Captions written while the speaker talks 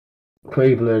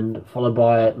Cleveland, followed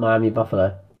by Miami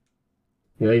Buffalo.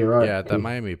 Yeah, you're right. Yeah, that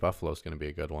Miami Buffalo is going to be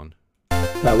a good one.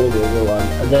 That will be a good one.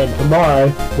 And then tomorrow,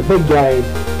 the big game: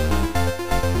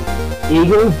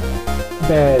 Eagles,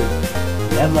 Bears.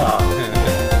 Never.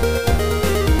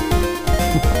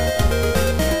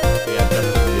 Yeah,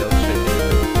 Justin Fields should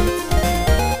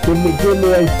Give me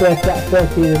a first that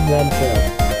 13 and one field.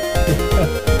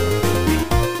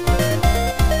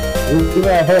 You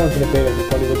know, I thought I was going to do it. It's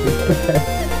probably going to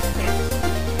be.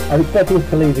 I'm expecting us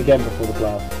to lose again before the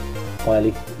playoffs, by at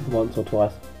least once or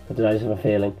twice. I don't know, I just have a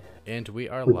feeling. And we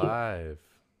are live.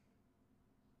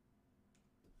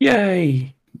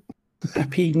 Yay!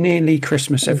 Happy nearly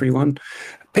Christmas, everyone.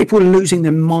 People were losing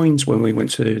their minds when we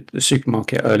went to the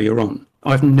supermarket earlier on.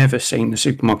 I've never seen the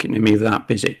supermarket near me that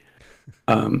busy.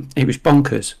 It was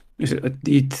bonkers.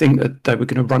 You'd think that they were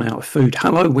going to run out of food.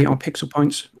 Hello, we are Pixel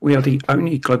Pints. We are the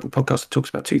only global podcast that talks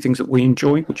about two things that we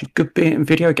enjoy, which is good beer and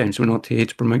video games. We're not here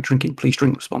to promote drinking. Please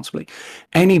drink responsibly.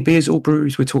 Any beers or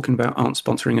breweries we're talking about aren't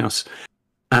sponsoring us.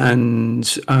 And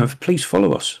please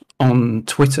follow us on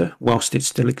Twitter whilst it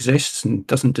still exists and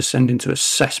doesn't descend into a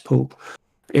cesspool.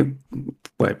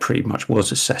 Where it pretty much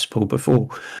was a cesspool before.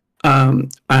 At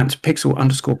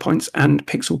Pixel_Pints and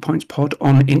Pixel Pints Pod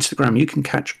on Instagram. You can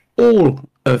catch all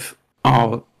of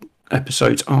our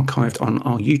episodes archived on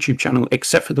our YouTube channel,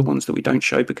 except for the ones that we don't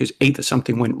show because either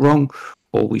something went wrong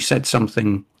or we said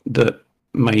something that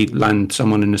may land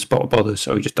someone in a spot of bother,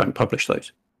 so we just don't publish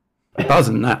those.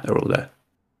 Other than that, they're all there.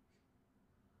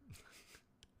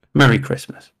 Merry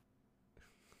Christmas.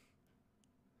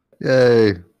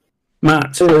 Yay.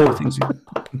 Matt, how are things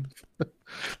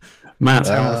Matt,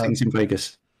 how are things in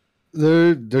Vegas?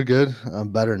 They're good.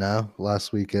 I'm better now.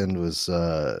 Last weekend was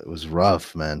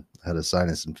rough, man. I had a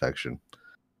sinus infection.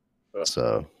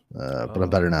 So but I'm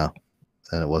better now.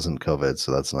 And it wasn't COVID,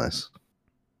 so that's nice.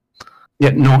 Yeah,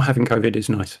 not having COVID is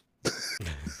nice.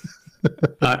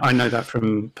 I know that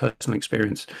from personal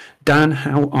experience. Dan,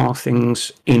 how are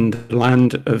things in the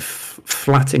land of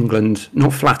flat England?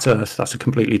 Not flat Earth, that's a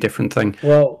completely different thing.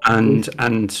 Well,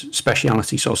 and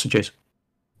speciality sausages.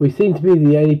 we seem to be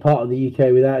the only part of the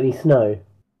UK without any snow.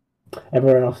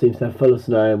 Everywhere else seems to have full of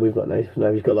snow, and we've got no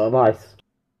snow. We've got a lot of ice.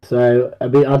 So I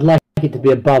mean, I'd like it to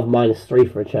be above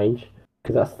 -3 for a change,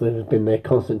 because that's been the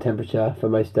constant temperature for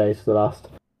most days for the last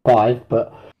 5.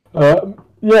 But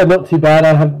yeah, not too bad.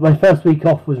 I have my first week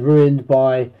off was ruined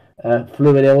by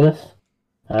flu and illness,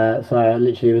 so I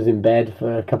literally was in bed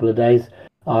for a couple of days.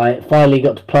 I finally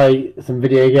got to play some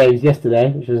video games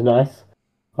yesterday, which was nice.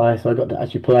 So I got to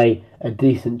actually play a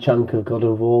decent chunk of God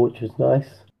of War, which was nice.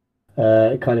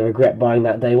 Kind of regret buying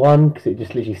that day one because it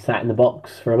just literally sat in the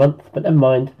box for a month, but never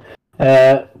mind.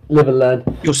 Live and learn.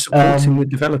 You're supporting the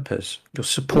developers. You're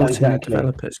supporting the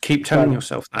developers. Keep telling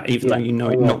yourself that, even though you know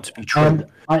it not to be true. And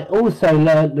I also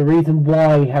learned the reason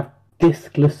why we have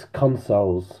discless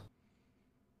consoles.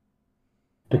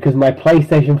 Because my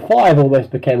PlayStation 5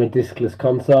 almost became a discless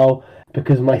console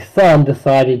because my son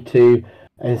decided to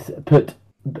put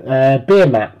round beer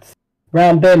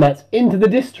mats into the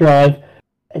disc drive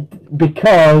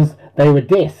because they were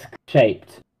disc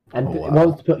shaped and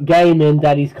wants to put game in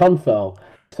Daddy's console.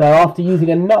 So after using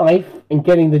a knife and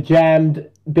getting the jammed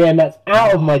beer mats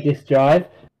out of my disc drive,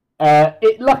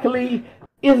 it luckily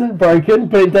isn't broken,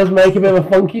 but it does make a bit of a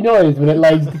funky noise when it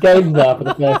loads the games up for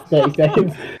the first 30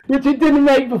 seconds, which it didn't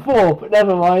make before, but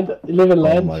never mind. Live and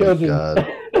learn, children.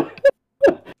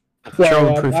 So,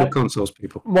 childproof your consoles,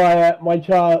 people.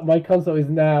 My console is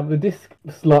now, the disc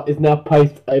slot is now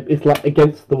placed, it's like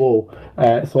against the wall.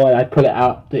 So I pull it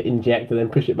out to inject and then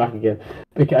push it back again.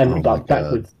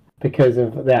 Backwards because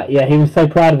of that. Yeah, he was so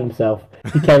proud of himself.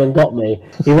 He came and got me.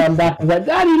 He ran back and was like,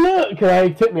 "Daddy, look!" And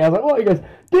he took me. I was like, "What?" He goes,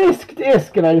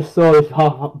 "Disc!" And I just saw this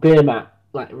half beer mat,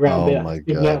 like round beer mat,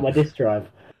 sticking out of my disc drive.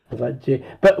 I was like, "Gee."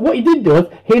 But what he did do was,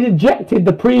 he'd ejected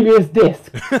the previous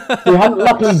disc. So he hadn't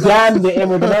luckily jammed it in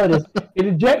with another disc. He'd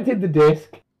ejected the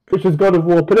disc, which was God of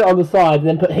War, put it on the side, and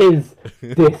then put his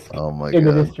disc in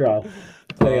the disc drive.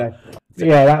 So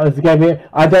yeah, that was going to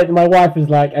be. My wife was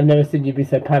like, "I've never seen you be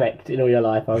so panicked in all your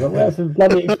life." I was like, "Well, that's a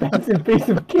bloody expensive piece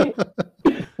of kit."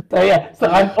 So yeah,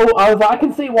 I was like, I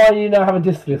can see why you now have a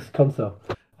discless console.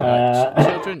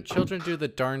 Children do the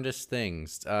darndest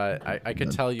things. I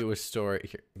could tell you a story.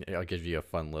 Here, I'll give you a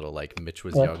fun little like Mitch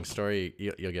was young story.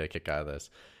 You'll get a kick out of this.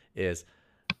 Is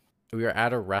we were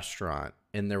at a restaurant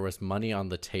and there was money on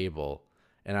the table.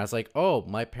 And I was like, "Oh,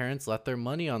 my parents left their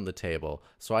money on the table."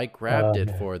 So I grabbed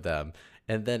it for them.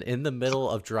 And then in the middle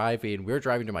of driving, we were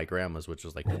driving to my grandma's, which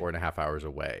was like 4.5 hours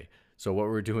away. So what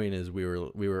we were doing is we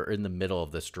were in the middle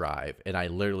of this drive, and I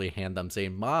literally hand them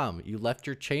saying, "Mom, you left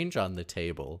your change on the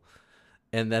table."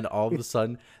 and then all of a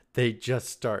sudden they just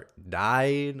start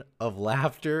dying of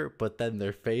laughter, but then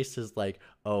their face is like,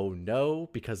 oh no,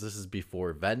 because this is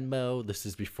before Venmo, this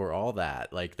is before all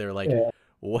that. Like, they're like,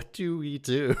 what do we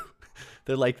do?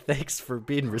 They're like, thanks for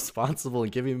being responsible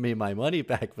and giving me my money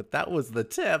back, but that was the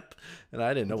tip, and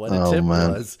I didn't know what a tip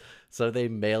was. So they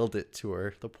mailed it to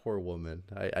her, the poor woman.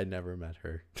 I never met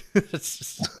her. It's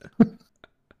just...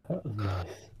 That was nice.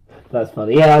 That's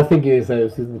funny. Yeah, I was thinking it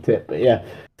was the tip, but yeah.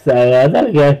 So there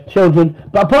we go, children.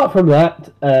 But apart from that,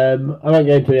 I won't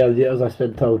go into the other details. I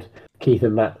spent told Keith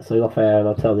and Matt, so off air, and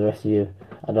I'll tell the rest of you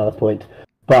another point.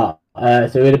 But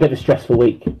so we had a bit of a stressful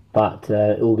week, but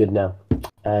all good now.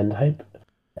 And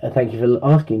thank you for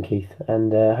asking, Keith,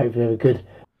 and hope you have a good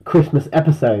Christmas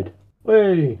episode.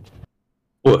 Whee!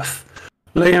 Woof.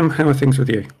 Liam, how are things with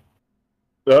you?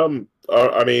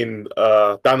 I mean,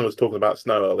 Dan was talking about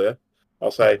snow earlier.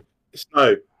 I'll say,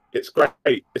 snow, it's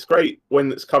great. It's great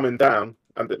when it's coming down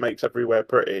and it makes everywhere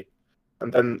pretty.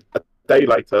 And then a day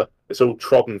later, it's all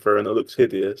trodden through and it looks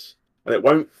hideous. And it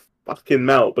won't fucking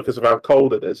melt because of how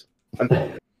cold it is.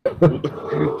 And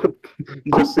you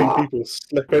just see people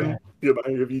slipping. You know,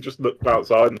 if you just look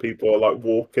outside and people are like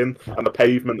walking and the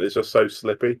pavement is just so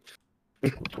slippy.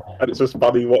 And it's just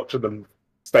funny watching them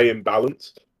stay in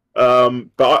balance.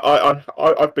 But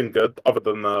I've been good, other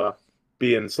than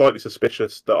being slightly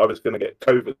suspicious that I was going to get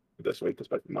COVID this week,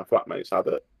 especially my flatmates had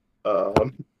it.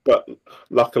 But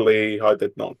luckily, I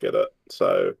did not get it.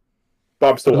 So,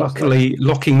 but I'm still luckily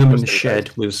locking them in the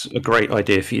shed was a great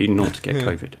idea for you not to get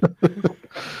COVID.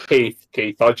 Keith,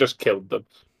 I just killed them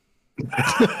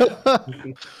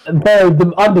and buried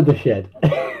them under the shed.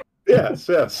 Yes.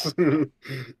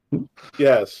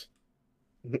 Yes.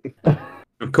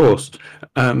 Of course.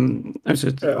 What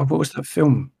was that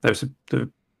film? There was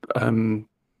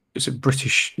it's a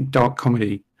British dark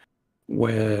comedy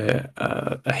where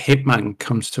a hitman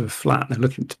comes to a flat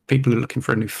and people are looking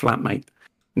for a new flatmate,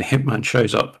 and the hitman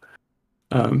shows up,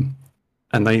 and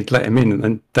they let him in,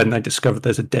 and then they discover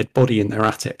there's a dead body in their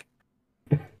attic.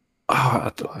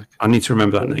 I need to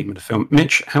remember that name of the film.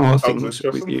 Mitch, how are things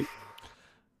with you?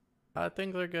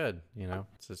 Things are good. You know,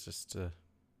 it's just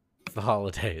the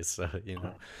holidays, so you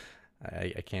know,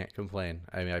 I can't complain.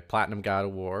 I mean, I platinum God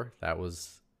of War. That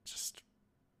was just,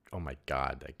 oh my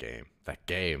god, that game. But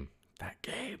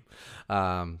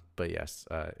yes,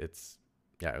 it's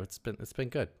been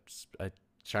good.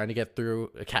 Trying to get through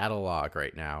a catalog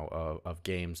right now of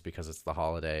games because it's the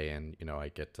holiday, and you know, I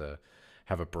get to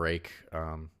have a break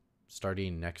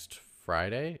starting next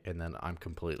Friday, and then I'm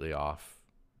completely off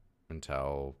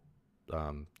until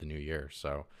the new year.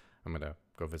 So I'm gonna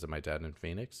go visit my dad in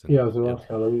Phoenix. And I was going to ask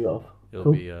how long you off.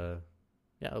 It'll be a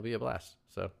blast.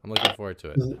 So I'm looking forward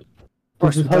to it.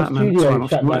 Does the whole studio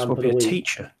shut down for the week?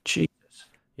 Teacher, Jesus.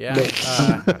 Yeah.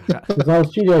 Does the whole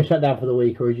studio shut down for the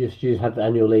week, or you just have the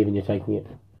annual leave and you're taking it?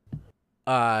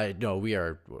 No, we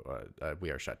are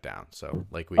shut down. So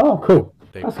like Oh, cool.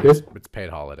 That's good. It's paid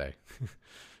holiday.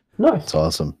 Nice. It's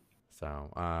awesome.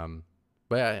 So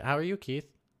but how are you, Keith?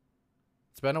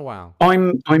 It's been a while.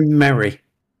 I'm merry.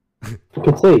 I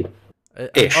can see.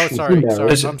 Ish. Oh, sorry.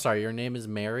 Mary. I'm sorry. Your name is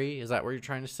Mary. Is that what you're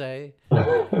trying to say?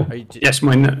 Yes,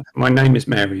 my name is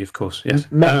Mary, of course. Yes.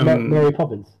 Mary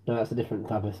Poppins. No, that's a different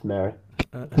type of Mary.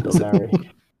 Not Mary.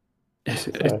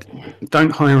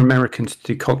 Don't hire Americans to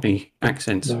do Cockney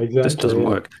accents. No, exactly, this doesn't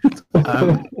work.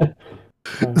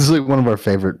 This is like one of our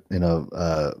favorite,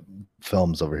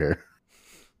 films over here.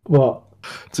 What?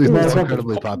 It's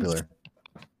incredibly popular.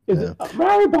 Is it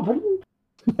Mary Poppins?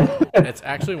 It's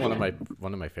actually one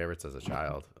of my favorites as a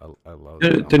child. I love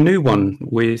the new one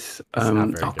with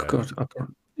not very good. God,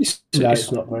 It's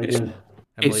not very good.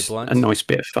 Emily Blunt. A nice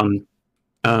bit of fun.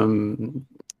 And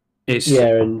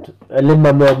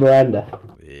Lin-Manuel Miranda.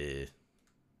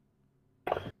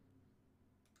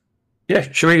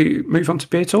 Yeah, shall we move on to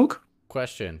beer talk?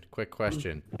 Quick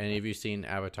question. Any of you seen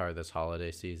Avatar this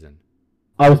holiday season?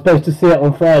 I was supposed to see it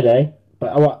on Friday,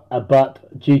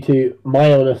 but due to my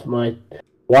illness, my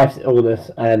wife's illness,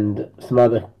 and some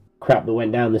other crap that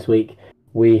went down this week,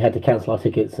 we had to cancel our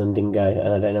tickets and didn't go,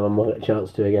 and I don't know when we'll get a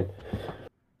chance to again.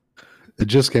 It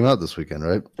just came out this weekend,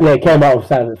 right? Yeah, it came out on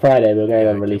Saturday, Friday, but we're going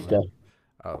on release day.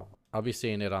 Oh, I'll be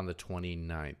seeing it on the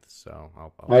 29th, so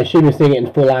I assume you're seeing it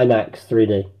in full IMAX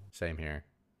 3D. Same here.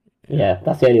 Yeah,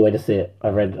 that's the only way to see it.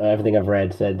 I've read everything I've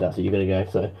read said that's what you're gonna go.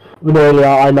 So we normally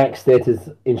are IMAX theaters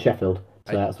in Sheffield,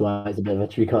 so that's why it's a bit of a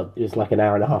it's like an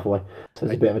hour and a half away, so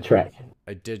it's a bit of a trek.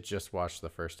 I did just watch the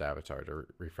first Avatar to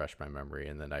refresh my memory,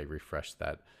 and then I refreshed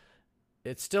that.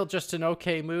 It's still just an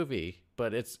okay movie,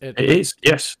 but it is,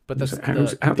 yes. But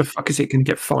how the fuck is it going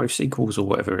to get 5 sequels or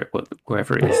whatever it is?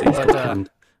 But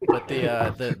But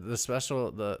the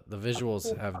special the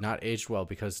visuals have not aged well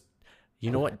because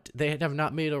you know what? They have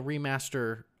not made a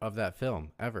remaster of that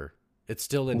film ever. It's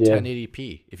still in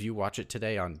 1080p. If you watch it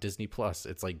today on Disney Plus,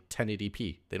 it's like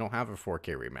 1080p. They don't have a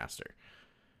 4K remaster.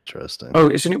 Interesting. Oh,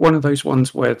 isn't it one of those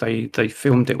ones where they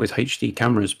filmed it with HD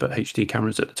cameras, but HD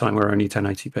cameras at the time were only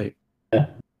 1080p? Yeah.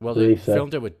 Well, they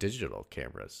filmed it with digital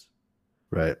cameras.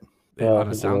 Right. On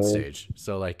a soundstage.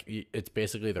 So, like, it's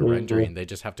basically the rendering. They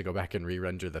just have to go back and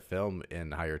re-render the film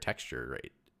in higher texture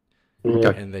rate.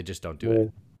 Okay. And they just don't do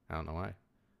it. I don't know why.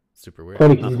 Super weird.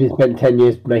 Probably because he's been spent 10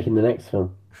 years making the next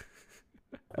film.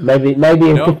 Maybe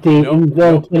in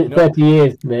 30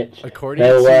 years, Mitch. According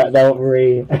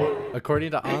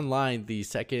to online, the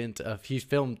second he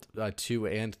filmed 2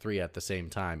 and 3 at the same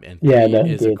time, and 3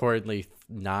 is accordingly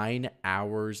 9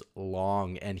 hours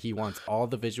long, and he wants all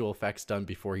the visual effects done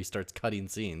before he starts cutting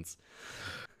scenes.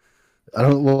 I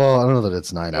don't know that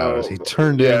it's 9 hours. He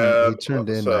turned in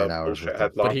 9 hours.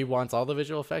 But he wants all the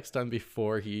visual effects done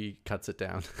before he cuts it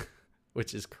down,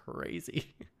 which is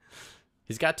crazy.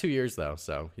 He's got 2 years though,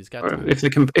 so he's got time. If they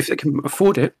can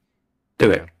afford it,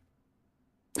 do it.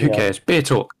 Who cares? Beer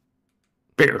talk.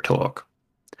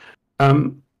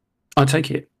 I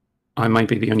take it. I may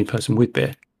be the only person with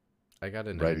beer. I got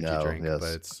an energy drink, but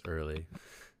it's early.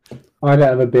 I don't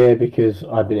have a beer because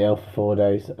I've been ill for 4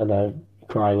 days and I'm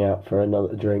crying out for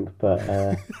another drink, but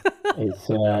it's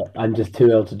I'm just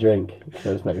too ill to drink,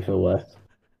 so it's made me feel worse.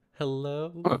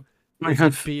 Hello. I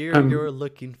have beer you're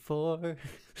looking for.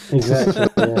 Exactly.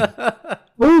 Yeah.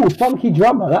 Ooh, Funky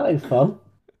Drummer. That looks fun.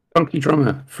 Funky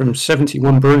Drummer from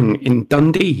 71 Brewing in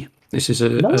Dundee. This is a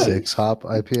 6-hop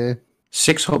IPA.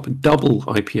 6-hop double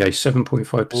IPA,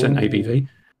 7.5% ABV.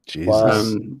 Jesus,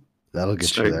 wow. That'll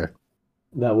get you there.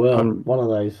 That will. One of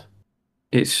those.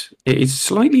 It is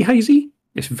slightly hazy.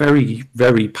 It's very,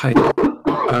 very pale.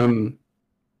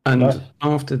 And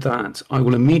after that, I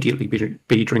will immediately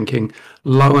be drinking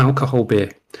low alcohol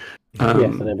beer. Yes, I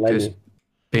don't blame you.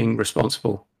 Being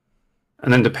responsible.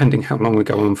 And then depending how long we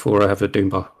go on for, I have a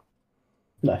Doombar.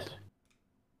 Nice.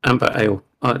 Amber ale.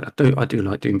 I do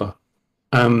like Doombar.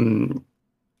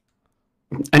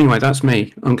 Anyway, that's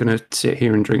me. I'm going to sit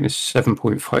here and drink this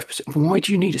 7.5%. Why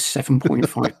do you need a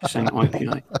 7.5%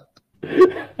 IPA?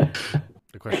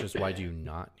 The question is, why do you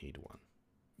not need one?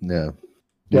 No.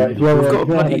 Yeah,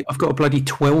 I've got a bloody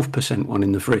 12% one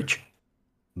in the fridge.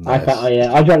 Nice.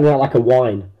 I drank that like a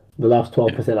wine. The last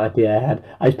 12% IPA I had.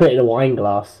 I just put it in a wine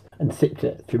glass and sipped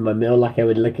it through my meal like I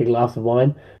would lick a glass of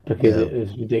wine because it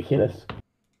was ridiculous.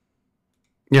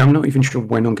 Yeah, I'm not even sure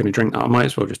when I'm going to drink that. I might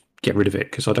as well just get rid of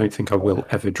it because I don't think I will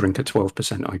ever drink a 12%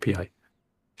 IPA.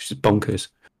 It's just bonkers.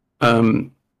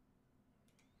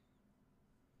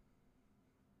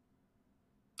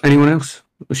 Anyone else?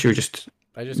 Or should we just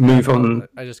move on?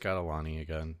 I just got Alani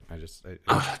again.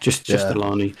 Just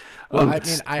Alani. Well,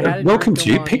 welcome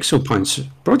to Pixel Pints,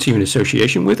 brought to you in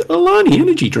association with Alani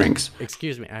Energy Drinks.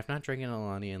 Excuse me, I've not drinking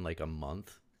Alani in like a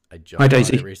month. I just bought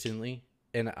it recently.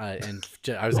 And I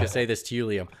was gonna say this to you,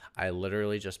 Liam. I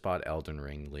literally just bought Elden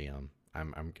Ring, Liam.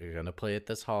 I'm gonna play it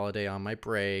this holiday on my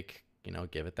break. You know,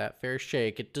 give it that fair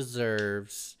shake it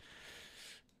deserves.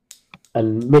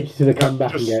 And Mitch is gonna come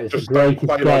back and go, "It's the greatest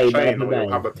game ever made."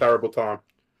 You'll have a terrible time.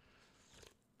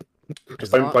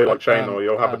 Just don't play like Shane, or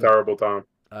you'll have a terrible time.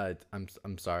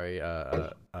 I'm sorry,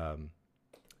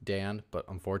 Dan, but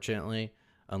unfortunately,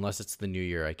 unless it's the new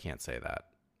year, I can't say that.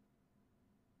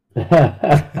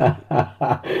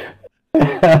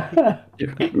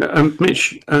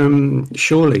 Mitch,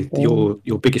 surely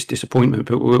your biggest disappointment,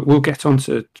 but we'll get on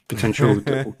to potential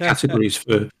categories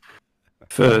for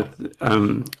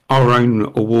our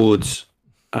own awards.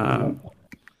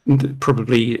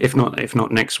 Probably, if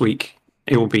not next week,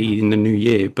 it will be in the new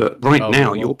year. But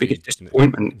now, your biggest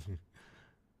disappointment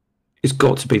has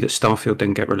got to be that Starfield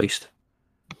didn't get released.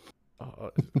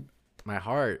 My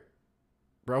heart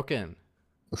broken.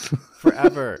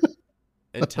 Forever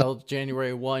until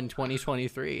January 1,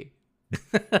 2023.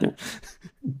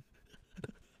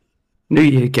 New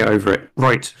year, get over it.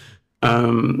 Right.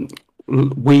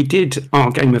 We did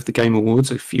our Game of the Game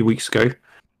Awards a few weeks ago,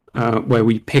 where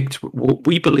we picked what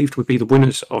we believed would be the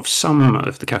winners of some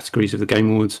of the categories of the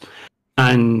Game Awards.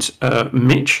 And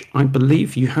Mitch, I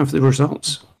believe you have the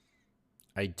results.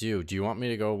 I do. Do you want me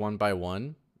to go one by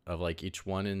one of like each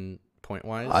one in point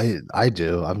wise? I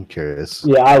do. I'm curious.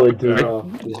 Yeah, I would do.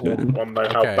 Want to know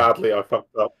how badly I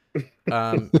fucked up?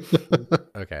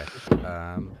 Okay.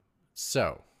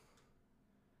 So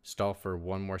stall for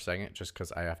one more second, just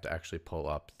because I have to actually pull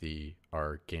up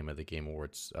our Game of the Game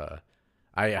Awards.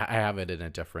 I have it in a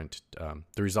different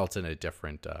the results in a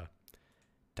different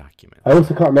documents. I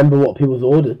also can't remember what people's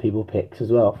orders people picks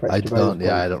as well. For I extra don't. bonus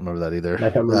Yeah, I points. don't remember that either. I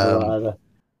can't remember that either.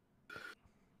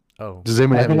 Oh, Does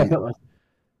anybody I have think I any? put my.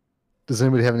 Does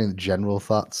anybody have any general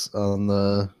thoughts on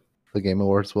the Game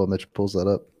Awards while Mitch pulls that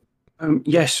up?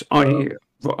 Yes, I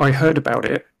heard about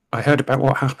it. I heard about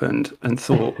what happened and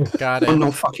thought, got I'm it.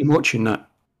 not fucking watching that.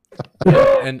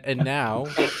 And now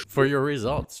for your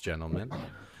results, gentlemen.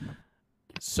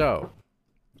 So,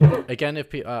 again,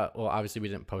 if well, obviously we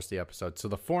didn't post the episode, so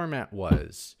the format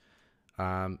was,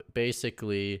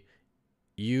 basically,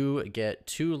 you get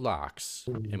 2 locks,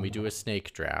 and we do a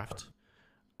snake draft.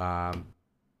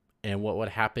 And what would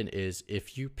happen is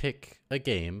if you pick a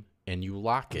game and you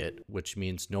lock it, which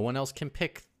means no one else can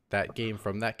pick that game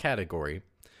from that category,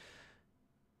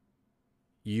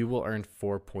 you will earn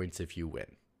 4 points if you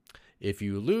win. If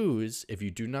you lose, if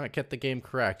you do not get the game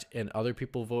correct and other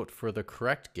people vote for the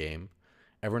correct game,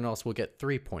 everyone else will get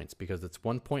 3 points because it's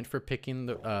 1 point for picking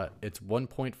the. It's 1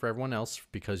 point for everyone else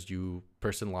because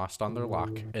person lost on their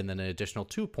lock, and then an additional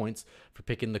 2 points for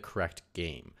picking the correct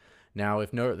game. Now,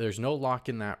 if there's no lock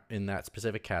in that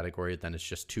specific category, then it's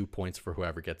just 2 points for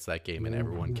whoever gets that game, and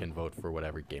everyone can vote for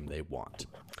whatever game they want.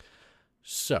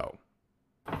 So,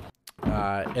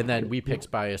 and then we picked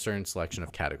by a certain selection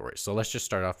of categories. So let's just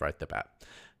start off right at the bat.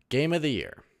 Game of the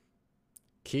year.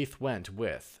 Keith went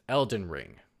with Elden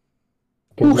Ring.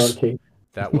 Good luck, Keith.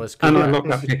 That was And I correct.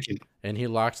 locked that pick in. And he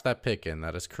locked that pick in.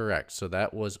 That is correct. So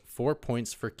that was 4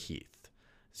 points for Keith.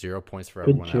 0 points for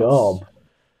Good everyone else. job.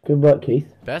 Good work,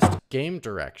 Keith. Best game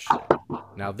direction.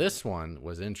 Now this one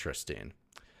was interesting.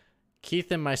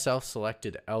 Keith and myself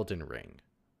selected Elden Ring.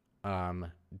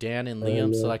 Dan and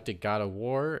Liam selected God of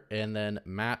War, and then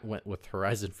Matt went with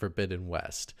Horizon Forbidden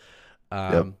West.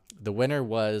 The winner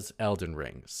was Elden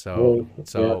Ring. So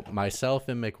myself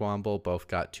and McWomble both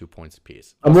got 2 points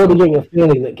apiece. I'm already getting a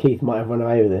feeling that Keith might have run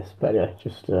away with this, but anyway,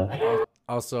 just.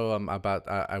 Also,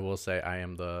 I will say I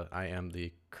am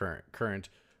the current.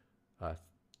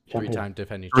 Three-time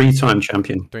defending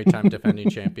champion. Three-time defending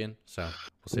champion. So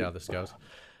we'll see how this goes.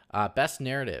 Best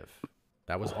narrative.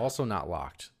 That was also not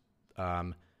locked.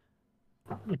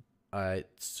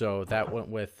 So that went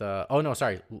with.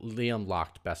 Liam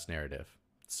locked best narrative.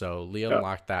 So Liam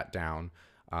locked that down.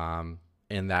 And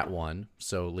that won.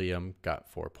 So Liam got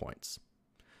 4 points.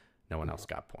 No one else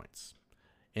got points.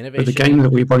 Innovation. For the game that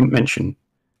we won't mention.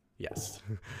 Yes.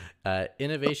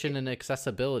 Innovation and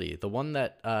accessibility. The one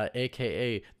that,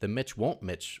 AKA the Mitch won't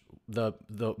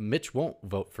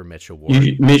vote for Mitch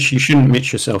award. Mitch, you shouldn't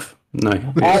Mitch yourself. No.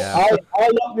 I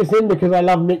locked this in because I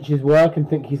love Mitch's work and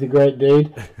think he's a great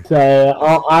dude. So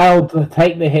I'll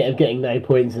take the hit of getting no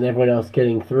points and everyone else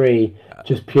getting 3,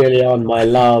 just purely on my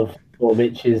love for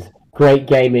Mitch's great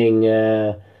gaming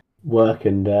work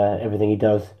and everything he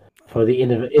does for the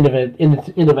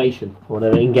innovation or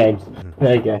whatever in games.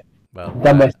 There you go. Well,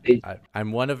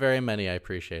 I'm one of very many. I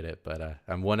appreciate it, but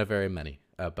I'm one of very many.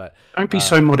 But don't be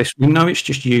so modest. We know it's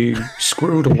just you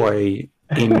squirreled away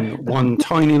in one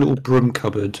tiny little broom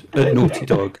cupboard at Naughty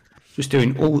Dog, just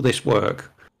doing all this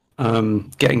work,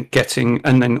 getting,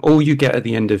 and then all you get at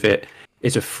the end of it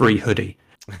is a free hoodie.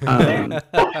 I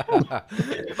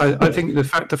think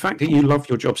the fact that you love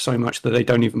your job so much that they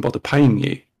don't even bother paying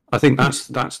you, I think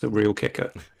that's the real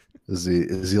kicker. Is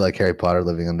he like Harry Potter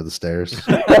living under the stairs?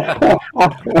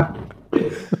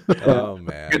 Oh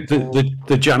man.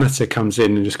 The janitor comes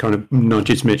in and just kind of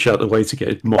nudges Mitch out the way to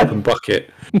get his mop and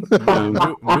bucket.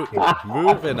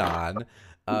 Moving on.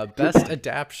 Best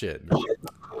adaptation.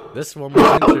 This one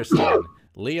was interesting.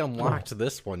 Liam locked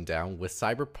this one down with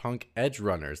Cyberpunk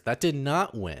Edgerunners. That did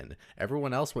not win.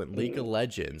 Everyone else went League of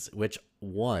Legends, which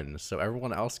won. So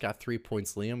everyone else got 3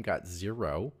 points. Liam got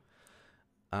 0.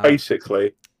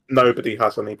 Basically, nobody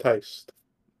has any taste.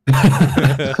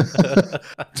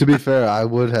 To be fair, I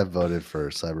would have voted for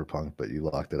Cyberpunk, but you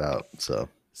locked it out. So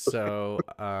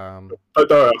to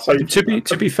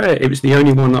be fair, it was the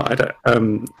only one that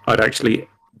I'd actually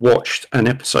watched an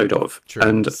episode of. True.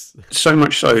 And so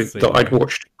much so that I'd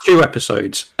watched 2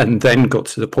 episodes and then got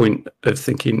to the point of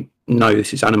thinking, no,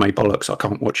 this is anime bollocks, I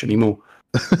can't watch anymore.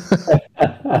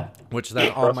 Which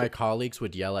then all my colleagues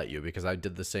would yell at you because I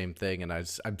did the same thing, and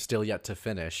I'm still yet to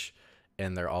finish,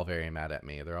 and they're all very mad at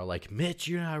me. They're all like, Mitch,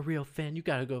 you're not a real fan, you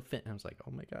gotta go fit. And I was like,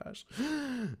 oh my gosh.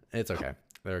 It's okay,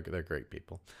 they're great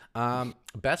people.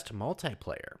 Best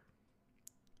multiplayer.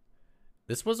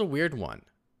 This was a weird one.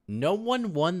 No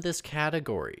one won this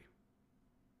category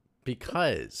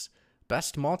because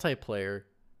best multiplayer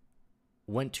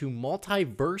went to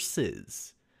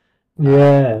Multiverses.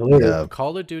 Yeah.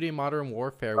 Call of Duty Modern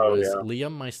Warfare was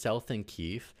Liam, myself, and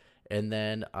Keith, and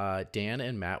then Dan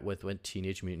and Matt went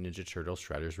Teenage Mutant Ninja Turtles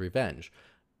Shredder's Revenge.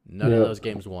 None Yeah. of those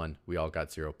games won. We all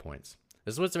got 0 points.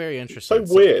 This was very interesting.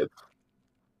 So weird.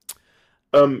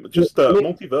 Just Yeah.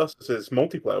 Multiversus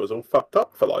multiplayer was all fucked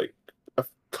up for like a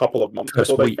couple of months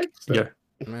First before week. they fixed it.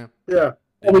 Yeah. Yeah.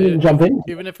 We didn't jump in.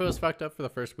 Even if it was fucked up for the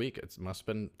first week, it must have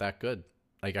been that good.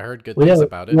 Like, I heard good Well, things yeah,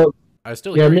 about it. well, I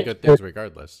still yeah, hear Mitch- good things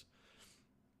regardless.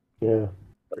 Yeah.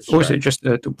 Or is it just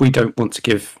that we don't want to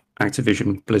give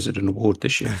Activision Blizzard an award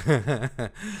this year?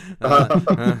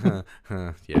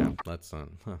 Yeah, let's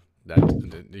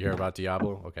that, you hear about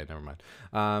Diablo? Okay, never mind.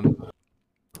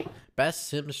 Best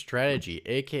Sim Strategy,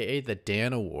 aka the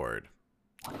Dan Award.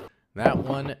 That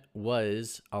one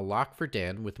was a lock for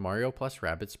Dan with Mario plus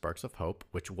Rabbids Sparks of Hope,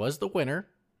 which was the winner.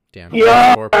 Dan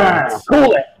got 4 points.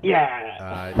 Cool it.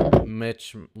 Yeah.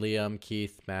 Mitch, Liam,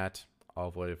 Keith, Matt all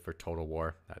voted for Total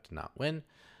War. That did not win.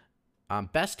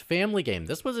 Best Family Game.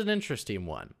 This was an interesting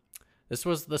one. This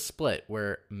was the split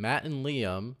where Matt and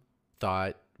Liam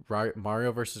thought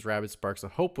Mario vs. Rabbids Sparks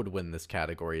of Hope would win this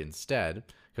category instead,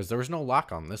 because there was no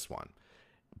lock on this one.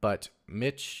 But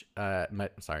Mitch,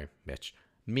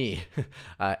 me,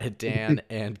 Dan,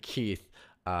 and Keith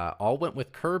all went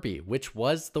with Kirby, which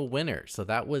was the winner. So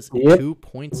that was 2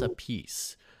 points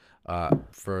apiece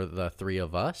for the three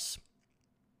of us.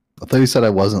 I thought you said I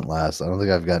wasn't last. I don't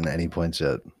think I've gotten any points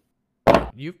yet.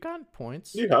 You've gotten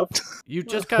points. You have. You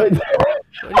just got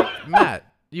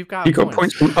Matt. You've got You got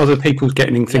points from other people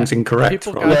getting things incorrect.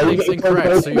 People Right? got things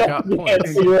incorrect, so you got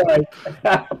points. You're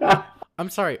right. I'm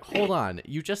sorry. Hold on.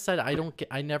 You just said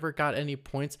I never got any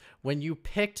points when you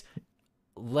picked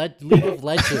League of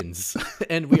Legends,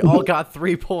 and we all got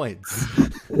 3 points.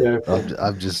 Yeah.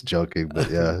 I'm just joking,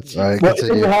 but yeah. All right, Well, it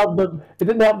continue.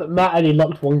 didn't help that Matt only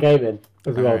locked one game in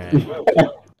as well.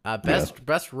 Alright.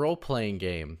 Best role playing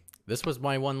game. This was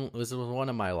one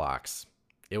of my locks.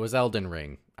 It was Elden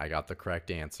Ring. I got the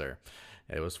correct answer.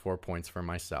 It was 4 points for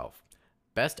myself.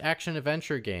 Best action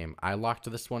adventure game. I locked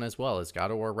this one as well as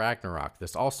God of War Ragnarok.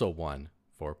 This also won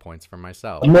 4 points for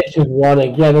myself. Mitch has won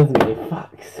again, hasn't he?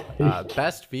 Fuck.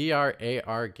 Best VR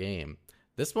AR game.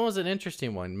 This one was an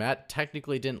interesting one. Matt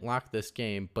technically didn't lock this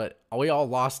game, but we all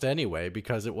lost anyway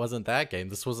because it wasn't that game.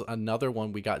 This was another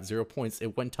one we got 0 points.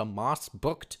 It went to Moss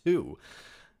Book 2.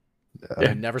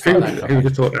 I never saw that Who coming. would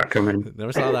have thought that coming?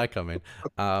 Never saw that coming.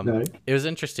 No. It was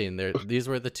interesting. These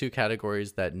were the two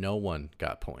categories that no one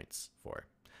got points for.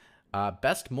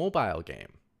 Best mobile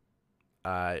game.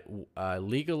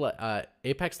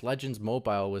 Apex Legends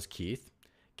Mobile was Keith.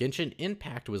 Genshin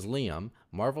Impact was Liam.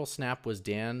 Marvel Snap was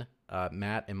Dan,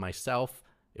 Matt, and myself.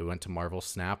 It went to Marvel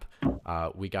Snap.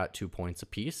 We got 2 points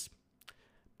apiece.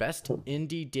 Best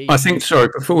indie debut. I think, sorry,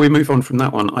 before we move on from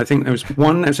that one, I think there's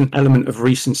an element of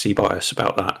recency bias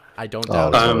about that. I don't Oh,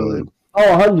 doubt it. totally.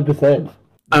 Oh, 100%.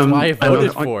 That's why I and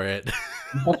voted for it.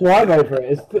 That's why I voted for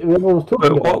it. Everyone was talking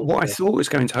But about what I thought was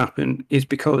going to happen is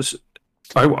because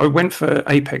I went for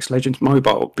Apex Legends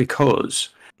Mobile because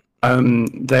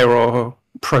there are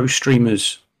pro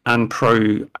streamers and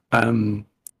pro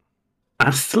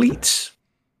athletes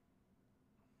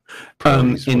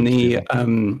in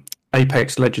the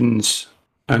Apex Legends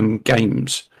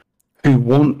games who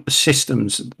want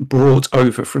systems brought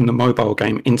over from the mobile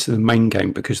game into the main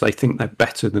game because they think they're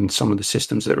better than some of the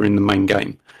systems that are in the main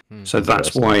game. So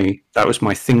that's why that was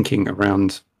my thinking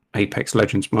around Apex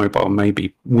Legends Mobile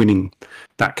maybe winning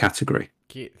that category.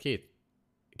 Keith,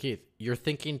 you're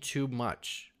thinking too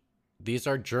much. These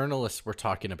are journalists we're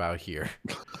talking about here.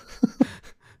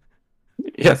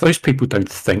 Yeah, those people don't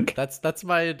think. That's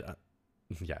my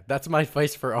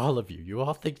advice for all of you. You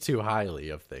all think too highly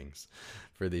of things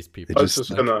for these people. They I was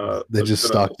just gonna. they I was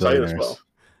just gonna stock say as billionaires.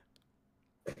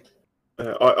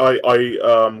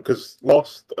 because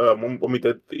last when we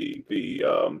did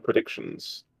the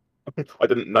predictions, I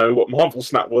didn't know what Marvel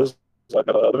Snap was. I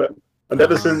never heard of it, and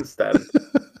ever since then,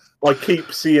 I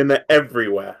keep seeing it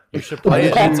everywhere. You should play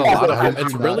it. It's a lot of fun.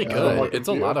 It's Yeah. really Yeah. good. It's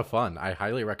a lot of fun. I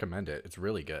highly recommend it. It's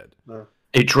really good.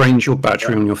 It drains your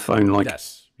battery on your phone like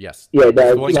Yes. Yes. Yeah,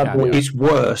 no, Voice yeah, caveat.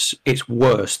 it's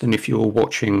worse than if you're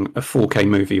watching a 4K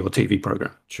movie or TV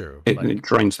program. True. It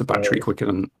drains the battery quicker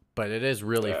than. But it is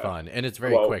really Yeah. fun. And it's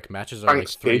very Well, quick. Matches are like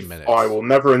Thanks, 3 Keith. minutes. I will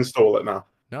never install it now.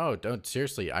 No, don't.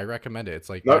 Seriously, I recommend it. It's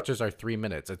like No. matches are 3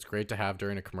 minutes. It's great to have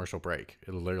during a commercial break.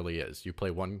 It literally is. You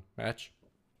play one match,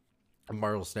 a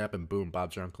Marvel Snap, and boom,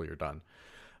 Bob's your uncle, you're done.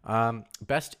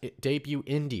 Best debut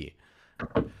indie.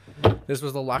 This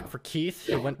was the lock for Keith.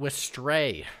 He went with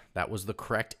Stray. That was the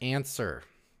correct answer.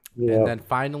 Yeah. And then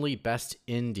finally, best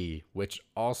indie, which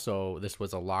also, this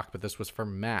was a lock, but this was for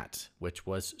Matt, which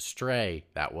was Stray.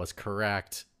 That was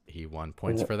correct. He won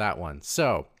points for that one.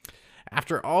 So,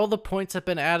 after all the points have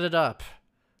been added up,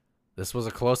 this was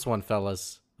a close one,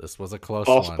 fellas. This was a close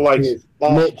Last one. place.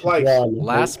 Last Mitch place. won.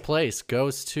 Last place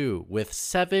goes to, with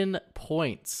 7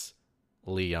 points,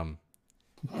 Liam.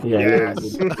 Yeah.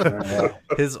 Yes.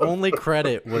 His only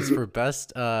credit was for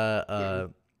best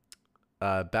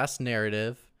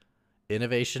narrative,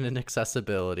 innovation and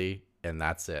accessibility, and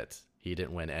that's it. He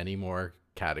didn't win any more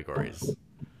categories.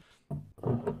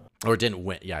 Or didn't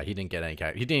win. Yeah, he didn't get any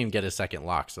category. He didn't even get his second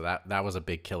lock, so that was a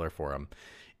big killer for him.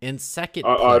 In second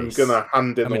place, I'm gonna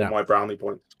hand in all my brownie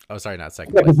points. Oh, sorry, not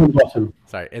second Second place. from bottom.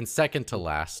 Sorry, in second to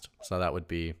last. So that would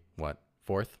be what?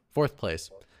 Fourth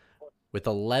place, with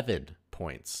 11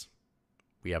 points.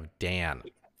 We have Dan.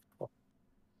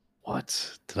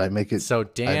 What? Did I make it? So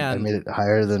Dan, I made it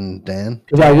higher than Dan.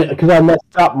 Because I messed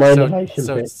up my innovation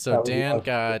pick. so That Dan was-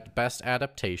 got best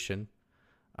adaptation.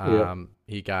 Yeah.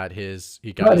 He got his I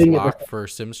his didn't get lock for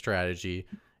sim strategy,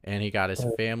 and he got his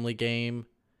family game,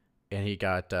 and he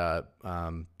got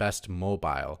best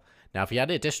mobile. Now, if he had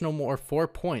additional 4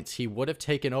 points, he would have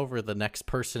taken over the next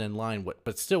person in line,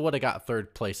 but still would have got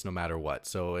third place no matter what.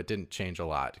 So it didn't change a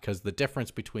lot, because the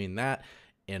difference between that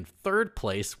and third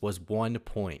place was 1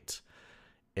 point,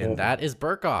 and that is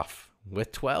Burkoff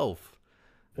with 12.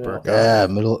 Burkoff. Yeah,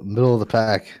 middle of the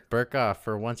pack. Burkoff,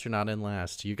 for once you're not in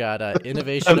last. You got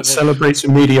innovation. Don't celebrate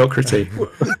some mediocrity.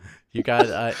 You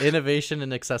got innovation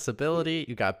and accessibility.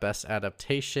 You got best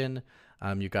adaptation.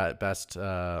 You got best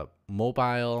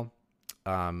mobile.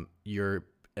 Your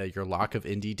lock of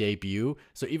indie debut.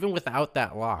 So even without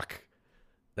that lock,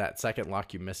 that second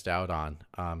lock you missed out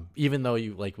on, even though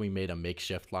we made a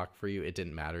makeshift lock for you, it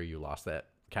didn't matter. You lost that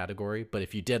category. But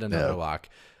if you did another lock,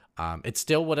 it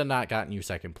still would have not gotten you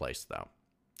second place though.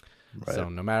 Right. So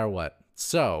no matter what.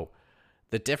 So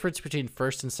the difference between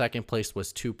first and second place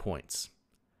was 2 points.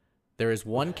 There is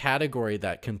one category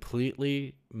that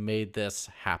completely made this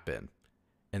happen,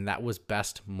 and that was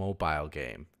best mobile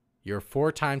game. Your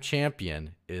 4-time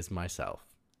champion is myself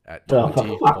at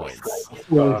 20 points.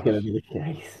 Always going to be the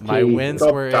case. My Jeez. wins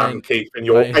God were damn, in Keith, and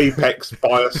your my- apex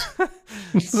bias.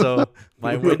 So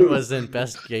my win was in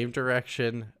best game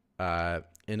direction,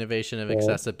 innovation of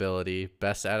accessibility,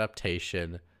 best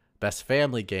adaptation, best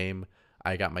family game.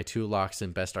 I got my 2 locks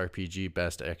in best RPG,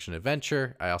 best action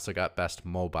adventure. I also got best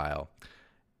mobile.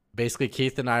 Basically,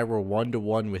 Keith and I were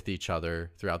 1-to-1 with each other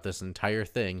throughout this entire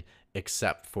thing,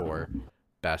 except for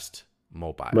best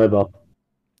mobile.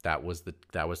 That was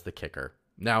the kicker.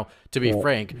 Now, to be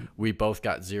frank, we both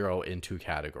got 0 in 2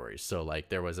 categories. So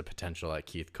there was a potential that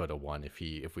Keith could have won if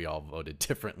we all voted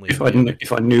differently. If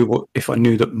I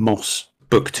knew that Moss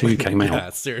Book 2 came out. Yeah,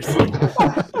 seriously.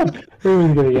 Who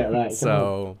was going to get that?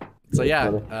 So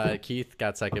yeah, Keith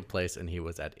got second place, and he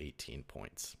was at 18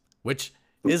 points, which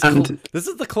is this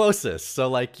is the closest.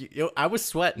 So I was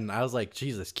sweating. I was like,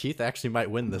 Jesus, Keith actually might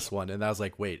win this one. And I was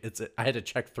like, wait, I had to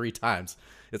check 3 times.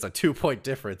 It's a 2-point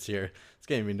difference here. It's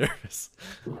getting me nervous.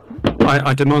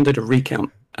 I demanded a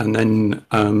recount, and then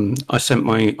I sent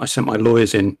my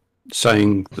lawyers in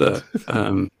saying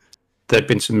that there'd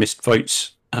been some missed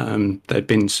votes, there'd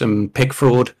been some pick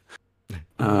fraud,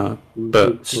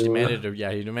 but He demanded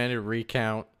a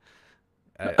recount.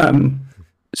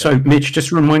 so Mitch, just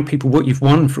to remind people what you've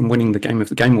won from winning the Game of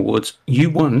the Game Awards. You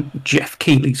won Jeff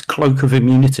Keighley's Cloak of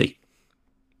Immunity.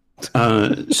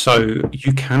 So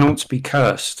you cannot be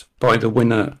cursed by the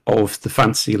winner of the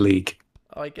Fantasy League.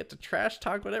 Oh, I get to trash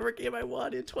talk whatever game I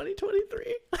won in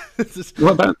 2023.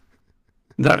 Well,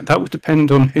 that would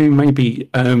depend on who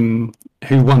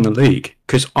who won the league.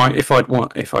 Because if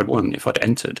I'd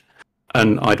entered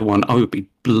and I'd won, I would be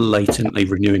blatantly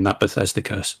renewing that Bethesda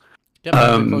curse. Yeah,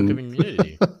 but the Cloak of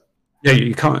Immunity. Yeah,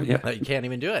 you can't. Yeah, You can't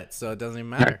even do it, so it doesn't even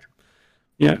matter.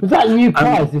 yeah. Was that a new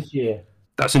prize this year?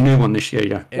 That's a new one this year.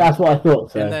 Yeah. That's what I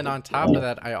thought. So. And then on top of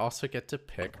that, I also get to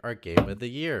pick our game of the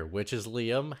year, which is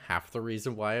Liam. Half the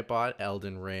reason why I bought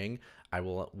Elden Ring.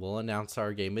 We'll announce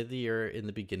our game of the year in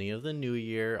the beginning of the new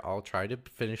year. I'll try to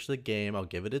finish the game. I'll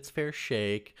give it its fair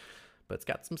shake, but it's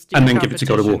got some steep And then competition.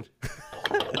 give it to God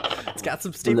of War. It's got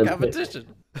some steep And then competition.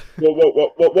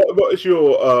 What is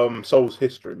your Souls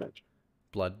history, Mitch?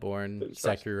 Bloodborne,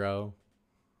 Interesting. Sekiro,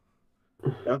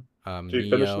 Yeah. Did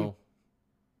you finish them? Nioh.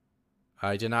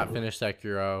 I did not finish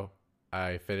Sekiro.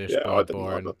 I finished Yeah, I didn't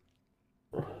Bloodborne.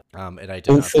 And I did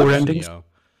All not 4 finish endings? Nioh.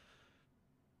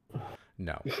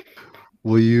 No.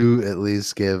 Will you at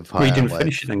least give High We on didn't Life?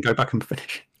 finish it, then go back and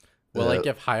finish. Will I Yeah.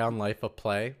 give High on Life a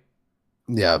play?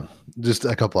 Yeah, just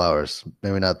a couple hours.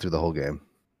 Maybe not through the whole game.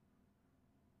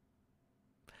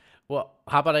 Well,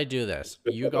 how about I do this?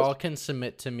 You all can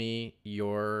submit to me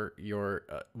your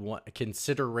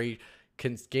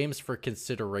games for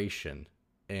consideration,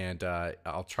 and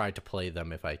I'll try to play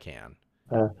them if I can.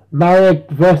 Mario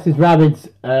versus Rabbids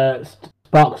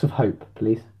Sparks of Hope,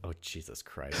 please. Oh, Jesus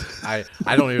Christ. I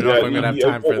don't even know if I'm going to have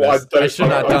time for well, this. I should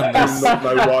not have done I this. do not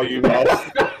know why you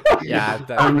asked. Yeah.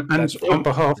 And That's, on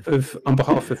behalf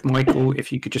of Michael,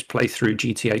 if you could just play through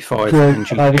GTA 5 Yeah, and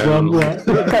GTA.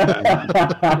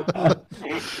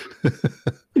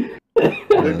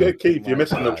 Keith, you're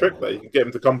missing the trick there. You can get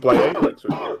him to come play Apex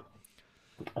with you.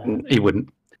 He wouldn't.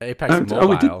 Apex we did-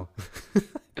 Mobile.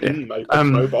 Apex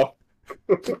Um, Mobile.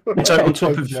 So on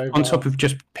top of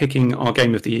just picking our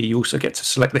game of the year, you also get to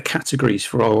select the categories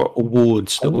for our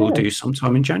awards that we'll do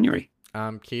sometime in January.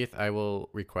 Keith, I will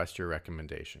request your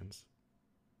recommendations.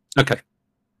 Okay.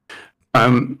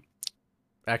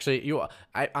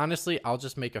 Actually, I'll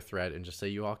just make a thread and just say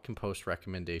you all can post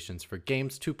recommendations for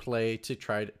games to play, to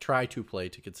try to play,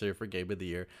 to consider for game of the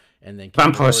year, and then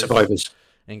Vampire Survivors.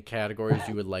 and categories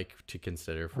you would like to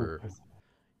consider for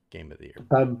game of the year.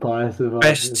 Vampire Survivors.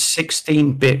 Best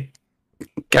 16-bit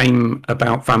game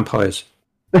about vampires.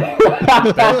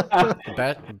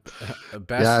 Best,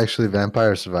 Yeah, actually,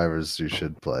 Vampire Survivors you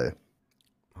should play.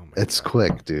 oh my It's God.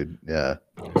 quick, dude. Yeah.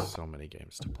 There's so many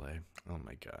games to play. Oh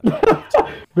my God.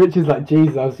 Rich is like,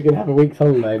 Jesus, I was going to have a week's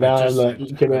holiday. Now I'm like,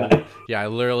 Yeah, I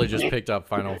literally just picked up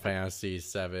Final Fantasy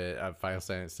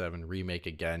VII Remake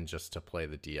again just to play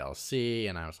the DLC,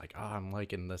 and I was like, oh, I'm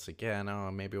liking this again. Oh,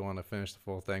 maybe I want to finish the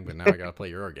full thing, but now I gotta play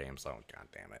Euro games. So, god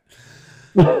damn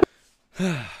it.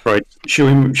 Right. Should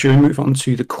we move on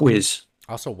to the quiz?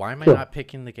 Also, why am I Sure. not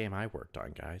picking the game I worked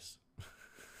on, guys?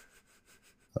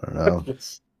 I don't know.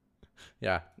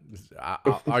 Yeah,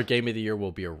 our game of the year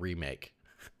will be a remake.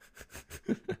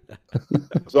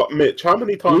 So, Mitch, how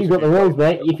many times You got the have you rules,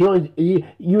 mate. If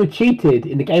you were cheated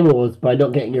in the Game Awards by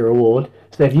not getting your award.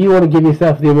 So if you want to give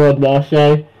yourself the award in our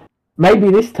show, maybe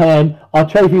this time our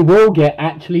trophy will get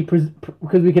actually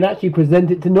because we can actually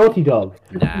present it to Naughty Dog.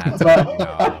 Nah, But-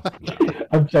 no.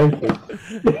 I'm joking.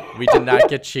 We did not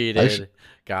get cheated. should-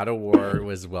 God of War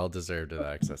was well deserved of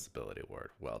that accessibility award.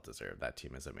 Well deserved. That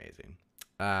team is amazing.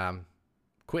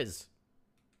 Quiz.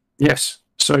 Yes.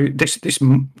 So this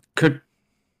could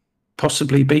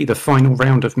possibly be the final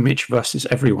round of Mitch versus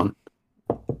everyone.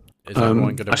 Is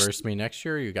everyone going I to s- verse me next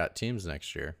year, or you got teams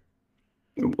next year?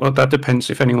 Well, that depends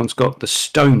if anyone's got the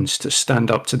stones to stand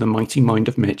up to the mighty mind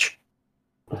of Mitch.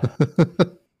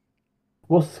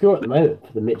 What's the score at the moment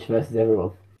for the Mitch versus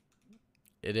everyone?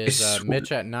 It is It's-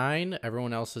 Mitch at 9.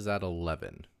 Everyone else is at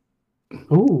 11.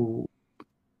 Ooh.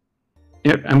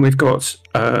 Yep, and we've got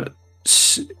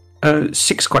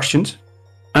 6 questions,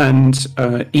 and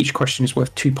each question is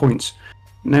worth 2 points.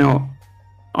 Now,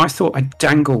 I thought I'd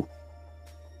dangle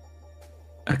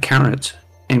a carrot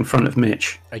in front of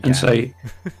Mitch Again. and say,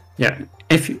 "Yeah,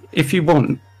 if you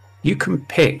want, you can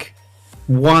pick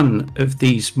one of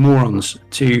these morons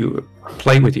to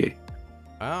play with you,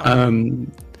 Oh,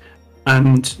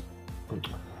 and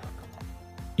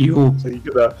you'll." So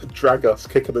you're gonna drag us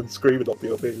kicking and screaming up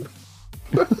your thing.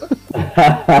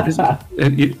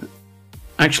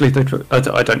 Actually,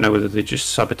 I don't know whether they just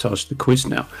sabotaged the quiz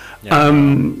now. yeah.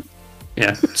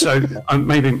 Yeah, so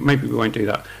maybe we won't do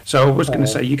that. So I was going to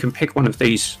say you can pick one of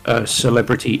these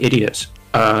celebrity idiots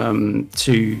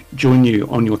to join you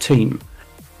on your team,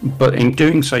 but in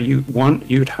doing so, you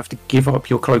would have to give up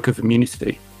your cloak of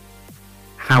immunity.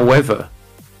 However,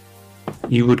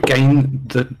 you would gain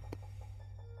the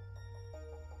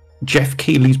Jeff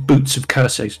Keighley's boots of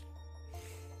curses.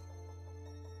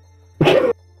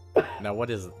 Now, what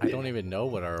is? I don't even know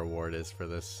what our award is for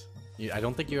this. I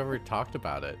don't think you ever talked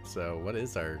about it. So, what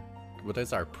is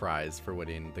our prize for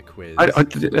winning the quiz?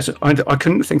 I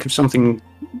couldn't think of something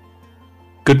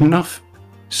good enough,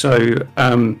 so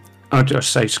I'll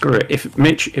just say screw it.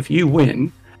 If you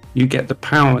win, you get the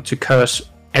power to curse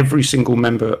every single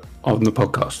member on the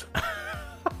podcast.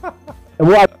 And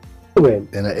what I win?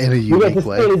 In a You get to unique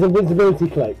way. steal his invincibility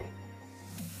cloak.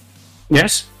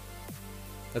 Yes.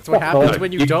 That's what happens No,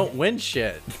 when you you- don't win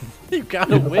shit. You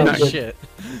gotta win No. shit.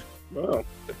 Wow.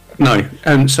 No.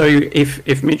 And so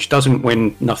if Mitch doesn't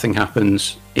win, nothing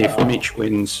happens. If Mitch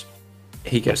wins,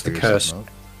 he gets to Figure curse something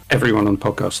out. everyone on the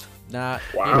podcast. Nah,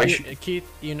 Wow. Keith,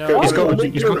 you know, It's It's got-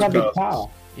 Mitch it's will got to have be- his power.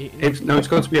 It's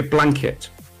got to be a blanket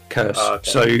curse. Okay.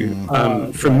 So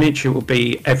Okay. from Mitch, it will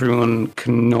be everyone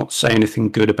cannot say anything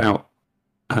good about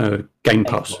Game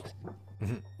Pass.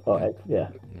 Oh, yeah.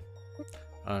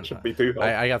 Should be too hard.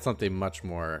 I got something much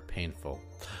more painful.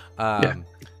 Yeah.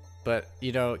 But,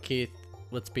 you know, Keith,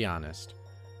 let's be honest.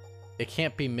 It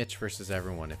can't be Mitch versus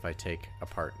everyone if I take a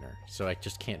partner. So I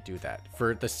just can't do that.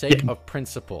 For the sake Yeah. of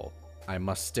principle, I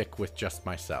must stick with just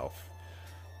myself.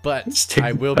 But Stick-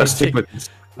 I will be stick with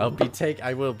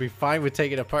I will be fine with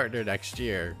taking a partner next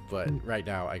year, but right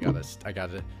now I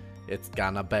gotta. It's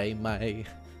gonna be May.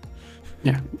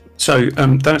 Yeah. So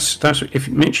that's if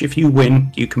Mitch, if you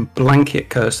win, you can blanket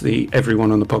curse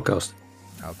everyone on the podcast,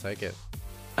 I'll take it.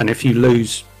 and if you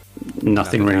lose, nothing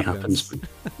Nothing really happens. happens.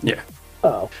 Yeah.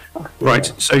 Oh,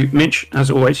 Right. So Mitch, as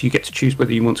always, you get to choose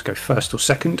whether you want to go first or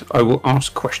second. I will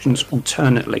ask questions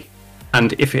alternately,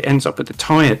 and if it ends up at the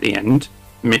tie at the end,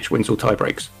 Mitch wins all tie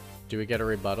breaks. Do we get a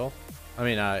rebuttal? I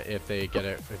mean, if they get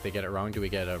it wrong, do we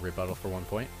get a rebuttal for 1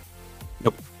 point?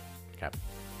 Nope. Okay.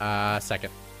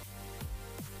 Second.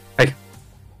 Hey.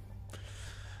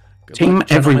 Good Team luck,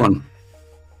 gentlemen. everyone.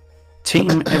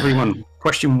 Team everyone.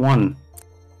 Question 1.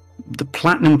 The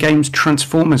Platinum Games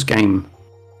Transformers game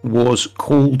was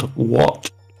called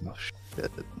what? Oh,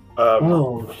 shit.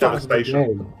 oh,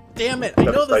 Devastation. Damn it! I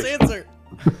know this answer.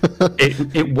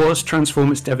 It was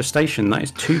Transformers Devastation. That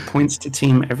is 2 points to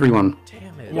Team everyone.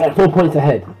 Damn it. Yeah, 4 points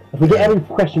ahead. If we get every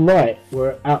question right,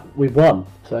 we're out. We've won.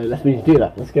 So let's do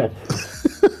that. Let's go.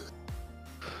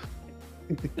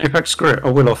 In fact, screw it. I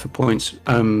will offer points.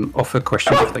 Offer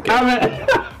questions if they get.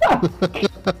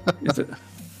 Is it?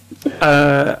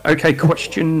 Okay,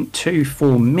 question 2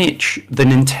 for Mitch. The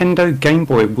Nintendo Game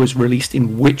Boy was released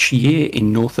in which year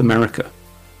in North America?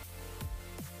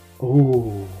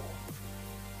 Ooh.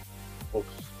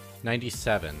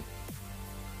 97.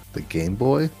 The Game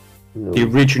Boy? The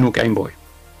original Game Boy.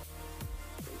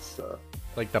 It's,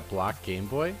 Like the block Game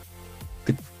Boy?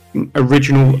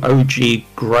 Original OG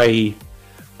grey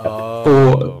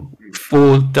Oh.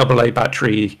 4 AA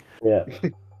battery. Yeah.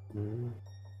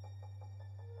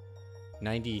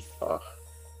 95.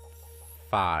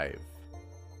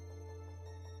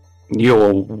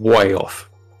 You're way off.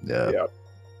 Yeah. yeah.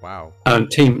 Wow.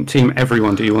 Team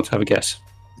everyone, do you want to have a guess?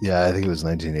 Yeah, I think it was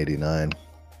 1989.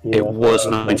 Yeah. It was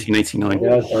 1989.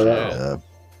 Yeah, I'd say that. Yeah.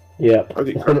 Yeah. I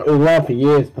think It was around for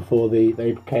years before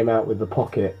they came out with the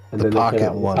Pocket. And The then they came Pocket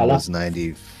out with one Colour. was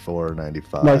 94,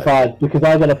 95. 95, because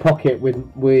I got a Pocket with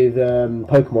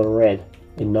Pokemon Red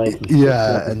in 96,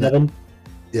 Yeah, and 97.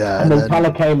 Yeah, And then then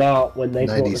Colour came out when they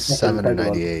brought the second 97 or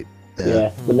Pokemon. 98. Yeah,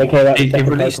 when they came out with the It second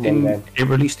released Pokemon game. it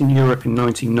released in Europe in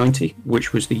 1990,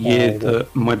 which was the year yeah.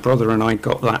 that my brother and I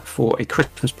got that for a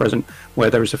Christmas present. Where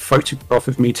there is a photograph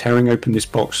of me tearing open this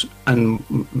box, and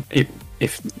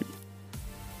if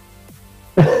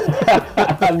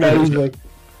Amazing.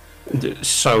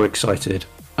 so excited.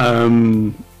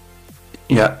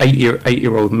 Yeah,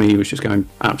 8-year-old me was just going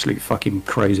absolutely fucking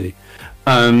crazy.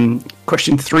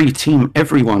 Question 3, Team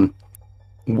Everyone.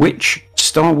 Which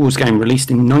Star Wars game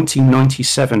released in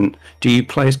 1997 do you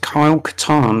play as Kyle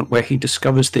Katarn, where he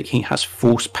discovers that he has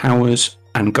Force powers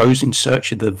and goes in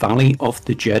search of the Valley of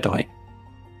the Jedi?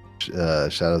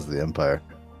 Shadows of the Empire.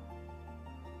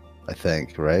 I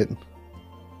think, right?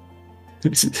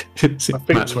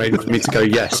 Matt's waiting for me to go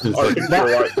yes. It's I like, think you're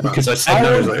right. Matt. because I said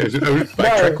no.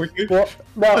 Backtrack with you.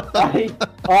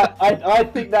 I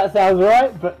think that sounds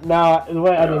right, but now the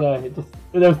way I don't know. It just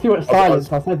there was too much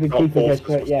silence. I was hoping Not Keith would go forced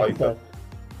straight. Yeah, later.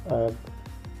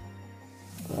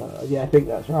 so yeah, I think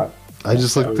that's right. I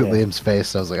just looked at Yeah. Liam's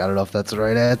face. I was like, I don't know if that's the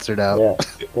right answer now. Yeah,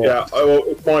 Yeah, well,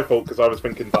 it's my fault because I was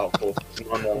thinking Dark Force.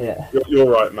 I'm wrong. yeah, You're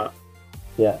right, Matt.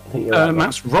 yeah. I think you're right.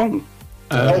 Matt's wrong.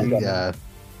 Yeah.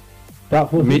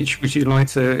 Dark Force. Mitch, would you like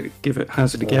to give it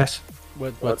hazard a guess?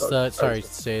 What's the? Sorry,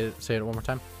 say it one more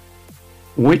time.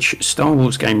 Which Star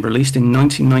Wars game released in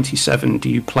 1997 do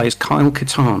you play as Kyle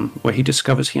Katarn, where he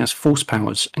discovers he has Force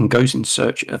powers and goes in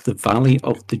search of the Valley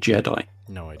of the Jedi?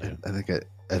 No idea. I think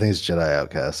it's Jedi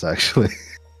Outcast actually.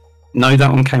 No, that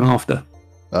one came after.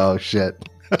 Oh shit!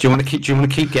 Do you want to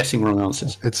keep guessing wrong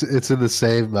answers? It's in the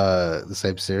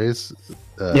same series.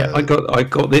 Yeah, I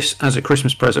got this as a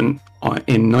Christmas present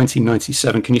in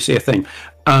 1997. Can you see a thing?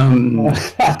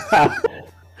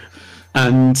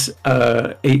 And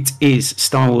it is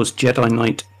Star Wars Jedi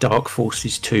Knight Dark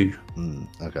Forces 2.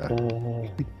 Okay.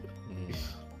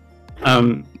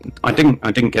 I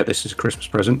didn't get this as a Christmas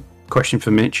present. Question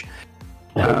for Mitch.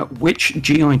 Which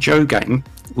G.I. Joe game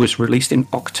was released in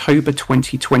October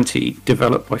 2020,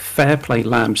 developed by Fairplay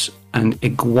Labs and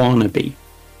Iguanabee?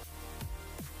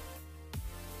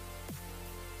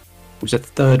 It was a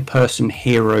third-person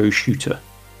hero shooter.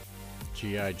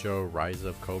 G.I. Joe: Rise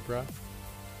of Cobra.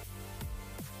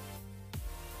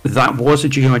 That was a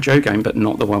G.I. Joe game, but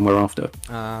not the one we're after.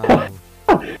 Darn.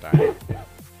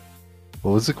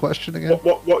 What was the question again?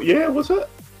 What year was it?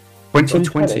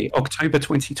 2020, October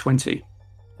 2020.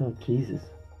 Oh Jesus!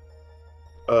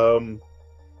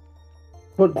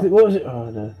 What What was it? Oh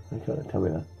no, I can't tell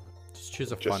me that. Just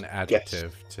choose a Just fun guess.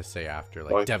 adjective to say after,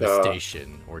 like Like,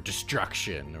 devastation or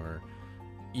destruction or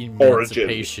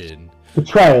emancipation.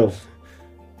 Betrayal.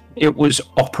 It was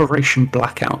Operation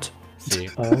Blackout. See,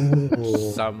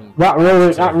 Oh. some That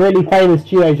really famous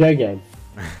G.I. Joe game.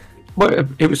 Well,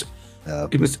 it was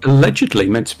allegedly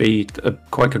meant to be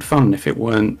quite good fun. If it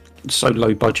weren't so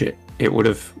low budget,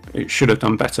 it should have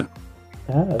done better.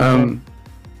 Oh, okay.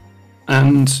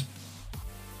 And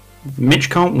Mitch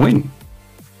can't win,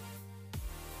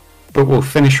 but we'll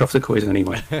finish off the quiz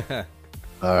anyway.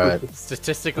 All right.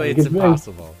 statistically, it's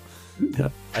impossible. Yeah.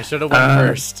 I should have won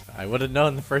first. I would have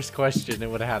known the first question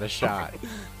and would have had a shot.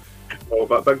 Oh,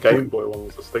 that Game Boy one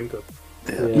was a stinker.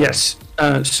 Yeah. Yes.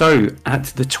 So at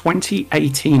the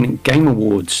 2018 Game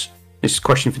Awards, this is a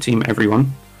question for Team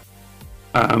Everyone.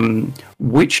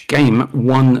 Which game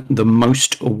won the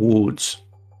most awards?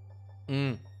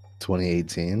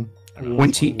 2018.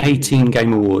 2018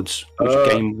 Game Awards. Which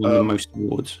game won the most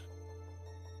awards?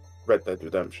 Red Dead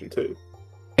Redemption 2.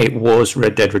 It was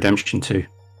Red Dead Redemption 2.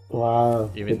 Wow.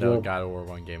 Even good though job. God of War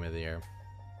won Game of the Year.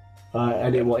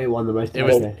 And it won the most. It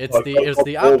was okay.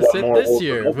 the opposite this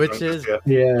year, which is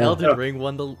Yeah. Elden Ring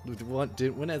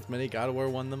didn't win as many. God of War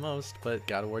won the most, but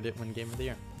God of War didn't win Game of the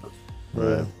Year.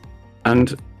 Right.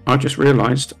 And I just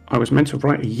realised I was meant to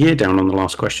write a year down on the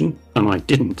last question, and I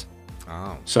didn't.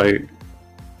 Oh, So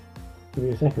Give me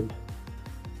a second.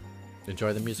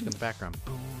 enjoy the music in the background.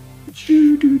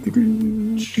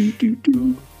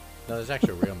 No, there's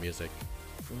actually real music.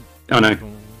 oh no,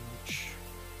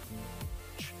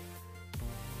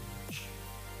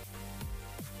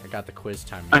 I got the quiz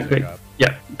time music okay, up.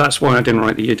 yeah, that's why I didn't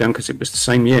write the year down, because it was the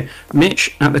same year.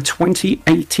 Mitch, at the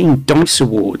 2018 DICE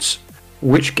Awards,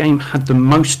 which game had the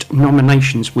most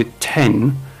nominations with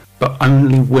 10, but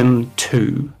only won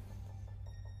 2?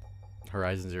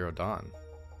 Horizon Zero Dawn.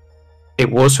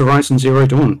 It was Horizon Zero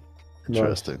Dawn.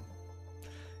 Interesting.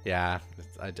 Yeah,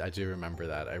 I do remember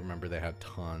that. I remember they had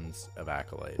tons of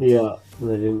accolades. Yeah,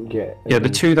 they didn't get. Yeah, the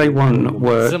two they won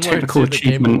were Similar Technical to the Game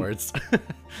Achievement, Awards.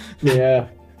 Yeah.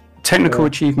 Technical Yeah.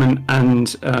 Achievement,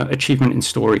 and Achievement in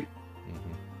Story.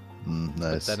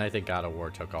 Nice. Then I think God of War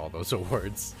took all those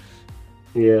awards.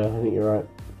 Yeah, I think you're right.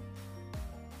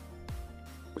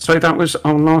 So that was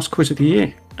our last quiz of the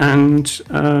year. And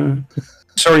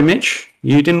sorry, Mitch,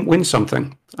 you didn't win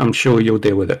something. I'm sure you'll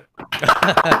deal with it.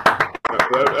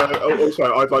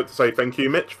 Also, I'd like to say thank you,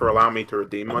 Mitch, for allowing me to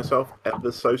redeem myself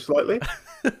ever so slightly.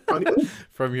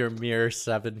 From your mere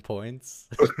 7 points.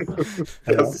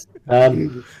 Yes.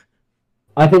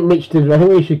 I think Mitch did. I think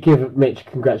we should give Mitch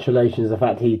congratulations. The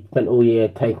fact he spent all year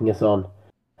taking us on,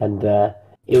 and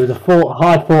it was a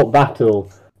hard fought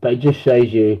battle. But it just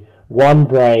shows you one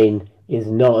brain is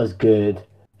not as good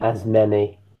as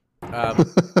many.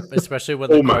 Especially when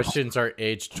the Almost. questions are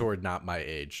aged toward not my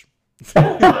age.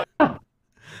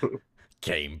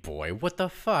 Game Boy, what the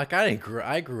fuck? I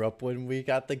grew up when we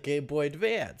got the Game Boy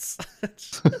Advance.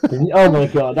 Oh my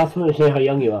god, that's going to show how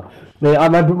young you are. I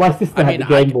remember my sister had the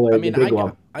Game Boy, the big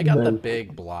one. I got the And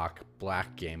big black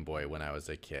Game Boy when I was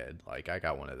a kid. Like, I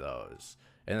got one of those.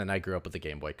 And then I grew up with the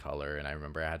Game Boy Color, and I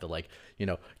remember I had to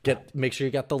make sure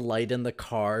you got the light in the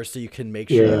car so you can make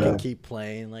sure you can keep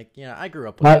playing. Like, yeah, I grew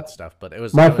up with that stuff, but it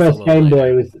was my it was a first little Game later.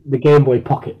 Boy was the Game Boy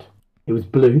Pocket. It was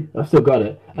blue. I still got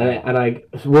it, and I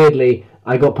weirdly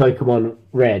I got Pokemon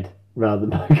Red rather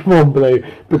than Pokemon Blue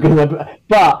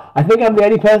but I think I'm the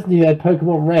only person who had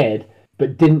Pokemon Red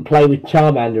but didn't play with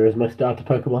Charmander as my starter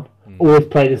Pokemon. Always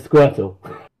played as Squirtle.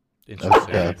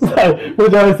 Interesting. Okay. So,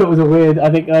 which I always thought was a weird. I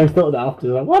think I always thought that after.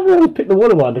 Like, why did I always pick the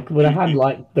water one when I had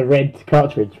like the red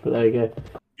cartridge? But there you go.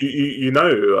 You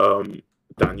know,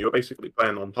 Dan, you were basically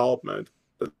playing on hard mode.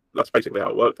 That's basically how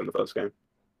it worked in the first game.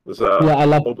 It was, Yeah, I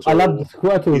love the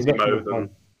Squirtle. Was easy much more mode fun. and-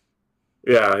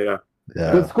 Yeah.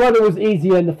 Yeah. But Squirtle was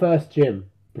easier in the first gym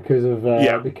because of the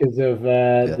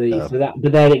so that.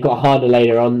 But then it got harder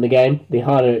later on in the game. The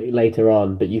harder later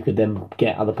on, but you could then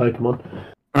get other Pokemon.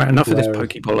 All right, enough of this Whereas-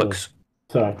 Pokebollocks.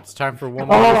 Sorry. It's time for one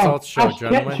more results show, Ash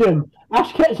gentlemen. Ketchum.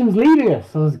 Ash Ketchum's leaving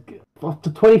us.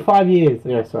 After 25 years.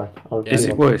 Yeah, sorry. Is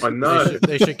it worse? I know.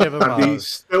 They should give him And a. he's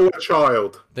still a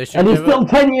child. They should And he's give still him,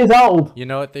 10 years old. You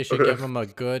know what? They should give him a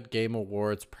good Game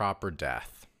Awards proper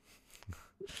death.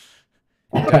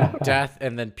 Death,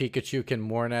 and then Pikachu can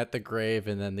mourn at the grave,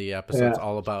 and then the episode's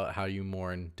all about how you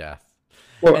mourn death.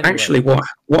 Well, Anyway. actually,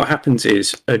 what happens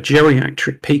is a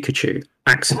geriatric Pikachu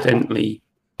accidentally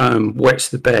wets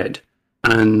the bed,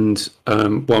 and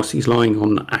whilst he's lying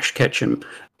on Ash Ketchum,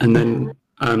 and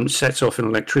then sets off an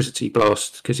electricity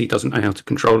blast because he doesn't know how to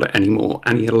control it anymore,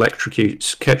 and he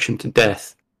electrocutes Ketchum to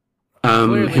death.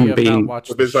 Clearly, you Him have being not watched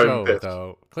With the his own show, fist.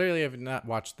 though. Clearly, you have not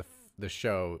watched the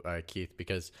show, Keith,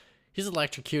 because He's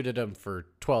electrocuted him for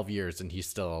 12 years and he's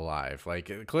still alive.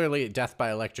 Like, clearly, death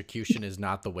by electrocution is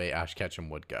not the way Ash Ketchum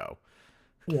would go.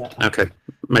 Yeah. Okay,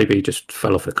 maybe he just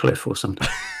fell off a cliff or something.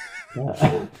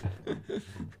 Yeah.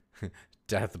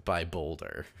 Death by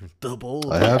boulder. The boulder.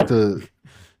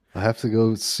 I have to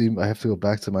go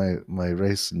back to my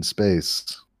race in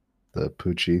space, the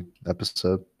Poochie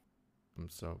episode. I'm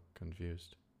so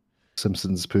confused.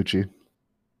 Simpsons Poochie.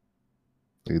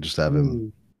 You could just have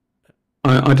him.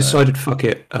 I decided, fuck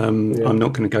it. I'm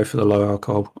not going to go for the low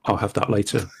alcohol. I'll have that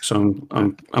later. So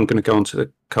I'm going to go on to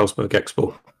the Carlsberg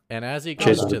Export. And as he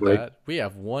Cheers, goes to everybody. that, we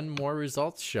have one more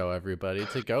results show, everybody,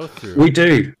 to go through. We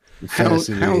do.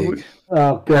 Fantasy League.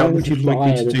 Oh, God, How would you this is like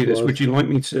me to fire, do this? was. Would you like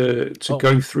me to Oh.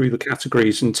 go through the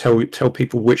categories and tell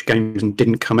people which games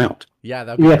didn't come out? Yeah,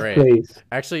 that'd be Yes, great. please.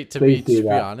 Actually, to Please be do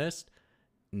that. honest,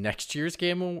 next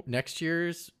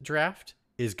year's draft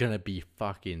is gonna be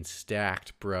fucking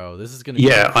stacked, bro. This is gonna be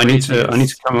Yeah, the I need to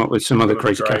craziest. come up with some other That'd be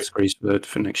crazy great. categories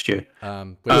for next year.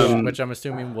 Which I'm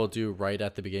assuming we'll do right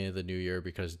at the beginning of the new year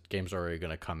because games are already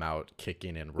gonna come out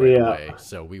kicking in right Yeah. away.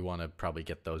 So we want to probably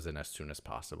get those in as soon as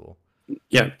possible.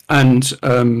 Yeah, and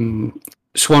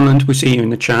Swanland, we see you in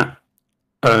the chat.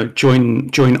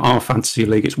 Join our fantasy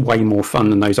league. It's way more fun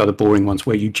than those other boring ones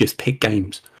where you just pick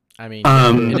games. I mean,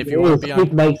 Um, and if you want to be on,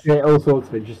 It makes it all sorts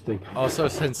of interesting. also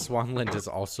since Swanland is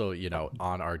also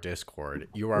on our Discord,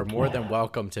 you are more than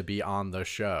welcome to be on the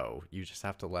show. You just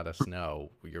have to let us know.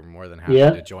 You're more than happy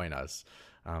Yeah. to join us.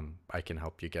 I can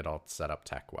help you get all set up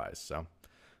tech wise. So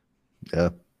Yeah.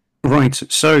 Right.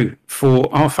 So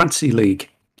for our fantasy league,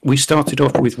 we started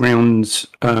off with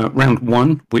round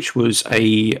one, which was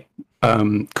a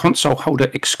console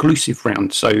holder exclusive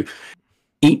round. So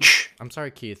each I'm sorry,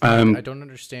 Keith. Um, I don't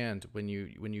understand when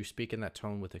you speak in that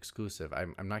tone with exclusive.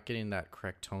 I'm not getting that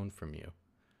correct tone from you.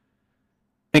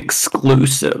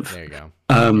 exclusive. There you go.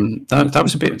 That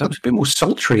was a bit more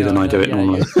sultry than I do it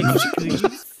normally.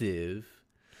 Exclusive.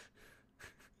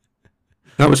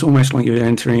 That was almost like you're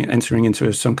entering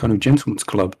into some kind of gentleman's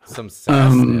club. Some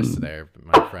sassness there,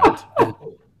 my friend.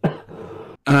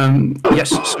 Yes,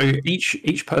 so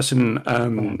each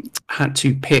person had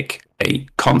to pick a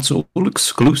console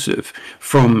exclusive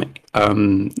from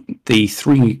the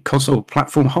three console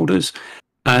platform holders,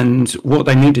 and what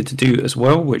they needed to do as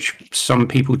well, which some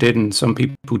people did and some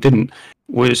people didn't,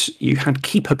 was you had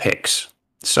keeper picks.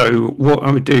 So what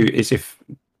I would do is if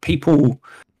people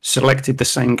selected the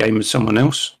same game as someone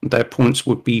else, their points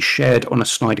would be shared on a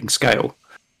sliding scale.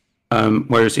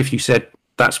 Whereas if you said,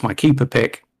 that's my keeper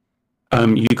pick,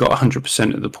 you got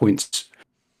 100% of the points.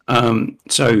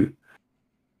 So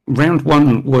round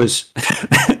one was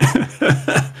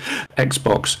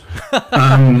Xbox.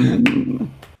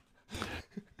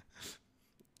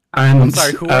 And I'm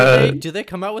sorry, who are they? Do they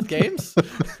come out with games?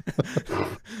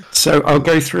 so I'll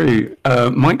go through.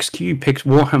 Mike's Q picked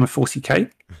Warhammer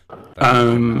 40k.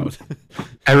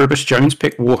 Erebus Jones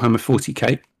picked Warhammer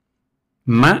 40k.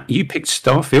 Matt, you picked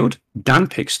Starfield. Dan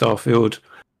picked Starfield.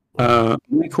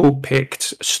 Michael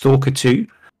picked Stalker 2.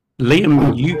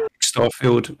 Liam, you picked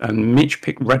Starfield. And Mitch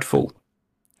picked Redfall.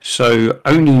 So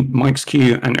only Mike's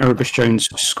Q and Erebus Jones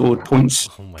scored points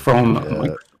Oh my from God.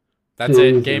 Mike. That's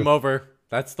it. Jesus. Game over.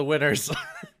 That's the winners.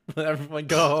 Everyone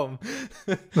go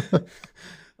home.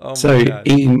 Oh So my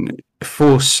God.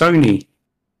 for Sony,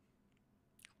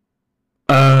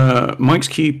 Mike's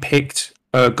Q picked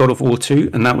God of War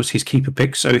 2, and that was his keeper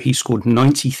pick, so he scored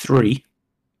 93.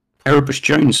 Erebus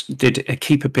Jones did a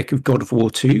keeper pick of God of War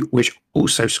 2, which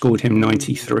also scored him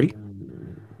 93.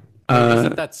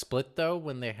 Isn't that split though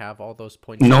when they have all those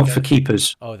points? Not together? for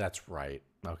keepers. Oh, that's right.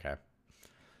 Okay.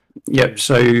 Yep,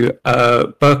 so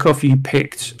Burkhoff, you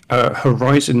picked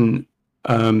Horizon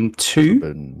 2,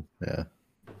 And yeah.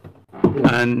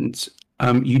 and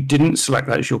you didn't select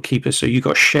that as your keeper, so you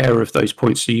got a share of those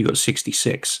points, so you got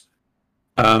 66.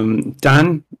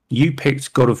 Dan, you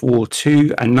picked God of War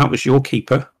 2, and that was your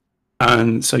keeper,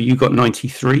 and so you got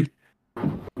 93.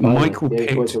 Michael Yeah,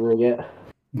 picked points I'm gonna get.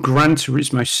 Gran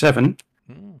Turismo 7,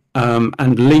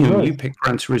 and Liam, you picked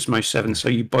Gran Turismo 7, so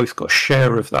you both got a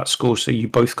share of that score, so you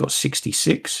both got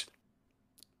 66.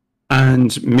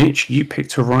 And Mitch, you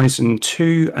picked Horizon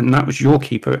 2, and that was your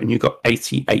keeper, and you got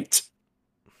 88.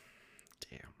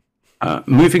 Damn.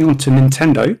 Moving on to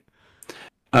Nintendo.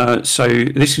 So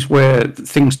this is where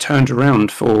things turned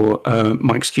around for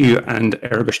Mike's Q and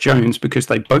Erebus Jones, because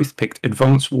they both picked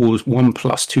Advance Wars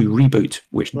 1+2 Reboot,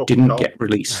 which Oh, didn't God. get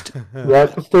released. Yeah,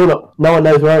 it's still not. No one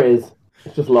knows where it is.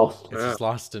 It's just lost. It's just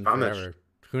lost in Vanished. forever.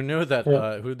 Who knew that?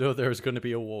 Yeah. Who knew there was going to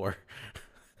be a war?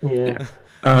 Yeah.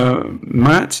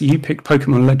 Matt, you picked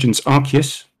Pokemon Legends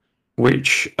Arceus,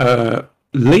 which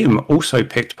Liam also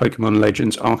picked Pokemon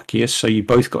Legends Arceus, so you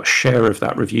both got a share of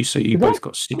that review. So you both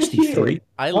got 63.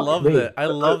 I Fuck love me. that. I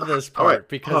love this part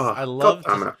because I loved.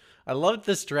 God damn it. I loved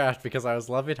this draft because I was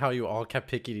loving how you all kept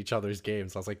picking each other's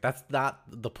games. I was like, that's not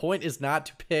the point. Is not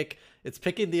to pick. It's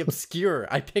picking the obscure.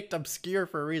 I picked obscure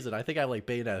for a reason. I think I like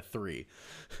Bayonetta 3.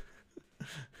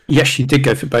 Yes, you did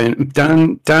go for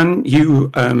Bayonetta. Dan,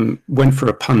 you went for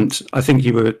a punt. I think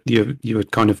you were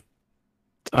kind of,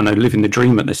 I don't know, living the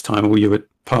dream at this time, or you were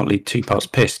partly two parts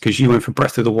pissed because you went for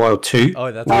Breath of the Wild 2.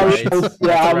 Oh, that's I right. was-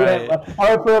 yeah, That's right.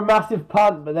 I went for a massive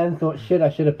punt, but then thought, shit, I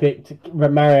should have picked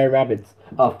Mario Rabbids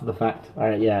after the fact.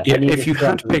 Yeah, Yeah, I need if to you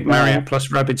had scrap picked them. Mario plus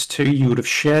Rabbids 2, you would have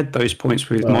shared those points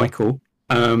with Right. Michael.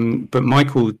 But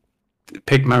Michael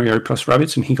picked Mario plus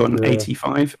Rabbids and he got an Yeah.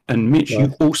 85. And Mitch, you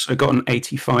Nice. also got an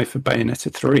 85 for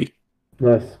Bayonetta 3.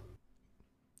 Nice.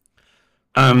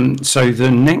 So the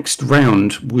next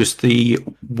round was the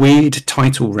weird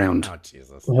title round. Oh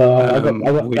Jesus.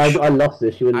 I lost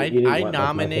this. You didn't I like that,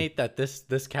 nominate that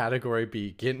this category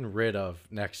be getting rid of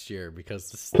next year because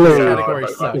this Clearly. category No,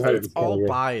 sucks. I It's all category.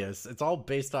 bias. It's all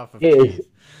based off of It is. teeth.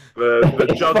 The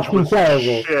It's judge fucking was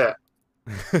terrible. shit.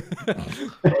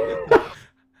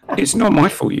 It's not my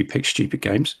fault you picked stupid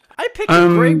games. I picked a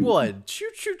great one. Choo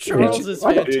Choo Charles is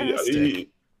I got- fantastic.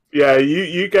 Yeah,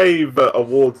 you gave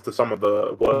awards to some of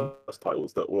the worst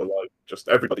titles that were like just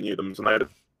everybody knew them, and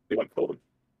they went for them.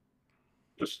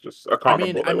 Just I can't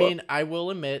remember what they were. I will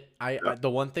admit, the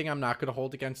one thing I'm not going to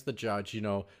hold against the judge,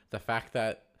 the fact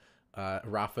that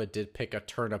Rafa did pick a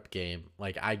turnip game,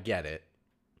 like I get it,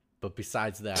 but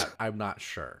besides that, I'm not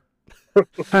sure.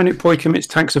 Panic Boy commits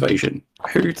tax evasion.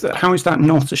 How is that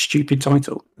not a stupid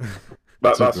title?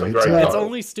 That's a a great great title. It's title.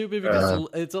 only stupid because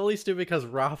it's only stupid because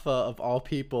Rafa, of all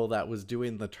people, that was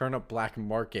doing the turnip black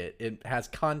market, it has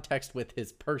context with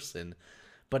his person.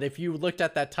 But if you looked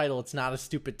at that title, it's not a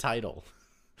stupid title.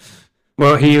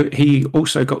 Well, he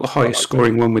also got the highest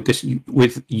scoring one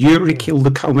with Yuri Kill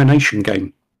the Culmination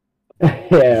Game.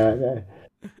 Yeah.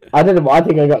 I don't know. I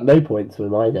think I got no points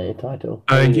with my day title.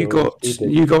 I think You it was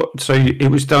stupid. got so it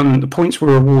was done. The points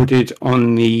were awarded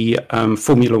on the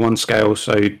Formula One scale,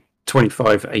 so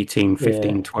 25, 18,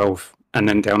 15, Yeah. 12, and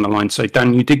then down the line. So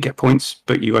Dan, you did get points,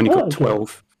 but you only got okay.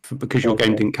 12 because your game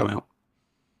Okay. didn't come out.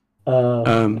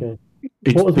 Okay.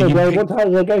 It's, What was but my you grade? picked What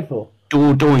title did I go for?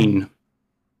 Dordogne.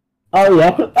 Oh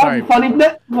yeah, Sorry.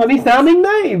 funny sounding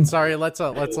name. Sorry, let's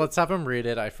have him read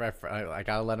it. I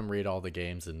gotta let him read all the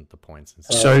games and the points and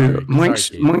stuff. So Sorry,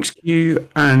 Keith. Mike's you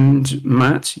and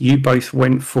Matt, you both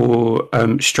went for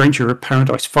Stranger of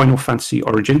Paradise Final Fantasy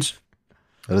Origins.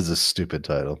 That is a stupid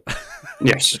title.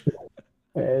 Yes.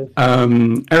 Uh,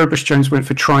 Erebus Jones went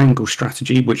for Triangle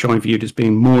Strategy, which I viewed as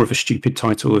being more of a stupid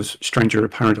title as Stranger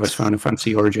of Paradise Final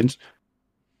Fantasy Origins.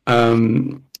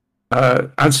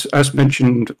 As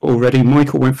mentioned already,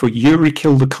 Michael went for Yuri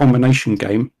Kill the Culmination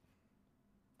Game.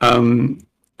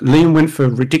 Liam went for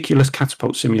Ridiculous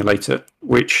Catapult Simulator,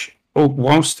 which,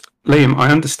 whilst Liam,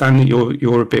 I understand that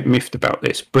you're a bit miffed about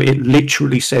this, but it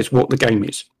literally says what the game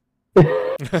is.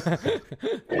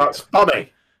 That's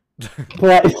funny.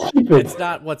 Well, it's stupid. It's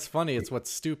not what's funny, it's what's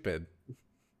stupid.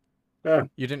 Yeah.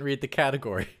 You didn't read the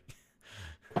category.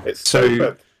 It's So-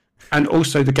 stupid. And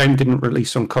also, the game didn't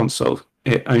release on console.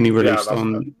 It only released that's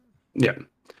on... Yeah.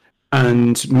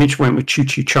 And Mitch went with Choo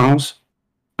Choo Charles.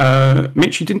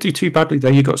 Mitch, you didn't do too badly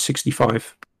there. You got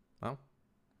 65.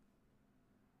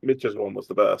 Mitch's one was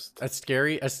the best. A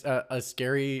scary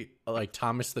like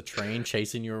Thomas the Train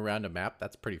chasing you around a map.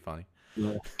 That's pretty funny.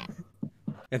 Yeah.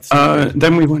 It's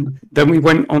Then we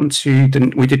went on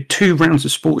to we did 2 rounds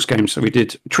of sports games. So we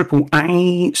did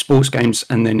AAA sports games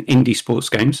and then indie sports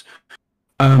games.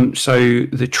 So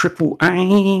the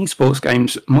AAA sports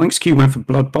games, Mike's Q went for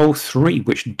Blood Bowl 3,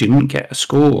 which didn't get a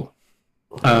score.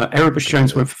 Erebus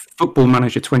Jones went for Football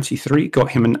Manager 23,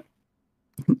 got him an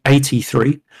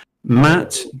 83.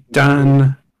 Matt,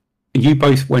 Dan, you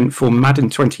both went for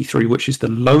Madden 23, which is the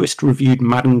lowest reviewed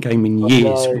Madden game in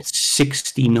years, no. with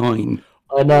 69.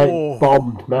 I know Oh. it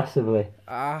bombed massively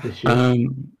this year.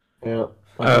 Yeah.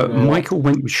 I don't know. Michael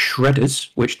went with Shredders,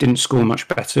 which didn't score much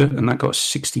better, and that got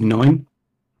 69.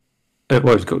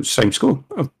 Well, it's got the same score.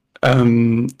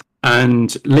 And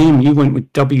Liam, you went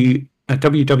with WWE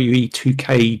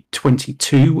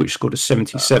 2K22, which scored a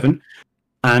 77.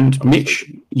 And Mitch,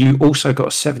 you also got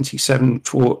a 77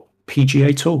 for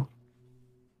PGA Tour.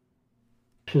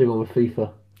 Should have gone with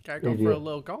FIFA. gotta go for Idiot. a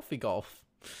little golfy golf.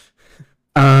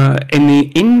 In the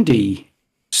indie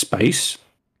space,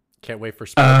 Can't wait for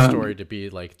Sports Story to be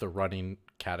like the running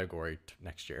category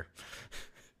next year.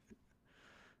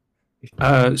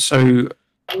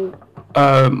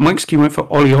 Mike's Q went for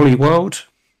Ollie Ollie World.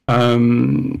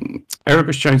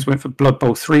 Erebus Jones went for Blood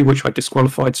Bowl 3, which I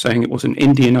disqualified, saying it wasn't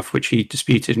indie enough, which he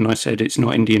disputed, and I said it's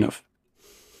not indie enough.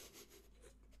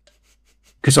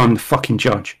 Because I'm the fucking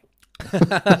judge.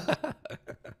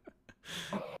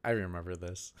 I remember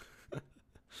this.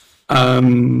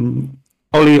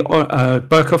 Ollie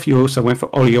Burkhoff, you also went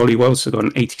for Ollie World, so got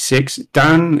an 86.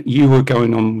 Dan, you were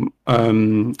going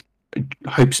on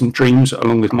Hopes and Dreams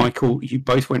along with Michael. You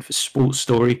both went for Sports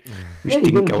Story, which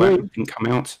didn't come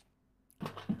out.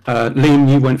 Liam,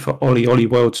 you went for Ollie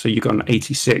World, so you got an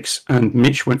 86. And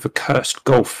Mitch went for Cursed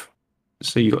Golf,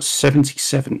 so you got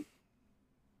 77.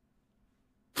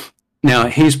 Now,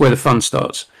 here's where the fun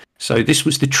starts. So this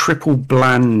was the triple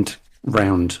bland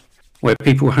round, where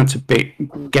people had to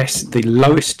guess the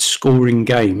lowest scoring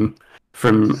game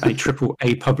from a triple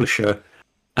A publisher,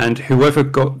 and whoever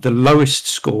got the lowest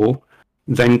score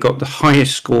then got the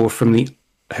highest score from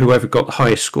whoever got the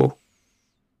highest score.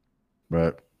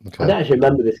 Right. Okay. I don't actually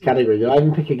remember this category. Did I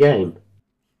even pick a game?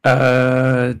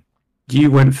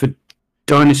 You went for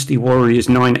Dynasty Warriors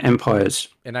 9 Empires.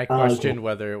 And I questioned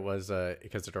whether it was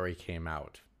because it already came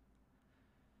out.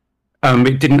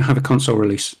 It didn't have a console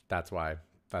release. That's why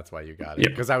you got it.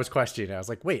 Because I was questioning. I was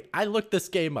like, wait, I looked this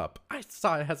game up. I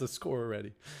saw it has a score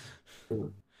already.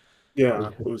 Yeah,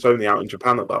 it was only out in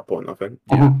Japan at that point, I think.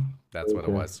 Yeah, that's what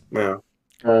it was. Yeah.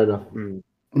 Fair enough.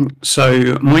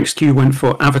 So Mike's Q went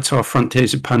for Avatar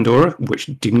Frontiers of Pandora, which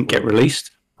didn't get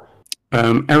released.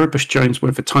 Erebus Jones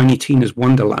went for Tiny Tina's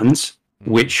Wonderlands,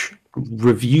 which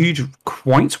reviewed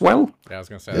quite well. Yeah, I was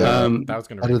going to say that was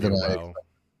going to review well.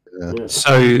 Yeah.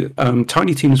 So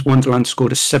Tiny Tina's Wonderland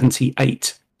scored a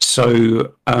 78.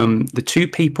 So the two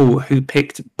people who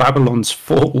picked Babylon's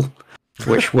Fall,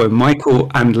 which were Michael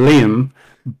and Liam,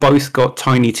 both got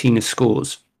Tiny Tina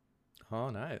scores. Oh,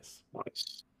 nice.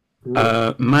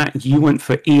 Matt, you went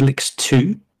for Elix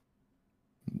 2.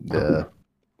 Yeah.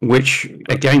 Which,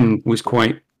 again, was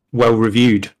quite well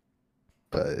reviewed.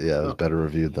 But yeah, it was better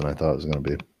reviewed than I thought it was going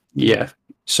to be. Yeah.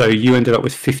 So you ended up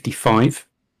with 55.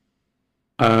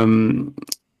 Dan,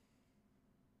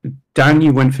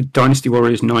 you went for Dynasty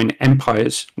Warriors 9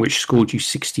 Empires, which scored you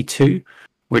 62,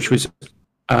 which was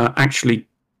actually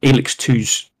Elix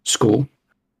 2's score.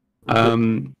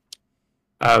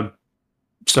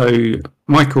 So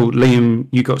Michael, Liam,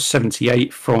 you got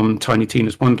 78 from Tiny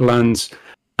Tina's Wonderlands,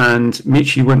 and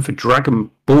Mitch, you went for Dragon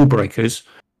Ball Breakers,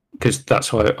 because that's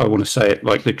how I want to say it.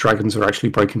 Like the dragons are actually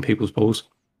breaking people's balls,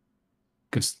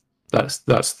 because that's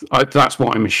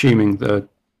what I'm assuming the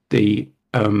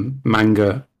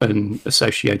manga and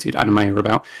associated anime are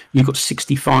about. You got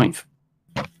 65.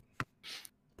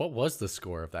 What was the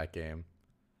score of that game?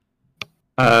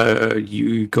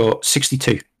 You got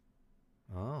 62.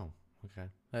 Oh, okay.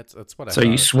 That's what I So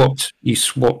thought. you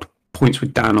swapped points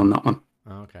with Dan on that one.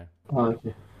 Oh, okay.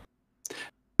 Okay.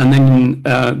 And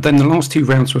then the last two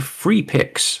rounds were free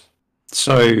picks.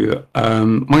 So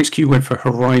Mike's Q went for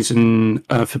Horizon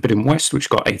Forbidden West, which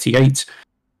got 88.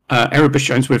 Erebus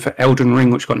Jones went for Elden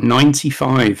Ring, which got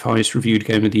 95, highest reviewed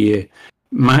game of the year.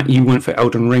 Matt, you went for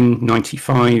Elden Ring,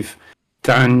 95.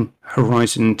 Dan,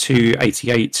 Horizon 2,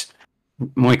 88.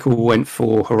 Michael went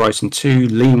for Horizon 2.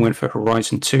 Liam went for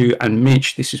Horizon 2. And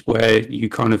Mitch, this is where you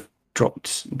kind of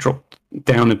dropped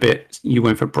down a bit. You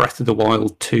went for Breath of the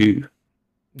Wild 2.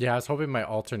 Yeah, I was hoping my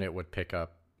alternate would pick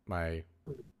up my...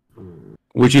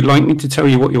 Would you like me to tell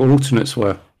you what your alternates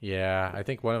were? Yeah, I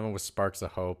think one of them was Sparks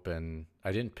of Hope, and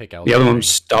I didn't pick Elden The other Ring. one was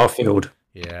Starfield.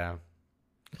 Yeah.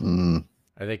 Mm.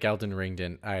 I think Elden Ring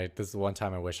didn't... This is the one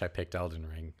time I wish I picked Elden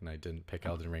Ring, and I didn't pick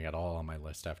Elden Ring at all on my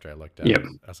list after I looked at it.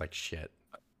 I was like, shit,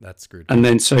 that's screwed. And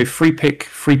then, so free pick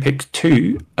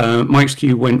 2, Mike's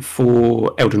Q went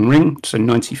for Elden Ring, so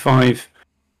 95.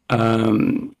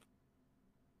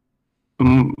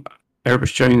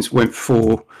 Erebus Jones went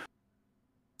for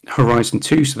Horizon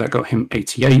 2, so that got him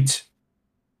 88.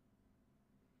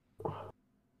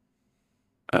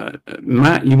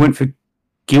 Matt, you went for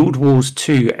Guild Wars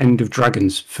 2 End of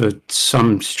Dragons for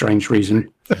some strange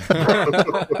reason. I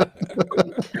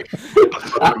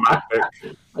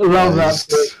love that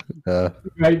pick.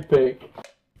 Great pick.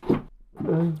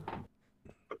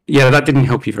 Yeah, that didn't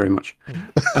help you very much.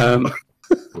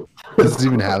 Does it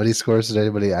even have any scores? Did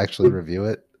anybody actually review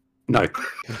it? No.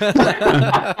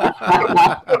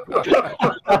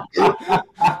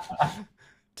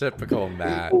 Typical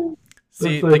Matt.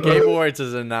 See, the Game Awards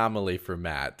is an anomaly for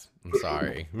Matt. I'm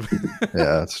sorry.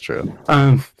 Yeah, that's true.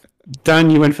 Dan,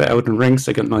 you went for Elden Ring,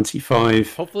 so got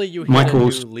 95. Hopefully you hit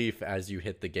Michael's... a new leaf as you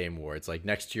hit the Game Awards. Like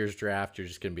next year's draft, you're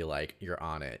just going to be like, you're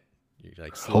on it. You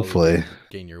like slowly Hopefully.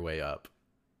 gain your way up.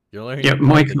 You're learning Yeah, to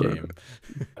play the game.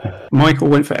 Michael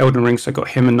went for Elden Ring, so I got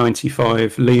him a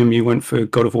 95. Liam, you went for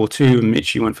God of War 2, and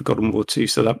Mitch, you went for God of War 2,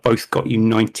 so that both got you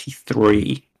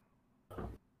 93.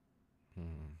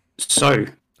 So,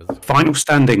 final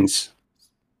standings.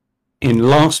 In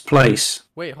last place.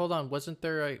 Wait, hold on. Wasn't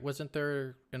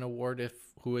there an award if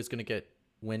who is going to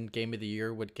win Game of the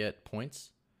Year would get points?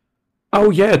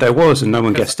 Oh yeah, there was, and no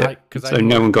one guessed it. So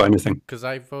no one got anything. Because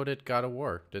I voted God of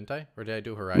War, didn't I? Or did I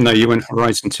do Horizon? No, you went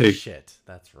Horizon 2. Shit,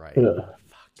 that's right. Yeah.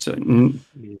 So,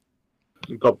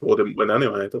 God of War didn't win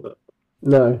anyway, did it?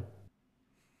 No.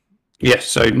 yes,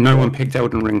 so no one picked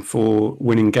Elden Ring for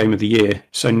winning Game of the Year,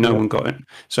 so no one got it.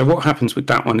 So what happens with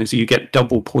that one is you get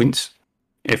double points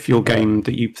if your game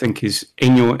that you think is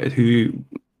in your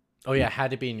Oh yeah, it had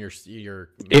to be in your.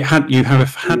 you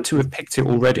have had to have picked it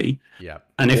already. Yeah.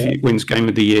 And if it wins Game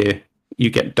of the Year, you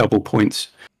get double points.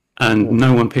 And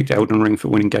no one picked Elden Ring for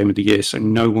winning Game of the Year, so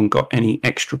no one got any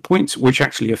extra points, which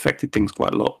actually affected things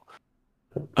quite a lot.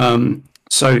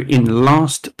 So in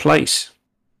last place,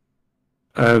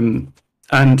 and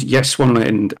yes,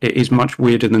 Swanland, it is much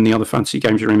weirder than the other fantasy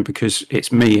games you're in because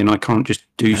it's me and I can't just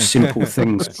do simple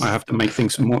things. I have to make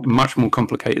things much more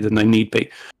complicated than they need be.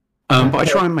 But I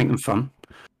try and make them fun.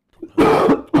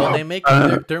 Well, they make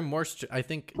they're more. I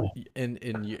think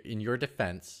in your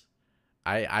defense,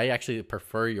 I actually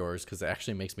prefer yours because it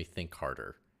actually makes me think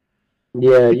harder.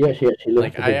 Yeah, you actually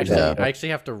like I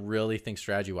actually have to really think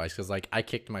strategy wise because like I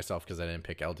kicked myself because I didn't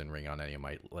pick Elden Ring on any of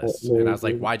my lists, and I was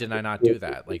like, why did I not do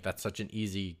that? Like that's such an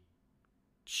easy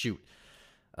shoot.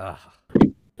 I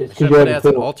should have put it as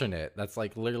an alternate. That's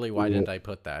like literally why didn't I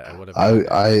put that? I would have.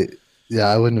 I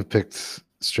wouldn't have picked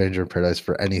Stranger in Paradise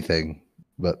for anything,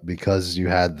 but because you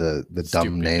had the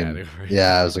dumb name, category.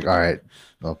 Yeah, I was like, all right,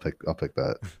 I'll pick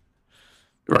that.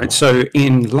 Right. So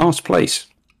in last place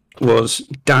was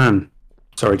Dan.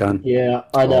 Sorry, Dan. Yeah,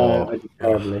 I know. Oh. I did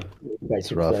terribly.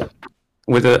 It's rough.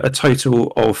 With a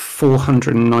total of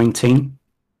 419.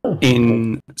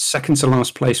 In second to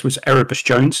last place was Erebus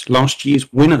Jones, last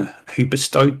year's winner, who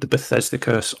bestowed the Bethesda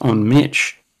curse on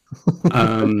Mitch,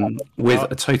 with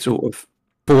a total of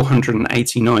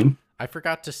 489. I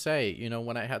forgot to say,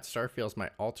 when I had Starfield as my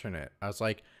alternate, I was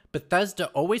like, Bethesda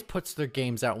always puts their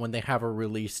games out when they have a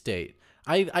release date.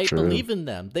 I believe in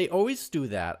them. They always do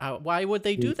that. Why would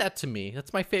they do that to me?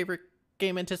 That's my favorite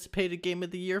anticipated game of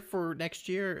the year for next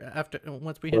year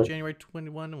once we hit January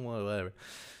 21 whatever.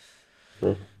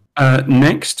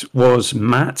 Next was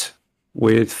Matt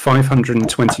with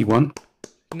 521.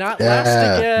 Not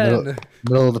last again.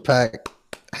 Middle of the pack.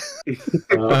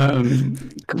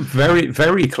 Very,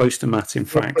 very close to Matt, in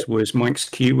fact, was Mike's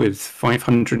Q with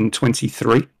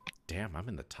 523. Damn, I'm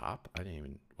in the top. I didn't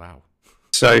even. Wow.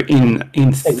 So in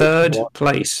third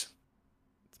place,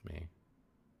 it's me.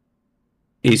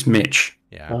 Is Mitch.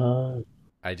 Yeah.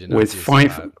 I did not with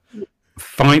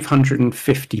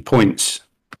 550 points.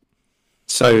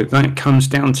 So that comes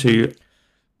down to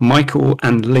Michael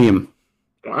and Liam.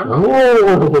 Wow.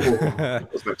 Whoa.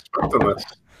 Wasn't expecting this.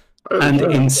 And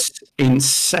in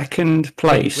second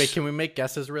place. Wait, can we make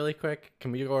guesses really quick?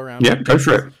 Can we go around? Yeah, go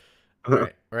for it. All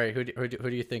right. Who do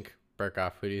you think,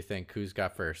 Burkoff? Who do you think? Who's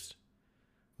got first?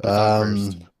 I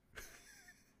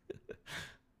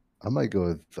might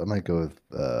go with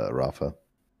Rafa.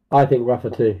 I think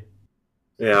Rafa too.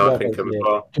 Yeah, I think him as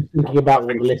well. Just thinking about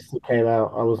the lists that came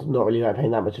out, I was not really paying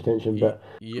that much attention, but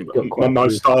my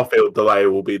Starfield delay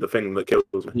will be the thing that kills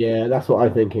me. Yeah, that's what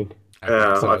I'm thinking.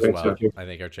 I think so. I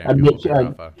think our champion will be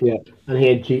Rafa. Yeah, and he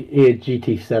had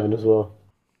GT7 as well,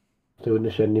 so he wouldn't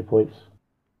have shed any points.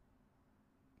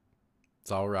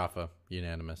 It's all Rafa,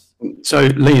 unanimous. So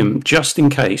Liam, just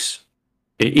in case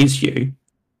it is you,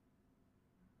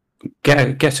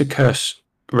 get a curse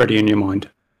ready in your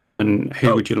mind, and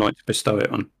who would you like to bestow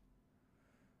it on?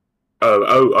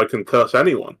 I can curse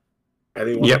anyone.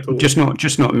 Anyone? Yep, just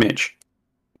not Mitch,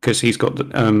 because he's got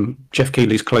Jeff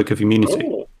Keighley's cloak of immunity.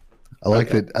 Oh. I like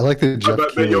that Jeff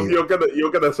Keighley.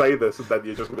 You're gonna say this, and then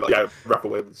you're just gonna be like, yeah, Rafa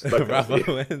wins. Rafa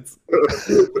wins.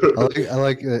 I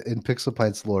like in Pixel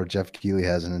Pints lore, Jeff Keighley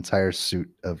has an entire suit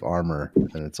of armor,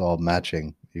 and it's all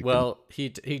matching. He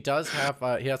does have.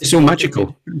 He has. It's so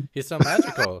magical. He's so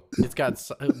magical. He's got.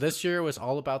 This year was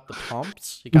all about the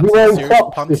pumps. He got some serious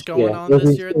pumps going on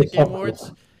this year at the Game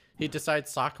Awards. He decided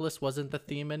sockless wasn't the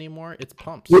theme anymore. It's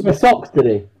pumps. He wore socks, did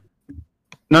he?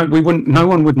 No, we wouldn't. No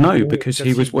one would know because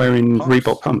he was wearing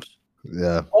Reebok pumps.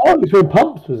 Yeah. Oh, he was wearing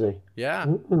pumps, was he? Yeah,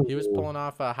 he was pulling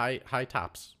off high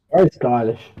tops. Very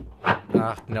stylish.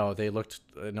 No, they looked.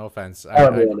 No offense,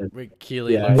 Yeah.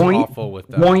 Keighley looked awful with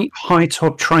them. White high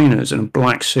top trainers and a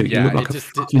black suit. Yeah, you look like a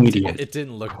fucking idiot. It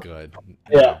didn't look good.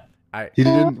 Yeah. He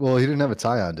didn't. Well, he didn't have a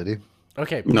tie on, did he?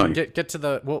 Okay, No. get to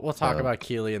the. We'll talk about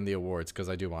Keeley and the awards because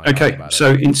I do want to talk Okay, about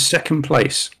so it. in second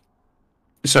place,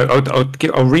 so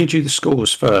I'll read you the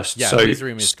scores first. Yeah, so please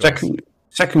read me the scores.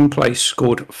 second place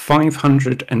scored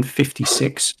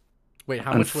 556. Wait,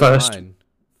 how and much first- was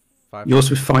mine? Yours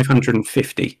was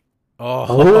 550.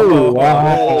 Oh,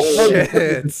 wow.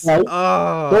 shit!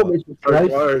 Oh, Very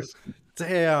close.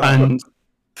 damn! And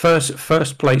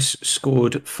first place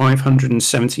scored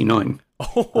 579.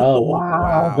 Oh,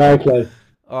 wow. Very close.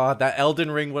 Oh, that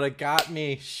Elden Ring would have got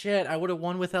me. Shit, I would have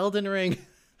won with Elden Ring.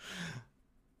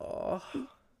 Oh.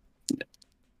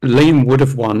 Liam would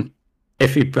have won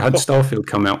if he had Starfield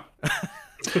come out.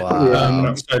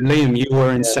 Wow. So Liam, you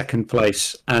were in second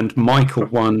place, and Michael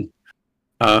won.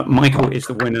 Michael is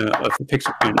the winner of the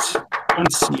Pixel Points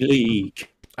Fantasy League.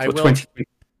 I for will. 2020.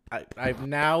 I've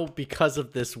now, because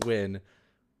of this win,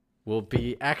 will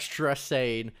be extra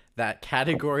saying that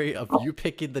category of you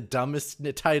picking the dumbest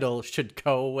title should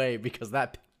go away because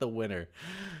that picked the winner.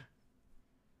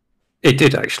 It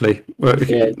did actually. Well,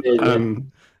 Yeah, it did, yeah.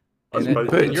 And But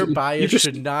your you bias just-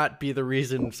 should not be the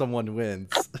reason someone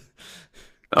wins.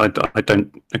 I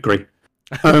don't agree.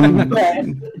 To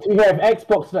be fair, if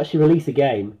Xbox would actually release a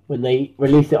game when they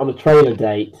release it on a trailer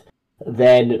date,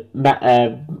 then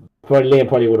Liam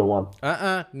probably would have won.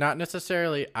 Not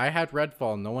necessarily. I had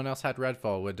Redfall. No one else had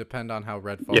Redfall. It would depend on how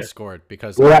Redfall Yeah. scored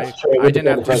because Well, that's true. I didn't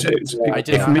have Because to. I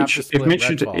did if not have Mitch, to if split Mitch,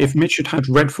 had, Redfall. if Mitch had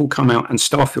Redfall come out and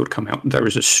Starfield come out, there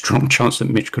is a strong chance that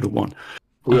Mitch could have won.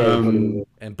 Yeah,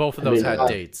 And both of those I mean, had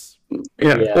dates.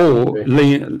 Yeah, Yeah, or I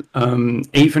Liam,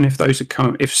 even if those had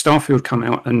come, if Starfield come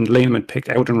out and Liam had picked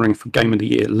Elden Ring for Game of the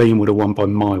Year, Liam would have won by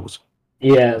miles.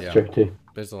 yeah, that's Yeah. true too.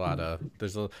 There's a lot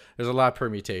of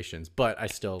permutations, but I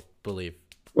still believe.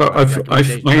 Well, my I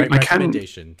can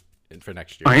recommendation for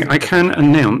next year. I can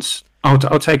announce. I'll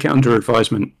take it under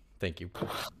advisement. Thank you.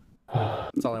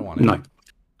 That's all I wanted. No.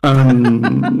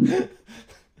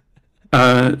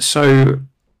 So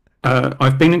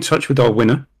I've been in touch with our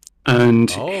winner,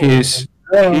 and Oh. here's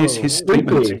his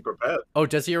statement. really? Prepared. Oh,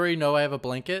 does he already know I have a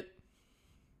blanket?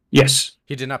 Yes,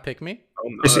 He did not pick me. Oh,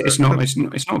 no. it's not a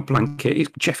blanket. It's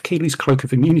Jeff Keighley's cloak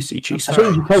of immunity. Jesus. I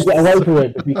think you can't get away from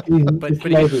it, But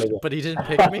but he didn't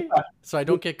pick me, so I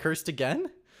don't get cursed again.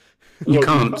 You Well,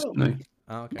 can't. you can't. No.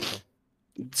 Oh, okay, cool.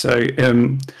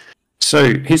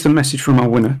 So here's the message from our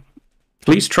winner.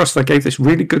 Please trust I gave this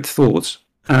really good thought,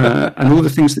 and all the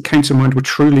things that came to mind were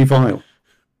truly vile.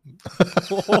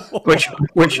 Which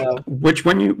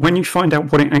when you find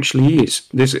out what it actually is,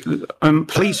 there's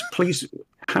please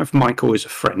have Michael as a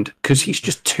friend because he's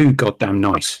just too goddamn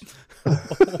nice.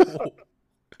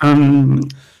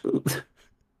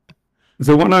 The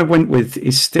one I went with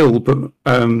is still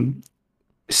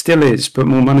is, but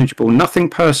more manageable. Nothing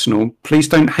personal. Please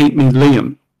don't hate me,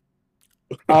 Liam.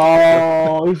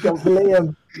 Oh, he's got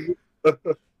Liam.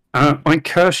 I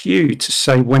curse you to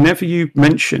say whenever you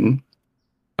mention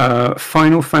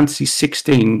Final Fantasy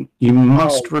 16, you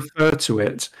must refer to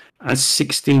it as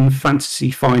 16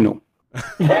 Fantasy Final.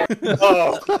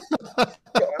 Oh,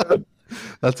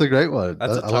 That's a great one.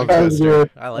 That's a I tongue love that. twister.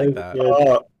 I like that.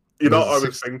 you know what I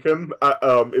was thinking?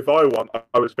 If I won,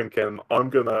 I was thinking I'm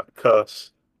gonna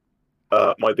curse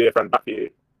my dear friend Matthew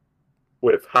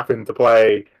with having to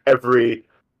play every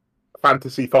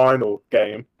fantasy final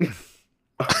game,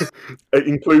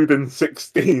 including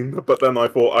 16. But then I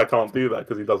thought I can't do that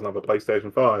because he doesn't have a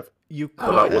PlayStation 5. You that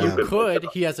could. would've You been- could.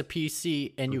 He has a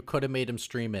PC, and you could have made him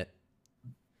stream it.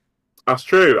 That's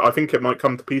true. I think it might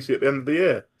come to PC at the end of the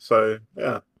year. So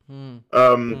yeah. Hmm.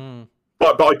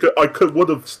 But I would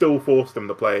have still forced him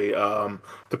to play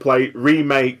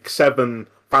remake 7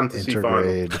 fantasy final.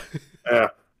 Intergrade. Yeah.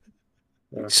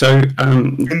 So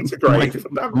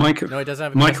Integrate. Michael, No, he doesn't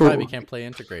have a Michael- PS5. He can't play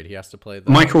Integrate. He has to play the.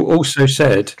 Michael also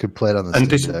said, Could play it on the And Steam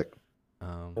this- Deck.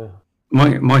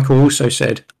 Michael also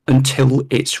said, until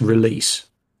its release.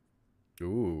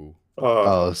 Ooh.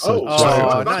 Oh, so Oh,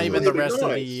 just- not even the really rest of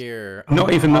the nice. year.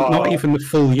 Not even the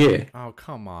full year. Oh,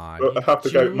 come on. But I have to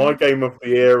go. June? My game of the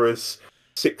year is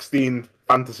 16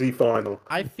 fantasy final.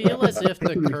 I feel as if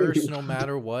the curse, no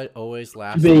matter what, always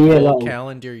lasts Be a a year whole long.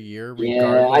 calendar year,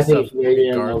 Yeah, I think it's a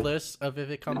year long. regardless of if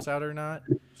it comes out or not.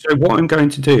 So what I'm going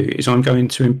to do is I'm going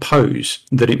to impose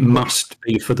that it must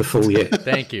be for the full year.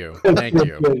 Thank you. Thank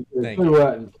you. Thank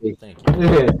you. Thank you.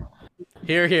 Yeah.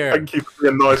 Here, here. Thank you for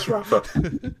being nice, Rafa.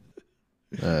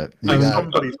 Somebody's on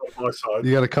my side.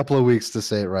 You got a couple of weeks to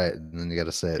say it right, and then you got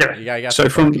to say it. So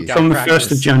from the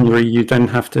 1st of January, you then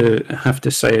have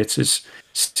to say it as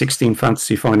 16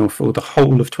 Fantasy Final for the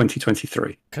whole of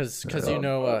 2023. Because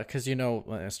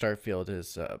Starfield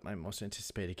is my most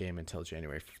anticipated game until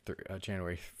January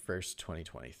 1st,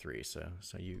 2023. So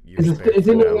you is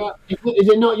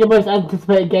it not your most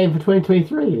anticipated game for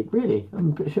 2023? Really, I'm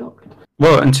a bit shocked.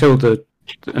 Well, until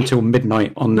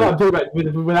midnight on the. No, I'm talking about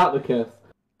without the curse.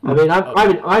 I mean,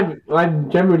 I'm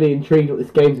generally intrigued what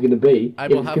this game's going to be. I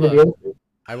will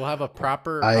have a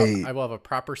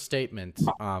proper statement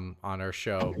on our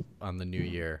show on the new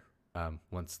year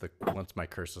once my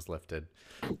curse is lifted.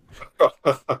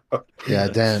 Yeah,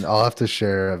 Dan, I'll have to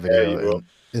share a video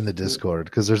in the Discord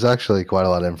because there's actually quite a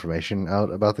lot of information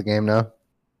out about the game now.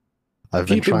 I've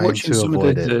been trying to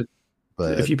avoid it.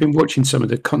 But if you've been watching some of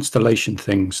the Constellation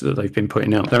things that they've been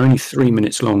putting out, they're only 3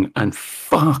 minutes long, and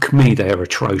fuck me, they are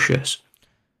atrocious.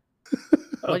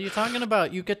 What are you talking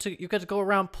about? You get to go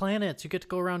around planets. You get to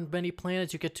go around many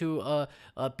planets. You get to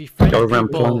befriend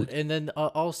people, and then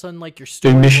all of a sudden, like your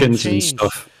story do missions will change. And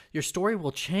stuff. Your story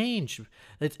will change.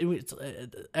 It's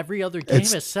every other game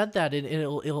has said that, and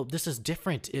it'll. This is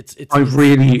different. I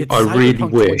really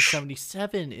wish.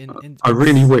 77. I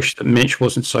really wish that Mitch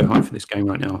wasn't so hyped for this game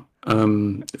right now.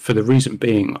 For the reason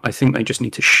being, I think they just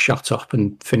need to shut up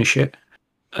and finish it.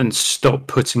 And stop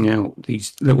putting out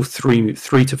these little 3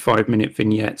 to 5 minute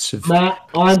vignettes of. Matt,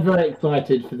 I'm very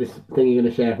excited for this thing you're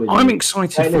going to share with me. I'm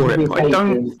excited for it, but I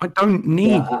don't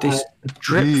need this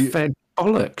drip-fed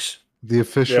bollocks. The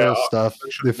official stuff.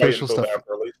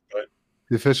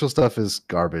 The official stuff is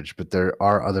garbage, but there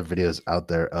are other videos out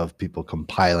there of people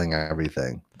compiling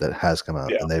everything that has come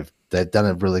out, and they've done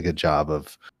a really good job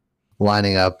of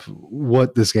lining up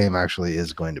what this game actually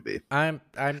is going to be. I'm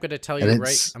going to tell you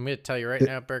right. I'm going to tell you right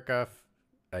now, Burkoff.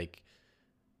 Like,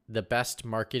 the best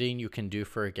marketing you can do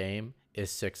for a game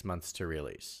is 6 months to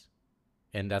release,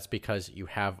 and that's because you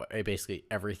have basically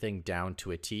everything down to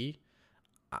a T.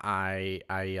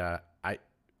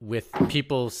 With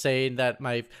people saying that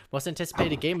my most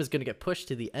anticipated game is going to get pushed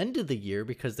to the end of the year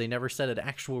because they never set an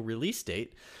actual release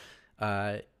date.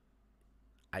 I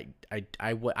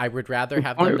would rather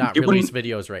have them not release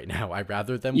videos right now. I'd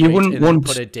rather them wait and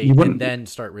put a date and then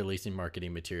start releasing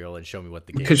marketing material and show me what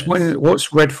the game is. Because what's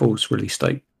Redfall's release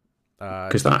date?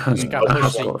 Because that has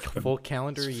got full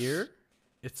calendar year.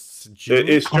 It's June.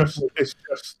 It's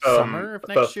just summer of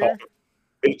next year.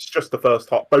 It's just the first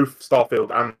half. Both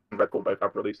Starfield and Redfall both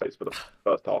have release dates for the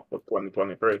first half of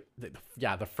 2023.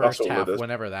 Yeah, the first half,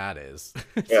 whenever that is.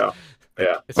 Yeah.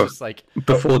 It's just like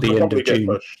before the end of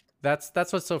June.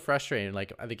 That's what's so frustrating.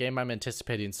 Like, the game I'm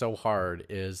anticipating so hard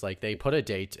is like they put a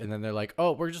date and then they're like,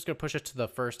 oh, we're just gonna push it to the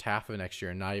first half of next year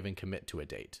and not even commit to a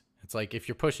date. It's like, if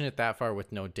you're pushing it that far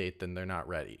with no date, then they're not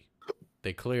ready.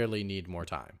 They clearly need more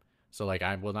time. So like,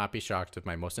 I will not be shocked if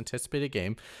my most anticipated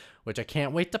game, which I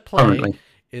can't wait to play,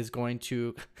 is going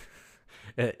to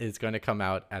come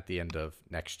out at the end of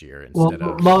next year instead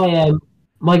of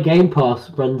my Game Pass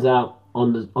runs out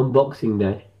on Boxing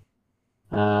Day.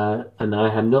 And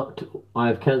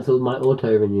I've cancelled my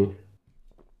auto renew.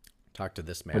 Talk to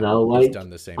this man. And I'll wait. He's done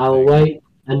the same thing. I'll wait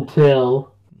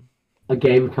until a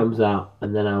game comes out,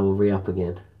 and then I will re-up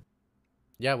again.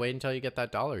 Yeah, wait until you get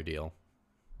that $1 deal.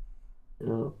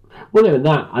 Well, even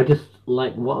that, I just I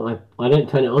don't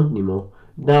turn it on anymore.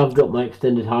 Now I've got my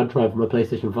extended hard drive for my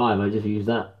PlayStation 5. I just use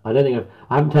that. I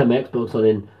haven't turned my Xbox on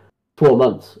in 4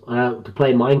 months. I had to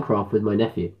play Minecraft with my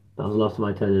nephew. That was the last time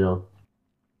I turned it on.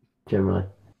 Generally,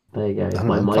 there you go.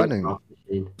 I'm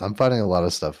finding a lot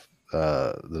of stuff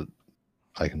that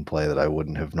I can play that I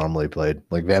wouldn't have normally played,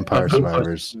 like Vampire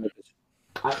Survivors.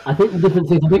 I think the difference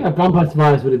is, Vampire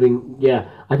Survivors would have been,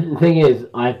 I think the thing is,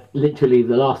 I've literally,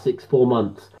 the last 4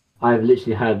 months, I've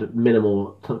literally had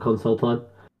minimal console time.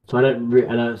 So I don't really.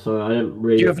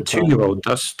 You have a 2-year-old.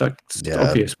 That's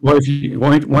obvious. Why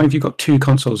have you got 2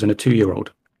 consoles and a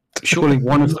 2-year-old? Surely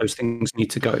one of those things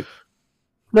need to go.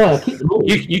 No, keep them all.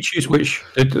 You choose which,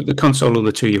 the console or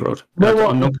the 2-year-old. No,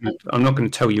 I'm not going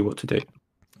to tell you what to do.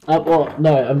 Well,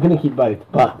 no, I'm going to keep both.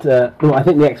 But I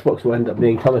think the Xbox will end up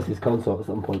being Thomas's console at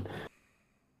some point.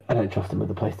 I don't trust him with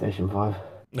the PlayStation 5.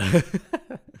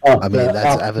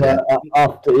 That's evident.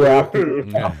 After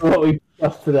what we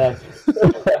discussed today.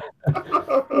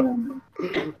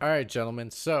 All right,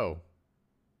 gentlemen. So,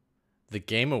 the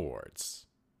Game Awards.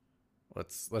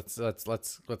 Let's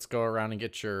go around and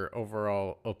get your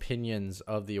overall opinions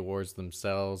of the awards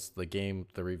themselves, the game,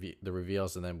 the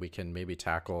reveals, and then we can maybe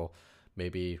tackle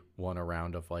one a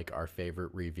round of like our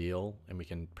favorite reveal, and we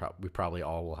probably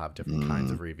all will have different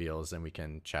kinds of reveals, and we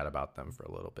can chat about them for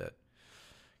a little bit.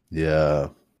 Yeah.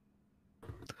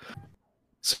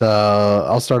 So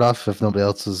I'll start off if nobody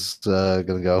else is gonna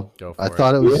go. Go for I it.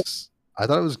 thought it was I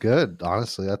thought it was good,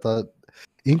 honestly. I thought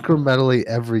incrementally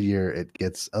every year it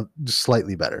gets just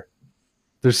slightly better.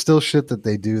 There's still shit that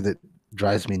they do that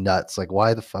drives me nuts. Like,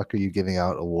 why the fuck are you giving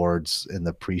out awards in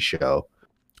the pre-show?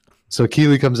 So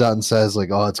Keeley comes out and says, like,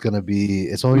 oh, it's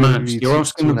only gonna Max, be you're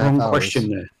asking the 2.5 wrong hours. question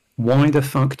there. Why the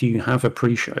fuck do you have a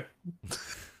pre-show?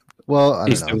 Well, I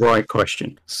Is don't the know. right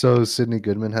question. So Sydney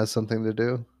Goodman has something to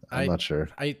do? I'm not sure.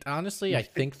 I honestly, I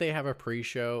think they have a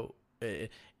pre-show,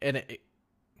 and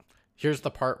here's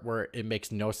the part where it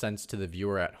makes no sense to the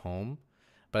viewer at home,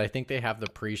 but I think they have the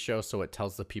pre-show so it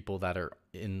tells the people that are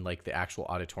in like the actual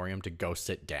auditorium to go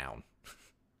sit down.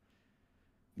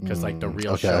 Because like the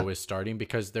real show is starting,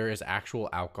 because there is actual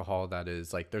alcohol that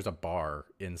is like, there's a bar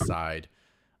inside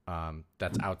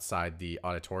that's outside the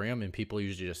auditorium, and people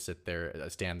usually just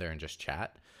stand there and just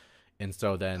chat. And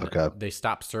so then they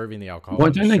stop serving the alcohol. Why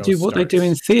don't they do what they do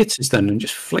in theatres then and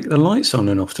just flick the lights on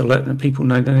and off to let the people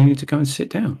know that they need to go and sit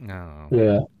down? No.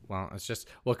 Yeah. Well, it's just,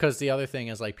 because the other thing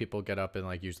is like people get up and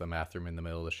like use the bathroom in the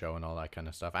middle of the show and all that kind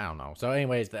of stuff. I don't know. So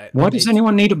anyways, why does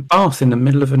anyone need a bath in the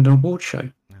middle of an award show?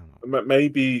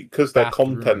 Maybe because they're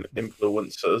content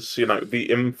influencers, the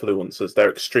influencers, they're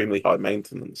extremely high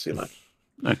maintenance,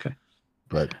 Okay.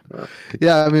 But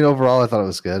yeah, I mean, overall, I thought it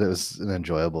was good. It was an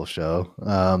enjoyable show.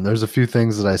 There's a few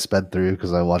things that I sped through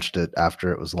because I watched it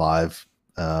after it was live.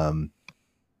 But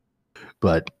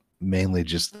mainly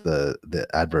just the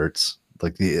adverts,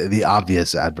 like the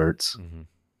obvious adverts.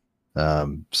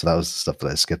 Mm-hmm. So that was the stuff that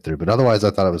I skipped through. But otherwise,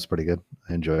 I thought it was pretty good.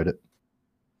 I enjoyed it.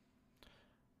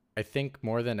 I think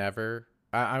more than ever,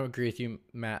 I agree with you,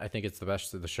 Matt. I think it's the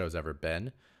best that the show's ever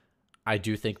been. I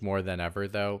do think more than ever,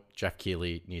 though, Jeff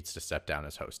Keighley needs to step down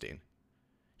as hosting.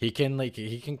 He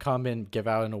can come and give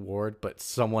out an award, but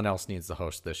someone else needs to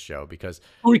host this show because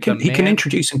he can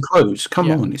introduce and close. Come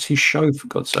on, it's his show, for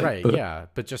God's sake. Right? Yeah,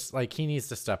 but just like he needs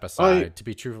to step aside, to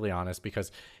be truthfully honest,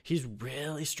 because he's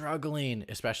really struggling,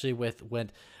 especially with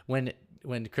when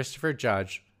Christopher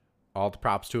Judge. All the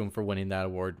props to him for winning that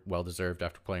award, well deserved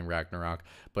after playing Ragnarok.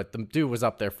 But the dude was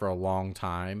up there for a long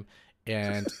time,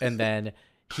 and then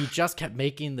he just kept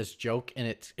making this joke, and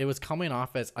it was coming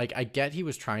off as like, I get he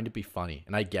was trying to be funny,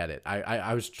 and I get it.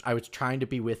 I was trying to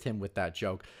be with him with that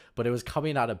joke, but it was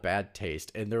coming out of bad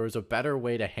taste, and there was a better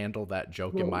way to handle that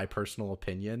joke, in my personal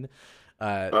opinion.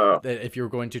 If you were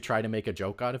going to try to make a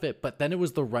joke out of it, but then it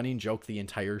was the running joke the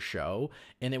entire show,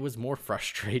 and it was more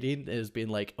frustrating. It was being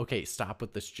like, okay, stop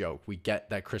with this joke. We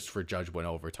get that Christopher Judge went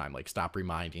overtime. Like, stop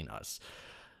reminding us.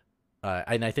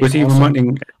 And I think was he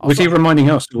reminding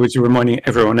us, or was he reminding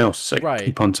everyone else? Like, right,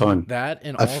 keep on time. That,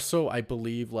 and also I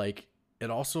believe like it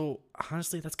also,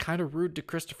 honestly, that's kind of rude to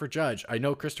Christopher Judge. I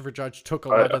know Christopher Judge took a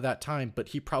lot of that time, but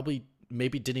he probably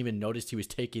maybe didn't even notice he was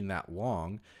taking that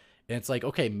long. And it's like,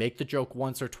 okay, make the joke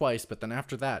once or twice, but then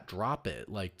after that, drop it.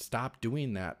 Like, stop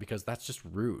doing that because that's just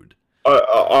rude.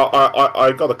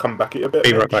 I got to come back at you a bit.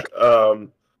 Be right back.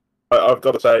 I've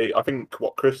got to say, I think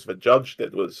what Christopher Judge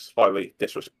did was highly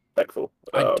disrespectful.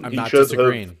 I'm not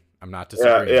disagreeing. I'm not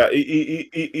disagreeing. Yeah.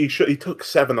 He took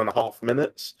 7.5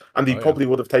 minutes, and he probably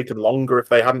would have taken longer if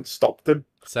they hadn't stopped him.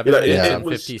 7 minutes and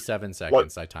 57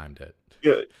 seconds. I timed it.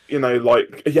 Yeah,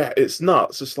 it's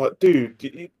nuts. It's like,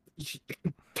 dude.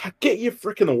 Get your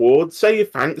freaking award, say your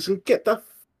thanks, and get the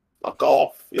fuck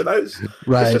off.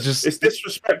 Right. It's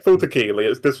disrespectful to Keighley.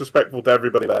 It's disrespectful to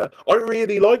everybody there. I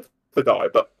really liked the guy,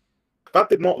 but that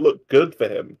did not look good for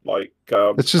him. Like,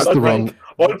 it's just the wrong.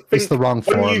 It's the wrong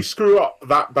form. When you screw up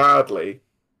that badly,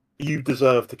 you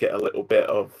deserve to get a little bit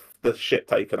of the shit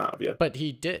taken out of you. But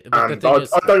he did. And I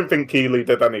don't think Keighley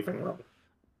did anything wrong.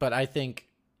 But I think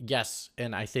yes,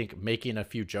 and I think making a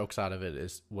few jokes out of it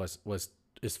is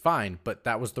fine, but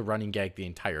that was the running gag the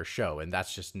entire show, and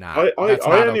that's just not. I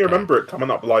only remember it coming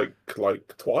up like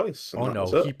twice. Oh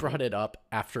no, he brought it up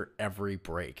after every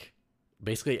break.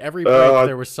 Basically, every break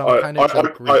there was some kind of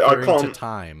joke referring to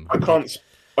time.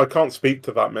 I can't speak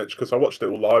to that, Mitch, because I watched it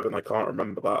all live and I can't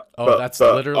remember that. Oh, but, that's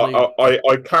literally.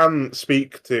 I can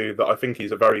speak to that. I think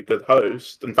he's a very good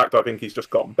host. In fact, I think he's just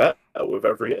gotten better with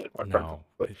every year.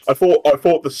 I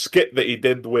thought the skit that he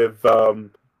did with the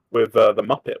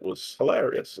Muppet was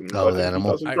hilarious. And the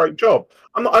animal. He does a great job.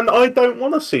 And I don't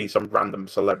want to see some random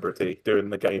celebrity doing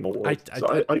the Game Awards.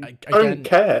 I don't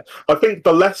care. I think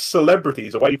the less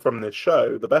celebrities away from this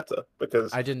show, the better.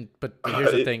 Because but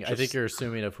here's the thing. I think you're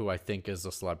assuming of who I think is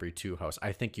a celebrity 2 host.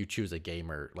 I think you choose a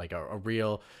gamer, like a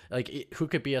real, like who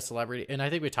could be a celebrity. And I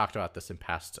think we talked about this in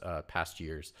past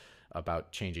years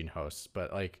about changing hosts.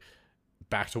 But like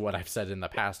back to what I've said in the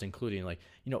past, including like,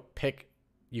 pick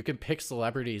you can pick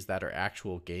celebrities that are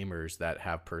actual gamers that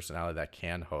have personality that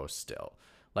can host still.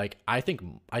 Like I think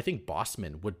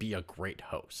Bossman would be a great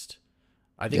host.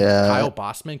 I think Kyle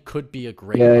Bossman could be a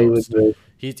great host.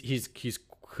 He's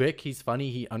quick, he's funny,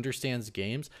 he understands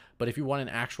games. But if you want an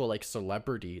actual like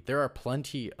celebrity, there are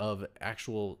plenty of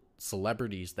actual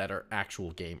celebrities that are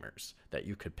actual gamers that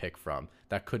you could pick from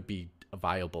that could be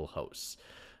viable hosts.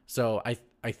 So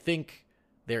I think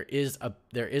there is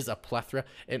a plethora,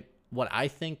 and what I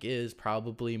think is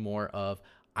probably more of,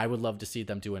 I would love to see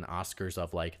them do an Oscars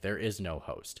of like, there is no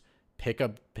host.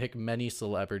 Pick many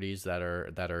celebrities that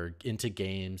are into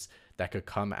games that could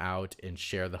come out and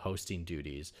share the hosting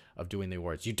duties of doing the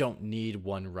awards. You don't need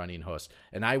one running host.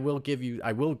 And I will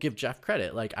give Jeff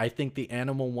credit. Like, I think the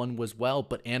Animal one was well,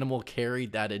 but Animal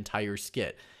carried that entire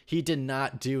skit. He did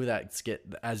not do that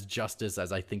skit as justice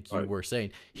as I think you were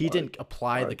saying. He didn't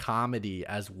apply the comedy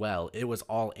as well. It was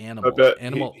all Animal.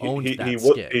 Animal owned that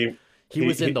skit. He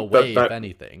was in the way, if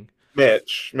anything.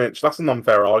 Mitch, that's an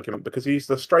unfair argument because he's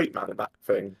the straight man in that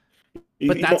thing.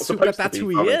 But that's who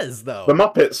he is, though. The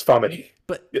Muppet's funny.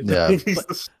 But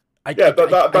that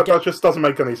just doesn't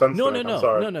make any sense.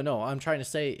 No. I'm trying to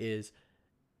say is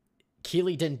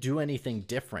Keeley didn't do anything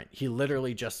different. He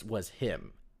literally just was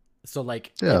him. So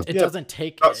like, it doesn't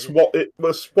take. That's what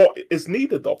is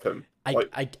needed of him. I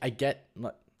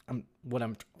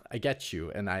get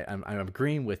you, and I'm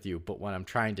agreeing with you. But what I'm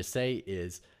trying to say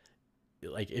is,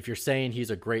 like, if you're saying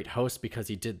he's a great host because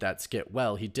he did that skit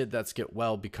well, he did that skit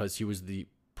well because he was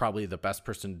probably the best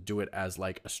person to do it as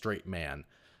like a straight man,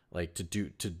 like to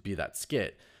be that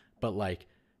skit. But like,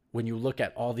 when you look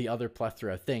at all the other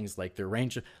plethora of things, like the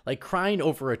range of, like, crying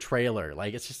over a trailer,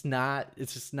 like it's just not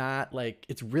like,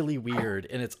 it's really weird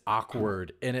and it's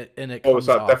awkward and it what was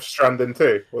that off. Death Stranding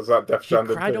 2? Was that Death Stranding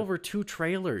 2? He cried over 2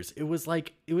 trailers. It was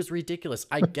ridiculous.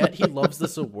 I get he loves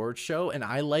this award show, and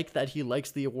I like that he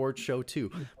likes the award show too.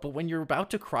 But when you're about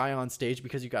to cry on stage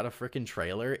because you got a freaking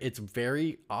trailer, it's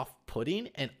very off-putting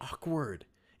and awkward.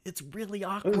 It's really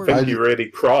awkward. I don't think he really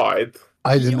cried.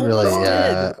 I didn't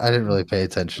really pay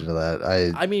attention to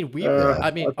that.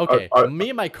 Me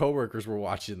and my coworkers were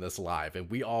watching this live, and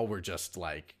we all were just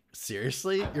like,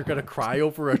 seriously, you're gonna cry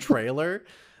over a trailer?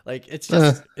 Like, it's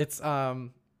just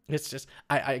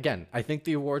I think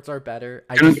the awards are better.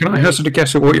 Can I hazard a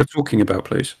guess at what you're talking about,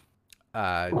 please?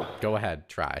 Go ahead,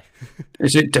 try.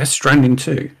 Is it Death Stranding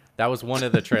 2? That was one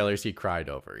of the trailers he cried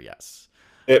over. Yes,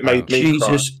 it made me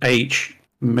Jesus cry. H.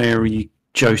 Mary,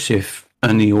 Joseph,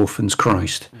 and the Orphans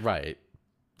Christ. Right.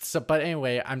 So, but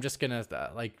anyway, I'm just gonna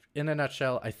like, in a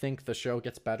nutshell, I think the show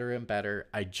gets better and better.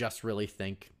 I just really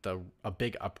think a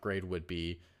big upgrade would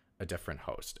be a different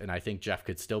host, and I think Jeff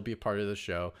could still be a part of the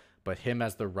show, but him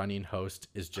as the running host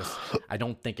is just, I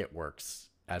don't think it works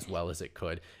as well as it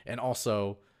could. And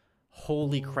also,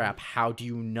 holy crap, how do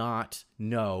you not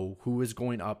know who is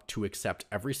going up to accept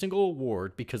every single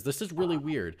award? Because this is really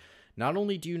weird. Not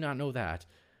only do you not know that,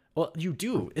 well, you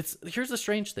do. Here's the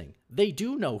strange thing. They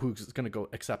do know who's going to go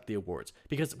accept the awards,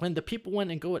 because when the people went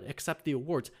and go and accept the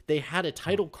awards, they had a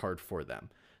title card for them.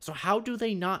 So how do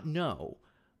they not know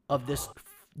of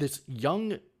this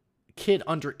young kid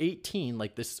under 18,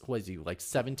 like this, was he like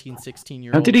 17,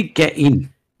 16-year-old? How did he get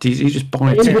in? Did he just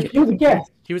buy a ticket? He was a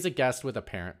guest. He was a guest with a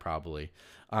parent, probably.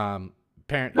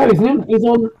 Parent. No, he was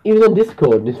on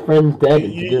Discord. And his friend's dead.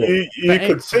 You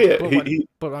could see it. He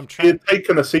had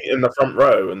taken a seat in the front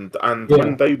row, and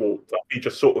when they walked up, he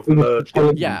just sort of merged.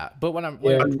 Yeah, but when I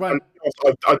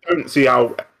don't see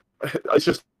how. It's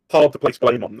just hard to place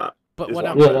blame on that. But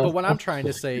what I'm trying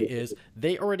to say is,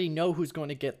 they already know who's going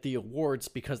to get the awards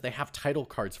because they have title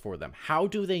cards for them. How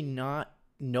do they not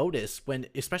notice when,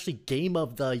 especially Game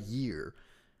of the Year,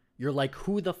 you're like,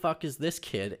 who the fuck is this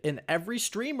kid? And every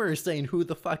streamer is saying, who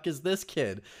the fuck is this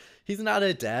kid? He's not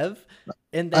a dev.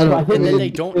 And then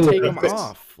they don't take him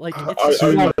off. Like,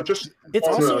 it's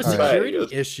also a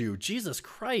security issue. Jesus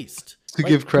Christ. To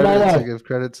give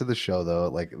credit to the show, though,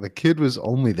 like, the kid was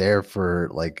only there for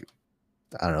like,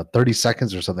 I don't know, 30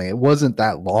 seconds or something. It wasn't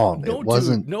that long.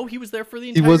 No, he was there for the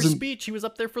entire speech. He was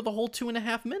up there for the whole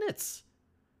 2.5 minutes.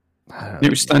 He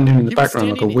was standing in the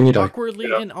background like a weirdo.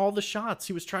 Awkwardly in all the shots.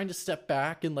 He was trying to step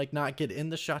back and like not get in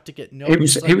the shot to get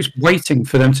noticed. He was waiting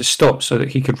for them to stop so that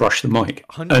he could rush the mic.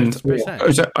 100%. And I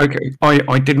was like, okay,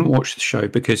 I didn't watch the show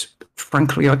because,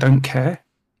 frankly, I don't care.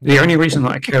 The only reason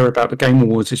that I care about the Game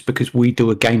Awards is because we do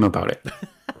a game about it.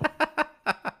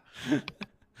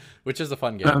 Which is a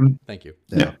fun game. Thank you.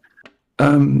 Yeah.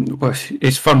 Well,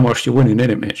 it's fun whilst you're winning,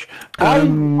 isn't it, Mitch? I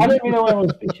don't really know what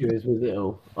everyone's picture is with it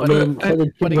all. I mean, so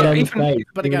the but kid again, around the even- stage,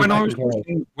 but he again, was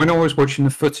when I was watching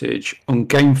the footage on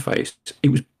Game Face, it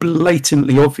was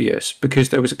blatantly obvious because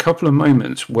there was a couple of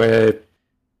moments where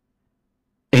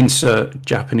insert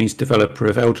Japanese developer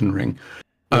of Elden Ring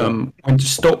went to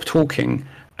stop talking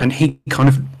and he kind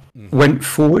of went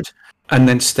forward and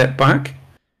then stepped back.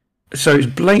 So it's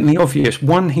blatantly obvious.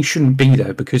 One, he shouldn't be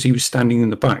there because he was standing in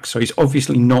the back. So he's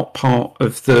obviously not part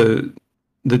of the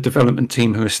development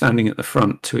team who are standing at the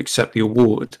front to accept the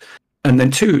award. And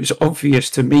then two, it's obvious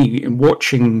to me in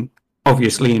watching,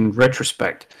 obviously in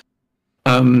retrospect,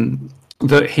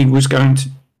 that he was going to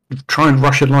try and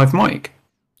rush a live mic.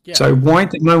 Yeah. So why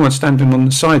did no one standing on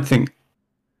the side think,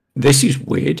 this is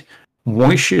weird,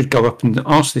 why should go up and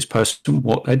ask this person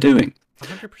what they're doing?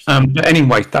 100%. But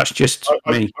anyway, that's just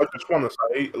me. I just want to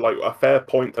say, like, a fair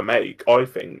point to make, I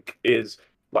think, is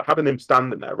like having him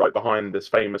standing there right behind this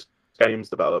famous games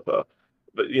developer.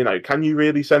 But you know, can you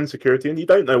really send security? And you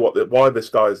don't know why this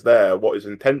guy's there, what his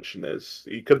intention is.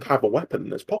 He could have a weapon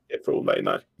in his pocket for all they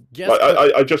know. Yes, Like,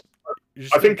 but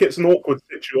I think it's an awkward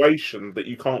situation that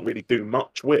you can't really do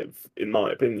much with, in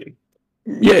my opinion.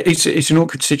 Yeah, it's an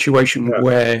awkward situation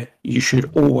where you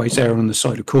should always err on the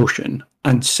side of caution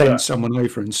and send someone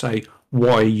over and say,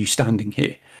 why are you standing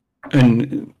here?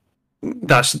 And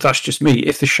that's just me.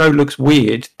 If the show looks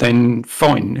weird, then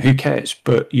fine, who cares?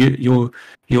 But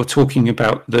you're talking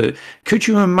about the... Could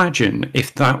you imagine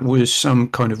if that was some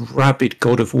kind of rabid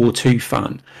God of War 2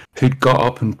 fan who'd got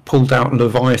up and pulled out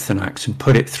Leviathan axe and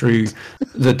put it through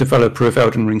the developer of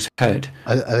Elden Ring's head?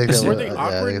 I think or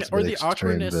that the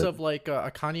awkwardness of like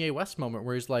a Kanye West moment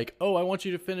where he's like, "Oh, I want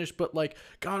you to finish, but like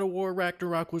God of War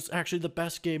Ragnarok was actually the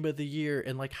best game of the year,"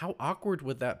 and like how awkward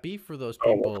would that be for those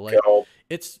people?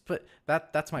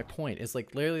 But that's my point. Is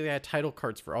like literally they had title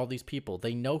cards for all these people.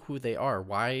 They know who they are.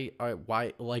 Why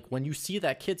like when you see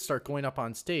that kid start going up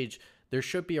on stage, there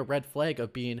should be a red flag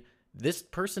of being, this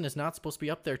person is not supposed to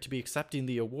be up there to be accepting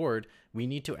the award. We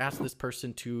need to ask this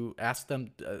person to ask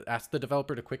the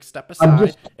developer to quick step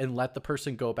aside and let the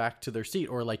person go back to their seat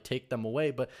or like take them away.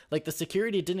 But like the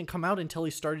security didn't come out until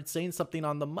he started saying something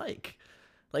on the mic.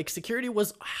 Like security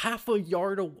was half a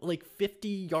yard, like 50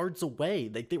 yards away.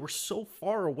 Like they were so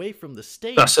far away from the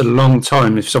stage. That's a long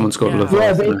time if someone's got a Leviathan.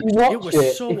 Yeah, but if you watch it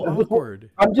was so awkward.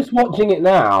 I'm just watching it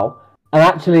now. And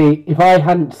actually, if I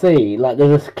hadn't seen, like,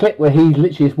 there's a clip where he's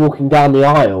literally just walking down the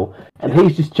aisle, and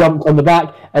he's just jumped on the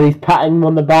back, and he's patting them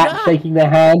on the back, shaking their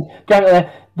hand. Going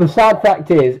there. The sad fact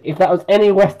is, if that was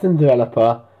any Western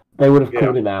developer, they would have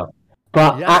called him out.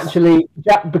 But actually,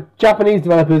 Japanese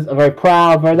developers are very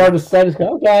proud. They'll just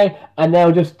go, okay, and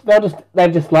they've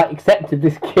just like accepted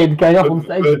this kid going up on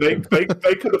stage.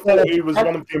 They could have thought he was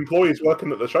one of the employees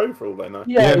working at the show for all they know.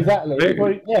 Yeah,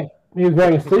 exactly. He was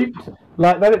wearing a suit.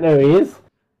 Like, they don't know who he is.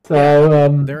 So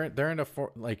they're in a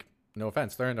no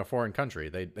offense, they're in a foreign country.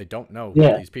 They don't know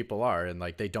who these people are, and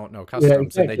like they don't know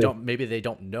customs, and they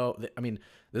don't know. I mean,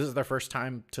 this is their first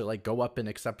time to like go up and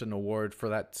accept an award for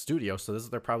that studio. So this is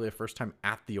probably their first time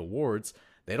at the awards.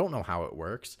 They don't know how it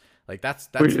works. Like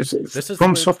this is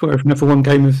From Software have never won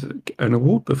game of an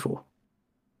award before.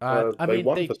 I mean,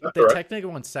 they technically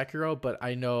won Sekiro, but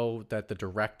I know that the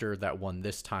director that won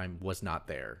this time was not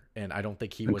there, and I don't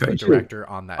think he was the director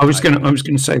on that. I was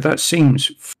gonna say that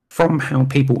seems, from how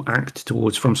people act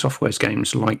towards From Software's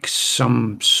games, like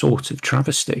some sort of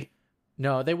travesty.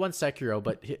 No, they won Sekiro,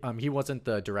 but he wasn't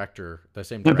the director. The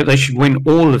same director. No, but they should win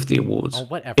all of the awards,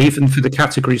 even for the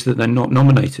categories that they're not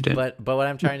nominated in. But what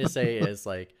I'm trying to say is,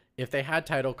 like, if they had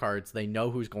title cards, they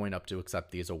know who's going up to accept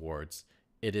these awards.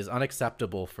 It is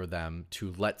unacceptable for them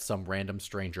to let some random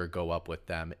stranger go up with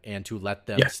them and to let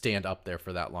them stand up there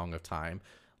for that long of time.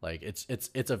 Like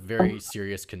it's a very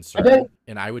serious concern,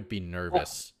 and I would be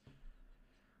nervous.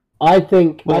 I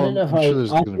think I don't know I'm sure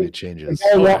there's going to be changes.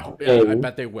 I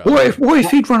bet they will. What if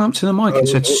he'd run up to the mic and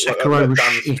said Sekiro was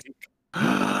shit?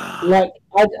 Like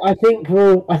I think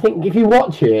if you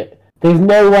watch it, there's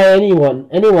no way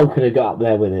anyone could have got up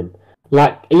there with him.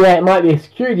 Like, yeah, it might be a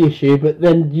security issue, but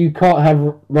then you can't have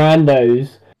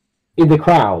randos in the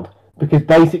crowd. Because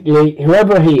basically,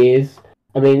 whoever he is,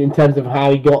 I mean, in terms of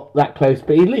how he got that close,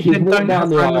 but he literally walked down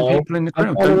the aisle. People in the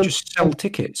crowd, don't just sell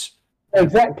tickets.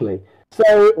 Exactly.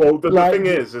 So, the thing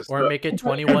is or make it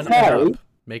 21 and up.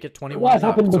 Make it 21 and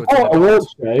up. That has happened before award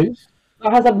shows.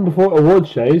 That has happened before award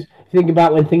shows. If you think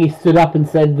about when Thingy stood up and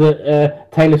said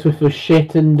that Taylor Swift was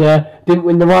shit and didn't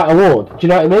win the right award. Do you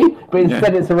know what I mean? But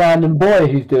instead it's a random boy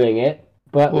who's doing it.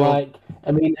 But,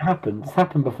 I mean, it happens. It's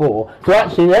happened before. So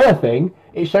actually, the other thing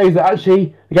it shows that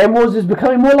actually the Game Awards is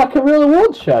becoming more like a real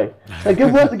awards show. So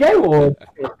good work, the Game Awards.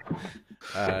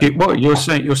 What you're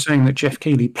saying? You're saying that Jeff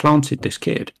Keighley planted this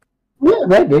kid? Yeah,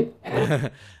 maybe.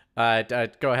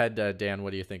 Go ahead, Dan.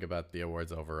 What do you think about the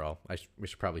awards overall? We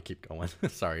should probably keep going.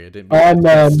 Sorry, I didn't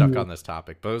get stuck on this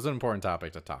topic, but it was an important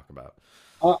topic to talk about.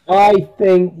 I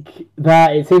think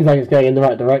that it seems like it's going in the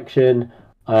right direction.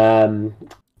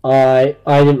 I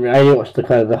didn't watch the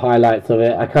kind of the highlights of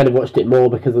it. I kind of watched it more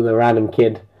because of the random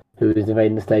kid who was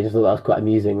invading the stage. I thought that was quite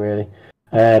amusing, really.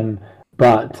 Yeah,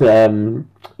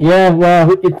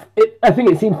 well, I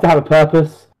think it seems to have a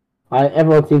purpose.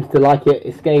 Everyone seems to like it.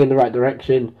 It's going in the right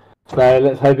direction. So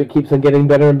let's hope it keeps on getting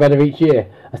better and better each year.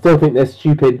 I still think there's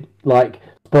stupid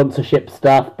sponsorship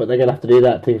stuff, but they're gonna have to do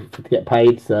that to get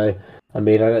paid. So I don't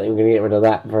think we're gonna get rid of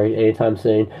that anytime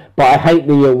soon. But I hate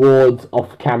the awards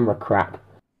off-camera crap.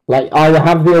 Either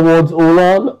have the awards all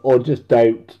on, or just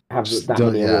don't have that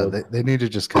many awards. They need to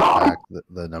just cut back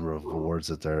the number of awards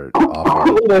that they're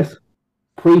offering. All this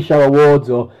pre-show awards,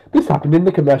 or this happened in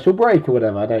the commercial break, or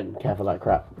whatever. I don't care for that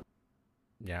crap.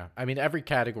 Yeah, I mean, every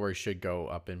category should go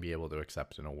up and be able to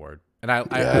accept an award. And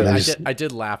I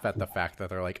did laugh at the fact that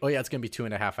they're like, oh yeah, it's going to be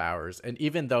 2.5 hours. And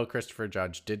even though Christopher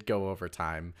Judge did go over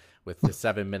time with the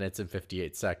 7 minutes and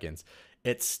 58 seconds,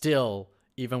 it's still,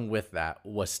 even with that,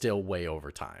 was still way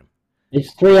over time.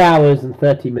 It's 3 hours and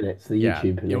 30 minutes.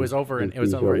 YouTube. It was over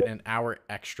an hour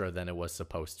extra than it was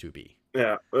supposed to be.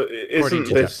 Yeah,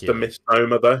 isn't this the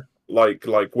misnomer though? Like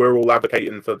we're all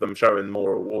advocating for them showing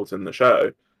more awards in the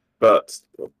show, but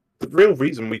the real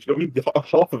reason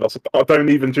half of us don't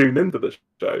even tune into the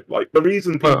show. Like the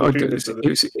reason people tune into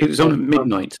it was on at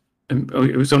midnight.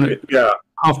 It was on at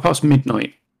midnight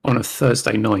midnight on a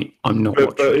Thursday night. I'm not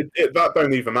watching. But that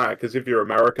don't even matter, because if you're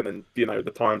American and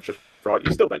the time's just right,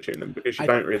 you still don't tune in because you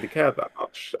don't really care that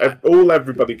much. All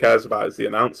everybody cares about is the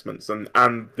announcements and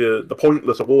the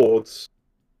pointless awards,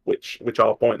 which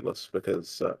are pointless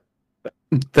because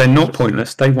they're not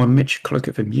pointless. They won Mitch Cloak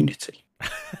of Immunity.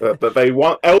 They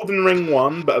won Elden Ring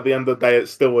won, but at the end of the day,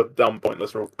 it's still a dumb,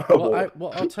 pointless award.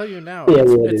 I'll tell you now.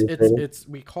 It's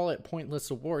we call it pointless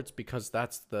awards because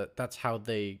that's how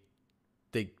they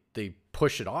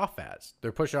push it off as.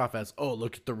 They're pushing off as, oh,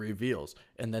 look at the reveals,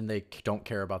 and then they don't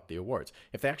care about the awards.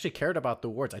 If they actually cared about the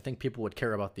awards, I think people would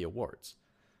care about the awards.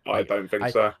 I don't think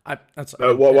so.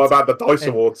 What about the DICE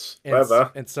Awards?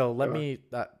 And so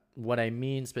what I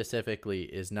mean specifically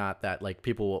is not that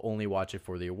people will only watch it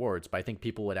for the awards, but I think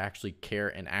people would actually care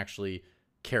and actually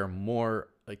care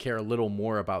a little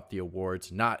more about the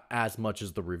awards, not as much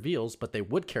as the reveals, but they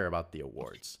would care about the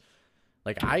awards.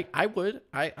 I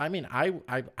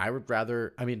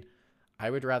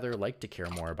would rather like to care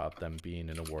more about them being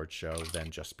an award show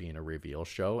than just being a reveal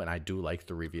show. And I do like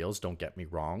the reveals, don't get me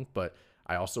wrong, but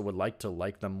I also would like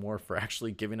them more for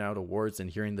actually giving out awards and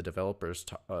hearing the developers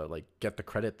get the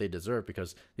credit they deserve,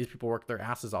 because these people work their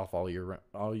asses off all year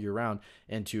round,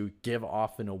 and to give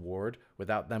off an award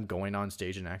without them going on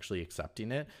stage and actually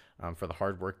accepting it for the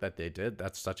hard work that they did,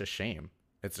 that's such a shame.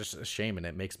 It's just a shame, and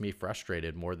it makes me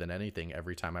frustrated more than anything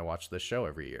every time I watch this show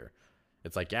every year.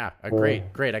 It's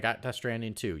great, I got Death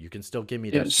Stranding 2. You can still give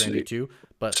me Death Stranding 2,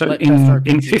 but so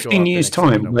in 15 years'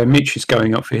 time, where Mitch is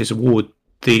going up for his award,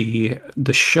 the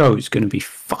show is going to be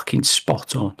fucking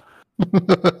spot on.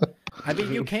 I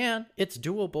mean, you can. It's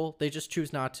doable. They just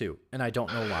choose not to, and I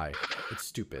don't know why. It's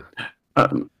stupid.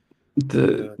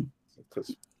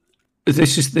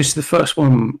 This is the first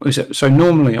one. So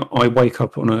normally I wake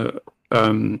up on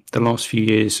the last few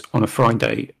years on a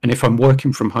Friday, and if I'm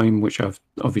working from home, which I've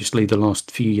obviously the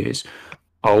last few years,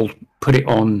 I'll put it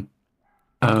on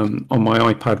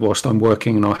my iPad whilst I'm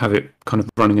working, and I'll have it kind of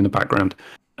running in the background.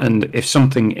 And if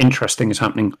something interesting is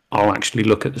happening, I'll actually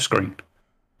look at the screen.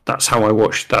 That's how I've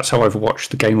watched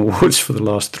the Game Awards for the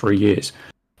last 3 years.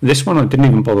 This one I didn't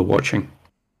even bother watching.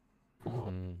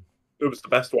 It was the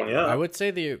best one, yeah. I would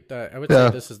say say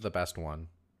this is the best one.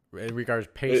 In regards,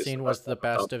 pacing was the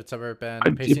best it's ever been.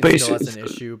 Pacing still has an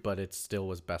issue, but it still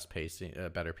was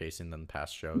better pacing than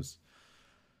past shows.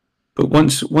 But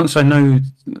once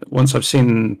I've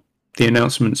seen the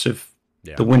announcements of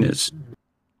the winners,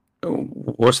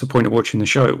 what's the point of watching the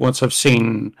show? Once I've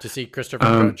seen to see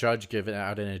Christopher Judge giving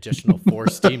out an additional 4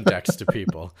 Steam Decks to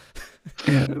people.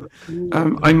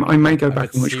 I may go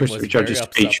back and watch Christopher Judge's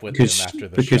speech because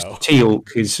Teal'c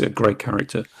is a great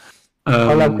character.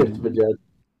 I love Christopher Judge.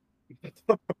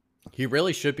 He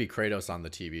really should be Kratos on the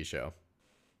TV show.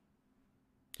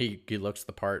 He looks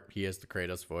the part. He has the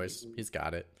Kratos voice. He's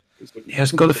got it. He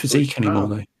hasn't got the physique anymore,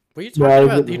 though. What are you talking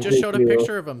about? He just showed a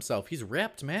picture of himself. He's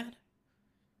ripped, man.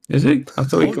 Is he? I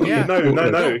thought he got...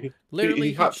 No. Literally,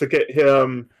 he had to get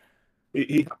him...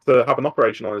 he had to have an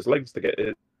operation on his legs to get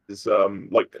his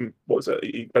like what was it?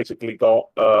 He basically got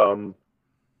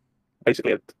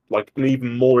basically like an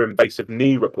even more invasive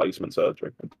knee replacement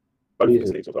surgery, both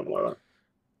his knees or something like that.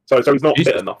 So he's not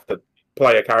fit enough to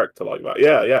play a character like that.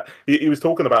 Yeah. He was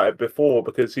talking about it before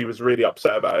because he was really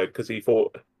upset about it because he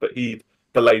thought that he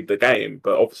delayed the game,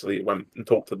 but obviously he went and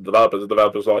talked to the developers. The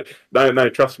developers were like, no,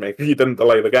 trust me, you didn't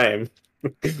delay the game.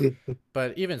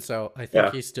 But even so, I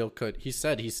think he still could. He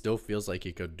said he still feels like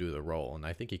he could do the role, and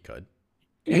I think he could.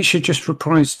 He should just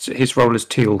reprise his role as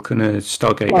Teal'c in a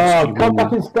Stargate. Oh, come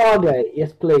back in Stargate,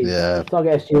 yes, please. Yeah.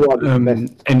 Stargate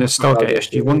SG-1. In the Stargate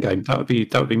SG-1 game,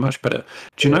 that would be much better.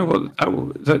 Do you know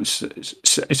what? That's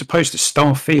as opposed to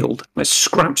Starfield. Let's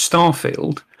scrap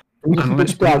Starfield and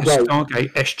let's make a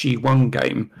Stargate SG-1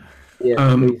 game.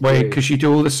 Yeah, because you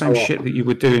do all the same shit that you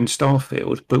would do in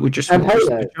Starfield, but we just and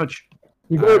Halo. Judge.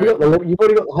 You've already got the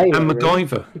Halo. And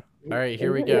MacGyver. All right,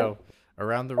 here we go.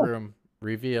 Around the room.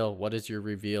 Reveal. What is your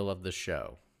reveal of the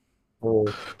show?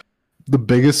 The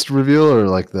biggest reveal, or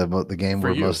like the game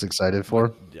we're most excited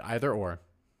for? Either or.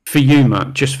 For you,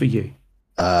 Matt. Just for you.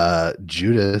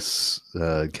 Judas,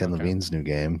 Ken Levine's new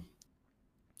game.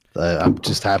 I'm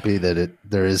just happy that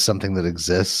there is something that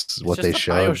exists. What they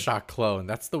showed. BioShock clone.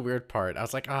 That's the weird part. I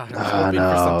was like, I was hoping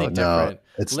for something different.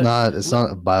 It's not. It's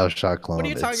not a BioShock clone. What are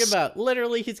you talking about?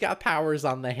 Literally, he's got powers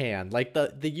on the hand. Like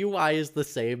the UI is the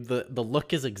same. The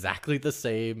look is exactly the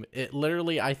same. It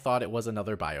literally, I thought it was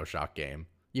another BioShock game.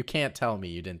 You can't tell me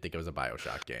you didn't think it was a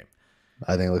BioShock game.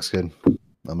 I think it looks good.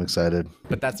 I'm excited.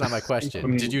 But that's not my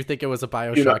question. Did you think it was a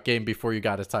BioShock game before you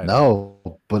got a title?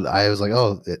 No, but I was like,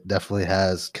 oh, it definitely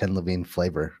has Ken Levine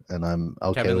flavor, and I'm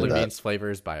okay Kevin with Levine's that.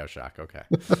 flavor is BioShock. Okay.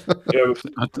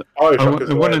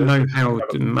 I want to know how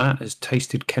Matt has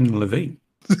tasted Ken Levine.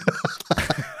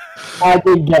 I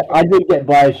did get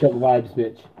BioShock vibes,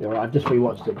 bitch. I've just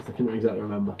rewatched it because I couldn't exactly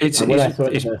remember. I saw it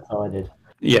the first time, I did.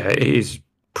 Yeah, it is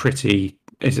pretty.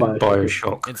 Is it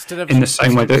BioShock? Instead of in the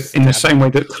same way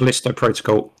that Callisto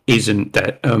Protocol isn't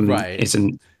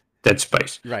isn't Dead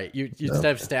Space. Right. You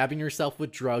instead of stabbing yourself with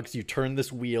drugs, you turn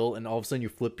this wheel, and all of a sudden you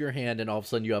flip your hand, and all of a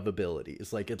sudden you have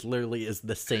abilities. Like it literally is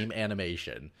the same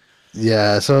animation.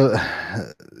 Yeah. So,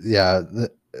 yeah,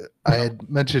 I had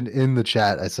mentioned in the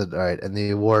chat. I said, all right, and the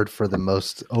award for the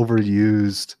most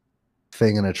overused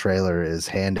thing in a trailer is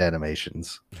hand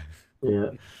animations. Yeah.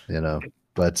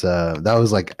 But that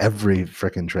was like every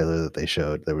freaking trailer that they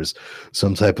showed. There was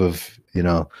some type of,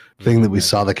 thing that we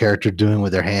saw the character doing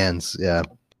with their hands. Yeah.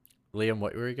 Liam,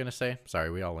 what were you going to say?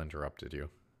 Sorry, we all interrupted you.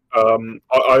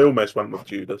 I almost went with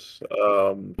Judas,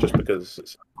 just because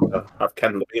it's, I have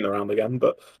Ken Levine around again,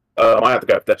 but I had to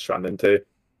go with Death Stranding too.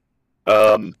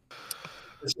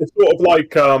 It's sort of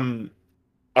like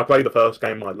I played the first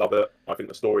game, I love it. I think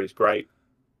the story is great.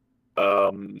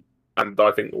 And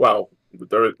I think,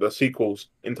 the sequel's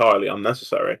entirely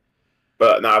unnecessary.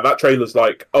 But now that trailer's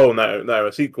like, oh no,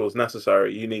 a sequel's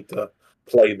necessary. You need to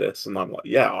play this, and I'm like,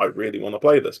 yeah, I really want to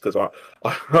play this because I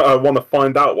want to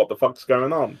find out what the fuck's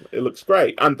going on. It looks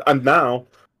great, and now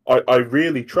I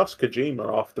really trust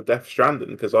Kojima after Death Stranding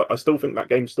because I still think that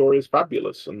game story is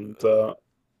fabulous, and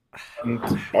I'm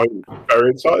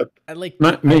very excited.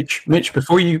 Mitch,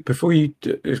 before you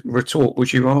retort,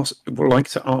 would you like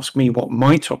to ask me what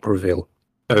my top reveal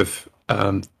of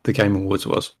the Game Awards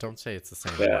was? Don't say it's the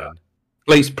same one.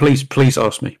 Please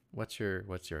ask me. What's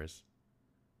yours?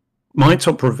 My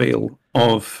top reveal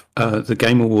of the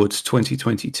Game Awards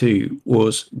 2022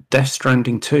 was Death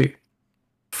Stranding 2.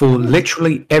 For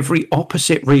literally every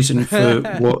opposite reason for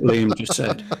what Liam just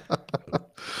said.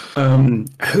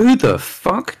 Who the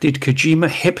fuck did Kojima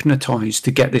hypnotize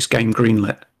to get this game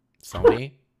greenlit?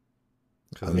 Sony.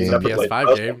 I mean, it's a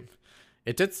PS5 game.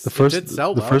 It did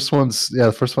sell well. The first one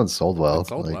sold well. It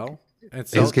sold well.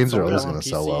 His games are always going to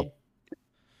sell well.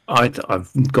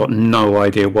 I've got no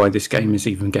idea why this game is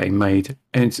even getting made.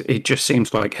 And it just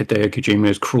seems like Hideo Kojima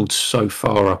has crawled so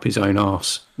far up his own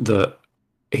arse that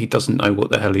he doesn't know what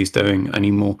the hell he's doing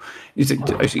anymore. He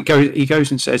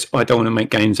goes and says, I don't want to make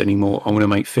games anymore. I want to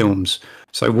make films.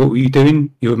 So what were you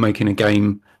doing? You were making a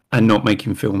game and not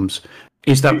making films.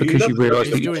 Is that because you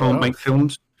realise that you can't make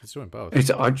films? He's doing both.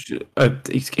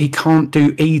 He can't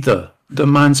do either. The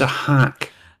man's a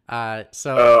hack. I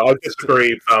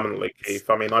disagree permanently, Keith.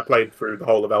 I mean, I played through the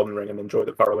whole of Elden Ring and enjoyed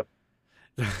it thoroughly.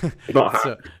 Not a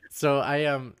hack. So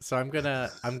I'm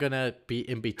gonna be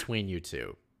in between you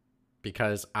two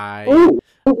because talking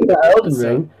about Elden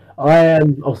Ring, I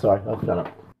am. Oh, sorry, I've done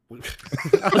it.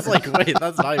 I was like, wait,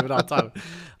 that's not even on time.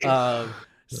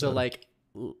 So like,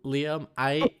 Liam,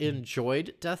 I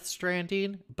enjoyed Death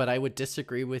Stranding, but I would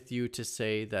disagree with you to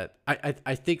say that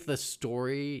I think the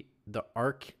story the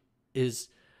arc is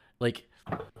like,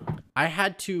 I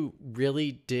had to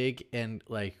really dig and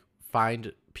like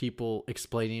find people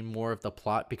explaining more of the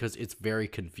plot because it's very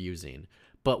confusing.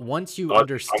 But once you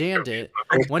understand it,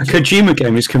 once a Kojima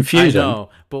game is confusing. I know,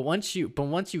 but once you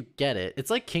get it,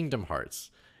 it's like Kingdom Hearts.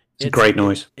 It's a great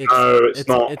noise. No, it's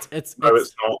not. It's not.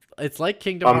 It's like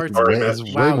Kingdom Hearts.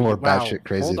 It's way more batshit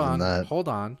crazy than that. Hold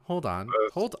on.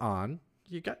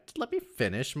 You got to let me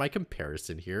finish my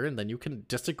comparison here, and then you can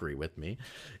disagree with me.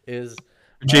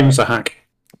 Kojima's a hack.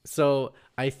 So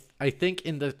I think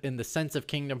in the sense of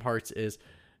Kingdom Hearts is,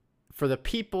 for the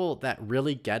people that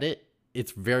really get it,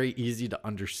 it's very easy to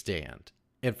understand.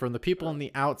 And from the people on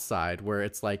the outside, where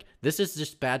it's like, this is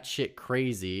just bad shit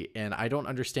crazy, and I don't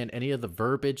understand any of the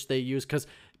verbiage they use, because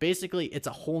basically it's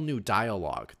a whole new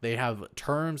dialogue. They have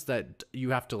terms that you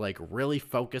have to like really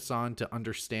focus on to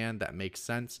understand that makes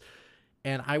sense.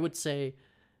 And I would say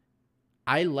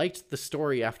I liked the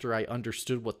story after I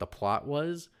understood what the plot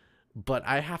was, but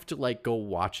I have to like go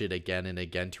watch it again and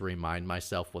again to remind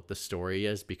myself what the story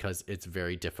is, because it's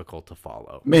very difficult to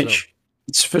follow. Mitch,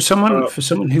 it's for someone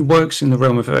who works in the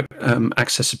realm of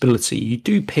accessibility, you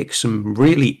do pick some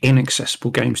really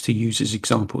inaccessible games to use as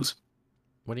examples.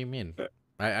 What do you mean?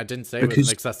 I didn't say it was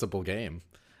an accessible game.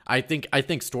 I think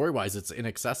story-wise it's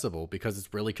inaccessible because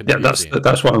it's really confusing. Yeah,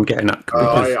 that's what I'm getting at.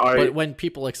 But when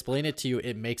people explain it to you,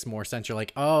 it makes more sense. You're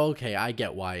like, oh, okay, I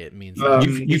get why it means that.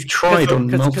 You've tried on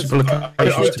multiple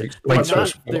occasions to explain to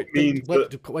us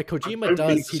what Kojima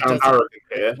does. He does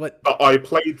here, but I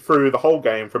played through the whole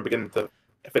game from beginning to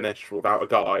finish without a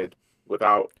guide,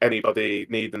 without anybody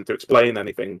needing to explain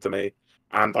anything to me,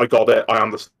 and I got it. I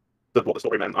understood what the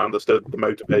story meant. I understood the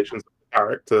motivations of the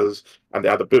characters, and they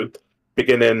had a good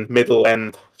beginning, middle,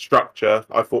 end structure.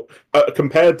 I thought,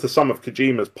 compared to some of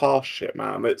Kojima's past shit,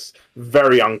 man, it's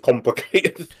very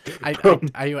uncomplicated. It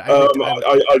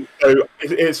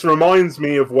reminds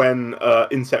me of when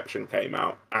Inception came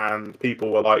out, and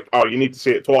people were like, "Oh, you need to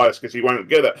see it twice because you won't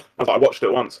get it." I was like, "I watched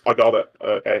it once, I got it.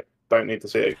 Okay, don't need to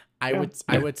see it." I would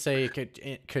say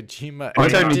Kojima. I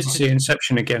don't need to see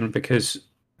Inception again because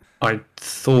I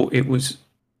thought it was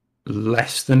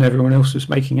less than everyone else was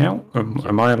making out.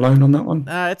 Am I alone on that one?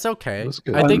 It's okay.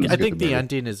 I think the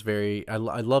ending is very. I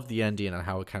love the ending and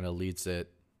how it kind of leads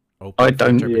it open for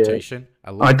interpretation.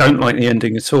 Yeah. I don't like the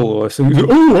ending at all. I think,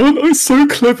 aren't I so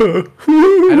clever?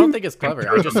 I don't think it's clever.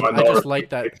 I just like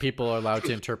that people are allowed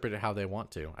to interpret it how they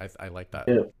want to. I like that.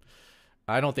 Yeah.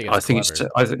 I don't think it's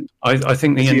clever. I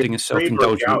think the ending is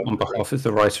self-indulgent on behalf of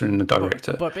the writer and the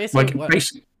director. But basically,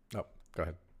 go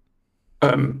ahead.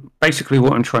 Basically,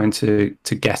 what I'm trying to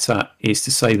get at is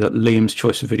to say that Liam's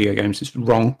choice of video games is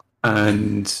wrong,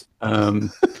 and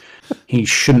he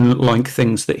shouldn't like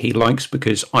things that he likes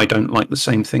because I don't like the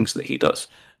same things that he does.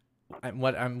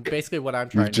 What I'm trying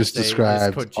to just say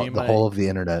described is Kojima, the whole of the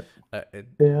internet.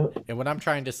 And what I'm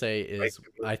trying to say is,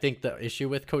 I think the issue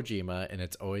with Kojima, and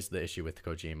it's always the issue with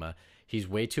Kojima, he's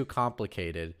way too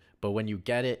complicated. But when you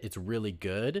get it, it's really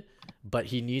good. But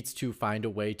he needs to find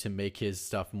a way to make his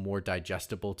stuff more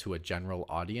digestible to a general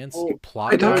audience.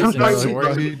 Plot-wise and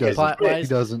story-wise.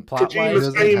 Plot-wise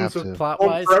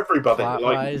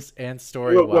and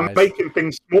story-wise. We're making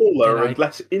things smaller and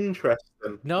less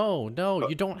interesting. No,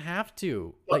 you don't have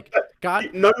to. Like,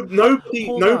 God,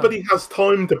 nobody has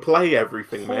time to play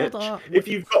everything, Mitch. If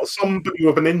you've got somebody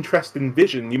with an interesting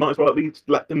vision, you might as well at least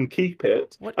let them keep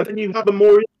it, and then you have a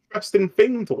more interesting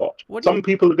thing to watch. Some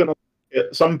people are going to like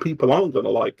it, some people aren't going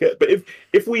to like it. But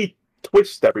if we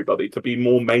twist everybody to be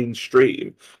more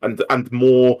mainstream and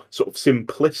more sort of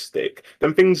simplistic,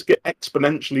 then things get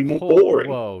exponentially more boring.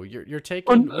 Whoa, you're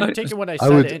taking what I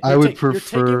said. You're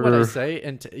taking what I say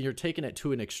and you're taking it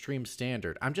to an extreme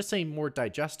standard. I'm just saying more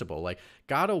digestible. Like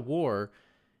God of War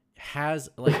has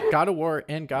God of War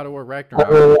and God of War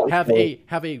Ragnarok have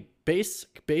a base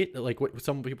like what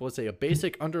some people would say, a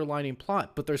basic underlining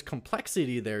plot, but there's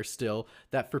complexity there still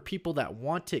that for people that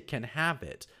want it can have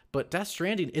it. But Death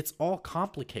Stranding, it's all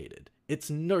complicated.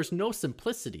 There's no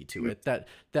simplicity to it that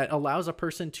allows a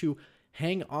person to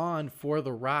hang on for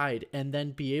the ride and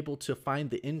then be able to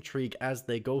find the intrigue as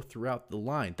they go throughout the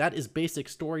line. That is basic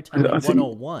storytelling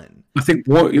 101. I think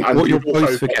what you're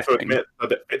both forgetting to admit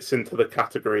that it fits into the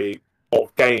category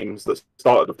of games that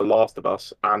started with The Last of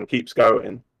Us and keeps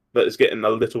going, that is getting a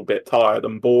little bit tired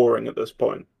and boring at this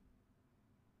point.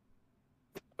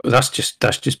 That's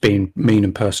just being mean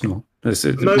and personal. No.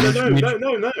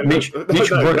 Mitch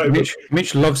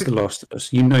loves The Last of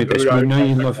Us. You know this. You know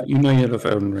you love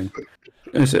Elden Ring.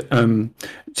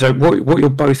 So what you're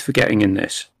both forgetting in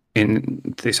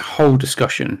this whole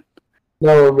discussion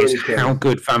No one really is cares. how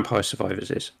good Vampire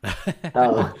Survivors is.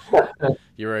 Oh.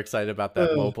 You were excited about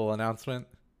that mobile announcement?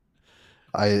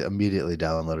 I immediately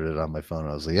downloaded it on my phone.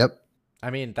 I was like, "Yep." I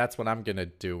mean, that's what I'm gonna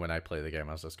do when I play the game.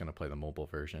 I was just gonna play the mobile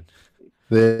version.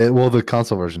 The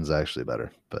console version is actually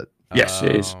better, but Yes,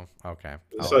 it is. Okay.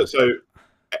 So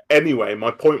anyway,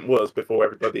 my point was before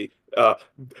everybody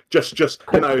just stepped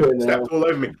all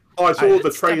over me. I saw the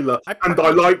trailer and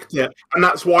I liked it, and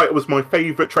that's why it was my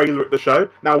favorite trailer at the show.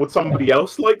 Now, would somebody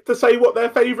else like to say what their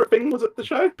favorite thing was at the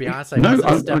show? Be honest, I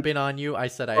wasn't stepping on you. I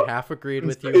said I half agreed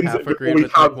with you, half agreed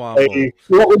with Womble.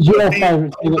 What was your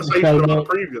favorite thing at the show, mate?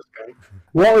 Previous game.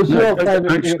 What was your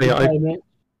favorite thing at the show, mate?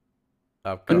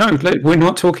 No, we're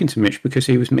not talking to Mitch because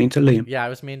he was mean to Liam. Yeah, I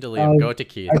was mean to Liam. Go to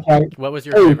Keith. Okay. What was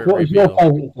your favorite what was reveal? your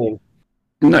favorite thing?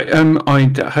 No,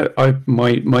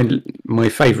 my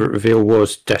favorite reveal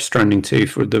was Death Stranding 2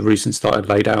 for the reasons that I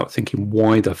laid out. Thinking,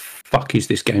 why the fuck is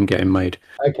this game getting made?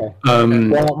 Okay.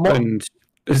 And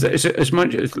as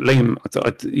much as Liam,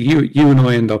 you and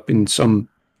I end up in some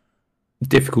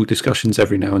difficult discussions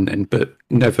every now and then, but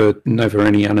never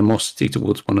any animosity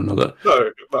towards one another.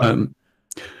 No.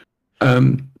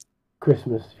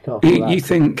 Christmas. You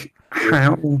think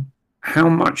how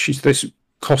much is this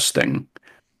costing,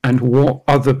 and what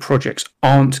other projects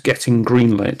aren't getting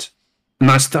greenlit? And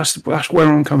that's where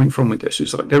I'm coming from with this.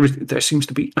 It's like there seems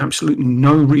to be absolutely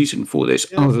no reason for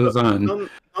this other than none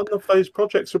of those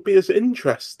projects would be as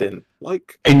interesting.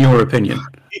 Like, in your opinion,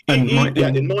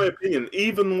 in my opinion,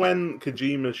 even when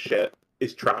Kojima's shit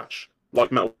is trash,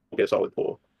 like Metal Gear Solid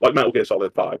 4, like Metal Gear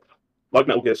Solid 5, like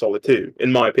Metal Gear Solid 2,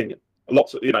 in my opinion,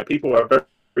 lots of people have very,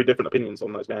 very different opinions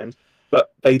on those games,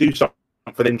 but they do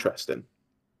something interesting,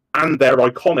 and they're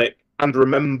iconic and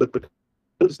remembered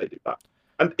because they do that.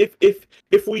 And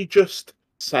if we just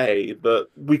say that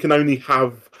we can only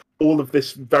have all of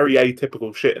this very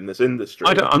atypical shit in this industry,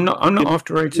 I'm not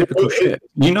after atypical shit.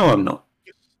 I'm not.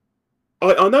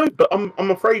 I know, but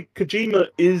I'm afraid Kojima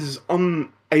is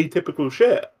on atypical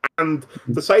shit, and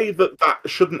to say that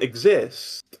shouldn't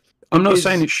exist, I'm not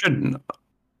saying it shouldn't.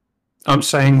 I'm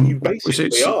saying you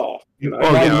basically are.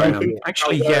 I am.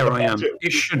 Actually, I am.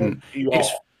 It shouldn't.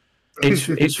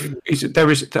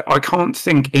 I can't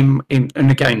think in,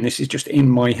 and again, this is just in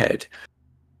my head.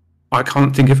 I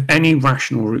can't think of any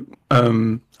rational.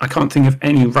 I can't think of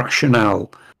any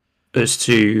rationale as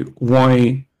to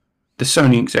why the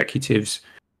Sony executives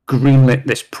greenlit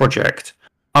this project,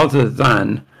 other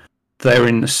than they're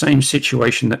in the same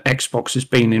situation that Xbox has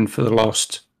been in for the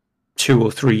last 2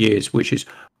 or 3 years, which is,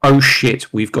 oh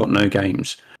shit, we've got no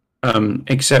games,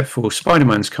 except for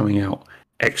Spider-Man's coming out,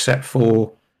 except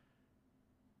for.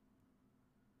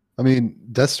 I mean,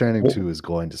 Death Stranding 2 is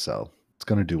going to sell. It's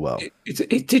going to do well.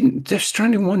 It didn't. Death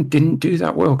Stranding 1 didn't do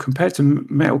that well compared to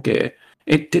Metal Gear.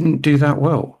 It didn't do that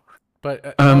well.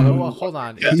 But well, hold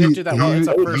on. It didn't do that well. It's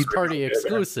a first-party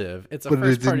exclusive. It's a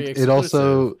first-party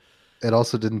exclusive. It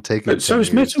also didn't take it. But so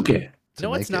is Metal Gear.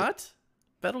 No, it's not.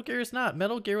 Metal Gear is not.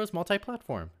 Metal Gear was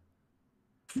multi-platform.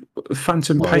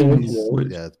 Phantom Pain.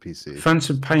 It's PC.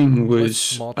 Phantom Pain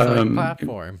was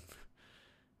multi-platform.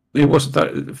 It wasn't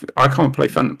that. I can't play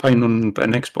Phantom Pain on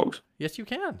an Xbox. Yes, you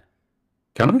can.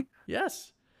 Can I?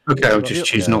 yes. Okay, I'll just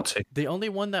choose not to. The only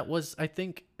one that was, I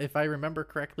think, if I remember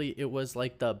correctly, it was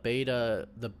like the beta,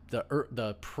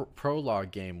 the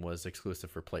prologue game was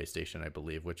exclusive for PlayStation, I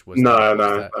believe, which was no,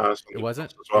 it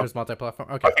wasn't. Well. It was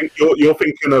multi-platform. Okay, I think you're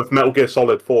thinking of Metal Gear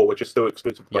Solid 4, which is still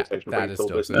exclusive to PlayStation. That is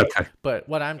still exclusive. Okay. But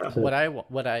when I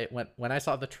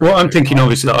saw the trailer, Well, I'm thinking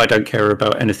obviously that I don't care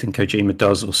about anything Kojima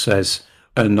does or says,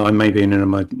 and I may be in a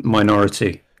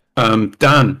minority.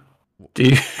 Dan.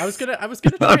 I was gonna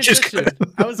transition.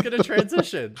 I was gonna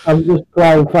transition. I'm just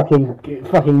playing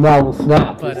fucking Marvel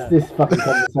Snap. This fucking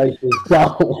conversation is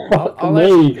dull. Fuck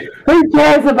me. Who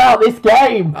cares about this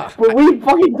game? We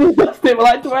fucking discussed it for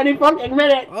like 20 fucking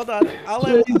minutes. Hold on.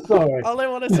 All I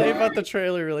want to say about the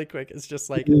trailer really quick is just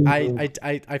like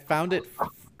I found it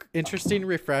interesting,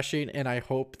 refreshing, and I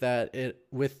hope that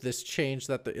with this change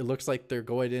that it looks like they're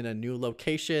going in a new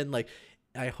location, like.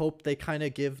 I hope they kind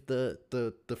of give the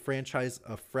franchise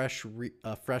a fresh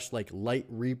like light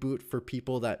reboot for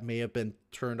people that may have been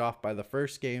turned off by the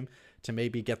first game to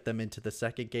maybe get them into the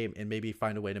second game and maybe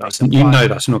find a way to make the plot.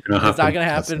 That's not going to happen. It's not going to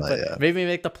happen, but maybe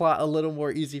make the plot a little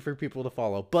more easy for people to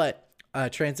follow. But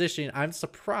transitioning, I'm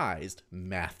surprised,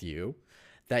 Matthew,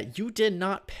 that you did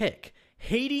not pick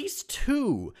Hades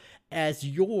 2 as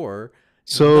your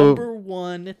number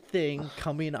one thing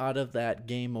coming out of that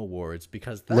Game Awards,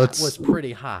 because that was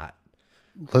pretty hot.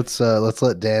 let's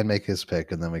let Dan make his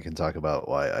pick, and then we can talk about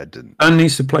why I didn't. Dan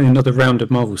needs to play another round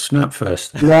of Marvel Snap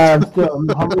first. No,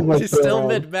 I'm He's still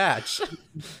mid-match.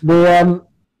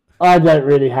 I don't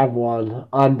really have one.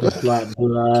 I'm just like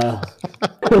blah.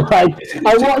 Like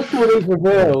I watched all these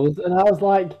reveals, and I was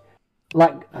like,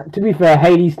 to be fair,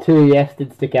 Hades 2, yes,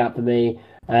 did stick out for me.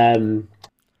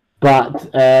 But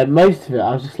most of it,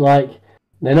 I was just like,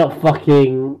 they're not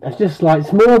fucking. It's just like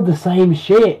it's more of the same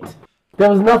shit. There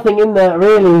was nothing in there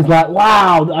really. It was like,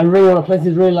 wow, I really want to play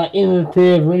this. Really like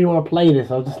innovative. Really want to play this.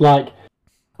 I was just like,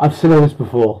 I've seen all this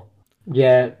before.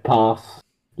 Yeah, pass.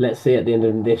 Let's see at the end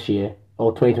of this year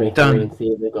or 2023 and see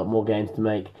if they've got more games to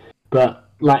make. But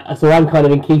like, so I'm kind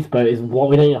of in Keith's boat. Is what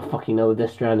we don't need a fucking another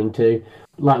Death Stranding 2.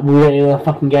 Like, we don't need a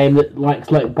fucking game that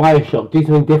likes like Bioshock. Do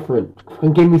something different.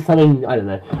 Fucking give me something. I don't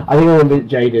know. I think I'm a bit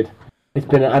jaded. It's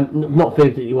been I'm not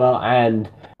feeling particularly well, and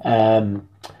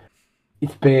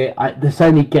it's been there's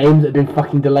so many games that have been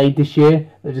fucking delayed this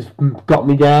year that just got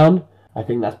me down. I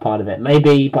think that's part of it.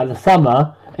 Maybe by the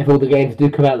summer, if all the games do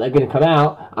come out that are going to come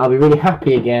out, I'll be really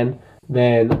happy again.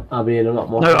 Then I'll be in a lot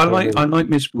more. No, I like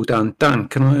Miserable Dan. Dan,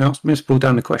 can I ask Miserable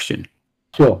Dan a question?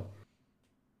 Sure.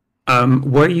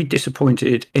 Were you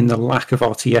disappointed in the lack of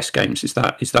RTS games? Is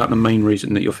that the main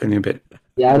reason that you're feeling a bit?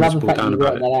 Yeah, I love the fact you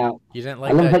worked that out. You didn't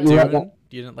like that Dune?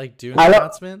 You didn't like Dune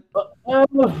announcement?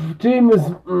 Dune was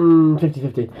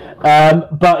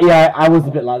 50-50. But yeah, I was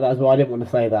a bit like that as well. I didn't want to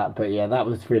say that, but yeah, that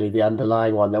was really the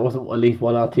underlying one. There wasn't at least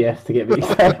one RTS to get me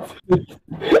excited.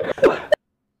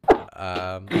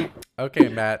 Okay,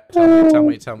 Matt, tell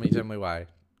me why.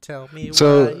 Tell me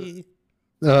why.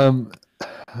 I don't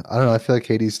know. I feel like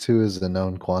Hades 2 is a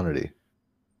known quantity.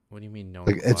 What do you mean known?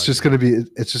 Like it's just gonna be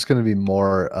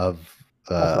more of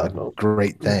a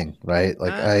great thing, right?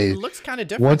 Like it looks kind of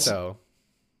different though.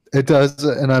 It does,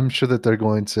 and I'm sure that they're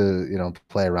going to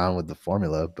play around with the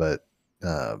formula, but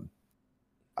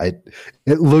it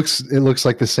looks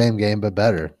like the same game but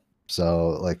better.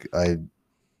 So like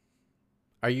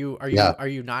Are you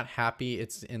not happy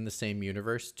it's in the same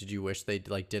universe? Did you wish they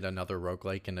did another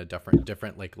roguelike in a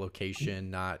different like location,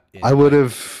 not in I would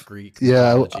have Greek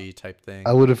mythology type thing?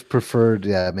 I would have preferred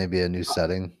maybe a new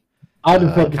setting. I would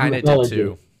have kind of did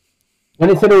too.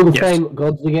 When it said all the same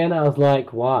gods again, I was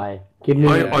like, why? Give me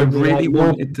I really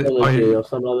wanted or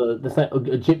some other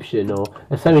Egyptian or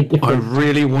so many different. I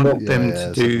really wanted them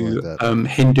to do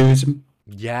Hinduism.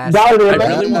 Yes, I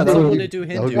really want someone to do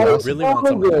Hindu. I really want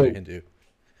someone to do Hindu.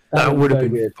 That would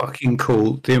have been fucking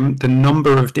cool. The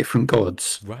number of different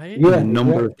gods, right? Yeah, the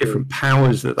number of different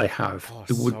powers that they have,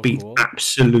 it would be cool.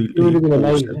 Absolutely. It would have been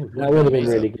amazing. That would have been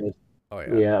really good. Oh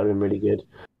yeah, yeah, it would have been really good.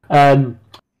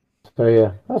 So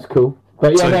yeah, that's cool.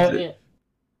 But yeah,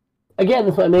 again,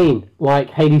 that's what I mean.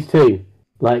 Like Hades 2.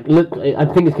 Like, look, I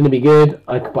think it's going to be good.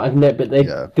 But they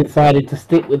decided to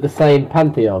stick with the same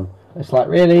pantheon. It's like,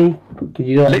 really? Could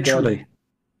you not? Literally.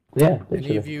 Yeah.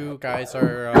 Any of you guys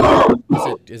are?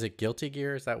 Is it Guilty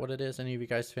Gear? Is that what it is? Any of you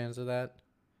guys fans of that?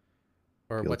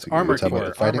 Or Guilty what's Gear. Armored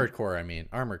Core? Armored Core. I mean,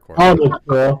 Armored Core. Armored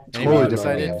Core. Any of you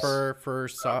excited for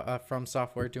From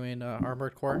Software doing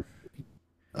Armored Core?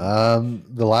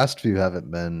 The last few haven't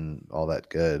been all that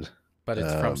good. But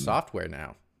it's From Software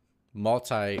now.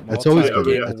 It's always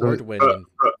game award winning.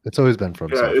 It's always been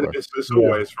From Software. It's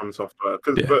always From Software.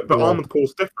 But Armored Core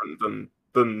is different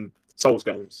than Souls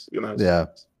games. Yeah.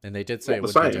 And they did say it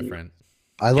would be different.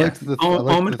 I liked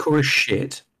Armored Core is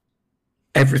shit.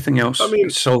 Everything else,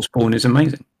 Soulsborne is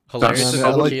amazing. Hilarious as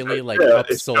Keely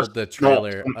upsold the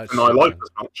trailer. And I liked as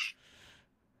much.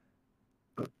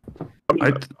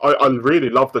 I really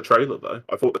loved the trailer though.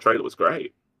 I thought the trailer was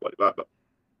great. Like that.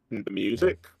 The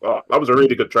music. Oh, that was a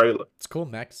really good trailer. It's cool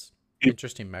mechs.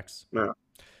 Interesting mechs. Yeah.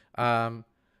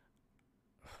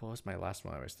 What was my last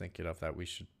one I was thinking of that we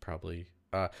should probably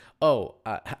I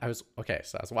was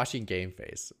watching Game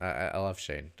Face. I love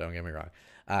Shane, don't get me wrong.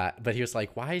 But he was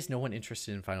like, why is no one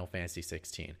interested in Final Fantasy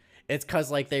 16? It's because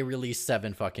they released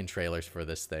 7 fucking trailers for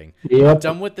this thing. Yep. I'm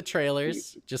done with the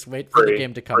trailers. Just wait for the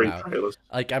game to come out. Trailers.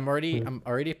 Like I'm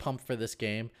already pumped for this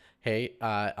game. Hey,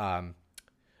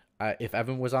 if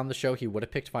Evan was on the show, he would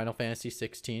have picked Final Fantasy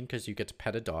 16 because you get to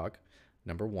pet a dog.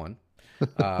 Number 1.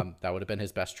 That would have been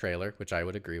his best trailer, which I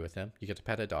would agree with him. You get to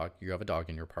pet a dog. You have a dog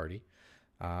in your party.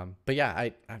 But yeah,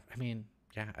 I mean,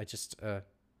 yeah, I just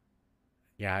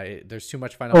there's too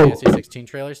much Final Fantasy 16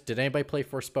 trailers. Did anybody play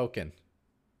Forspoken?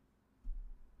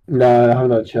 No, I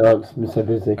haven't had a chance. I'm so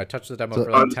busy. I touched the demo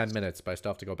for 10 minutes, but I still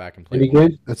have to go back and play. Pretty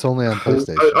good. It's only on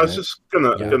PlayStation. I was just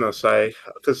gonna say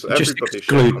because everybody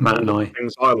exclude Matt and I.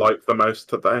 Things I like the most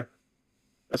today.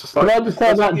 It's just Can I just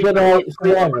say about Jedi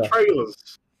Survivor?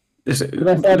 Trailers. Is it? Can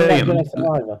I say about Jedi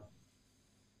Survivor?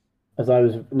 as I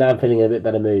was now I'm feeling in a bit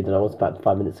better mood than I was about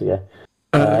 5 minutes ago.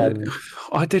 I'm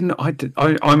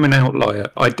an outlier.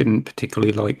 I didn't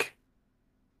particularly like.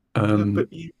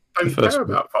 But you don't first care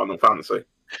one. about Final Fantasy.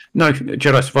 No,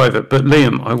 Jedi Survivor. But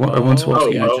Liam, I want to ask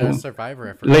you. yeah, well. Jedi Survivor.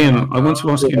 I forgot Liam, about I want to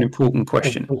ask you an Yeah. important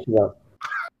question. Well,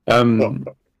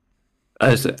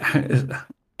 As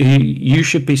you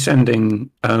should be sending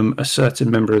a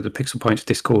certain member of the Pixel Pints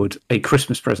Discord a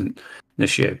Christmas present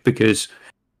this year because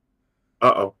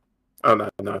Oh no,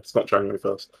 it's not January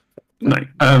 1st. no,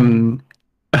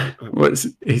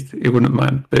 it wouldn't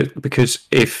matter. But because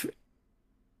if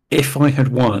I had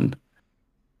won,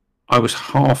 I was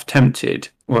half tempted.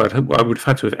 Well, I would have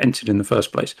had to have entered in the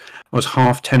first place. I was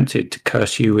half tempted to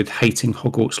curse you with hating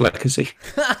Hogwarts Legacy.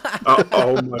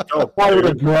 Oh my god! that would be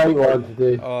a great one to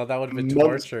do. Oh, that would have been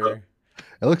Monster. torture.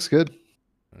 It looks good.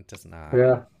 It does not.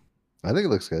 Yeah. I think it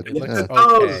looks good. It looks Yeah.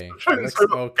 okay. I'm showing It looks so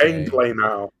much okay. gameplay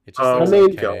now. It just Oh, looks I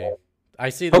mean- okay. I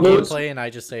see the Hogwarts- gameplay and I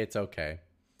just say it's okay.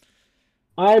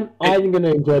 I'm going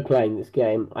to enjoy playing this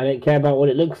game. I don't care about what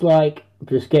it looks like.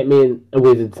 Just get me in a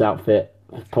wizard's outfit,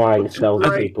 applying spells to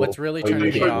Great. people. What's really Or turning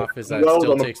you me do. off is that it World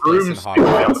still on a takes place in broomstick the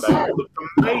other Hogwarts. day. It looked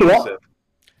amazing.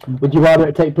 Would you rather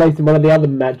it take place in one of the other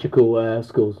magical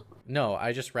schools? No,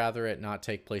 I just rather it not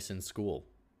take place in school.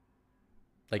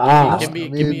 Like, Ah. give me I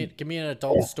mean- an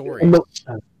adult story. In the,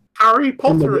 Harry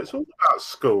Potter, it's all about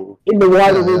school. in the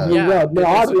wider Yeah, wizarding yeah. world. No, Yeah,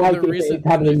 I'd there's- like the it if reason- it's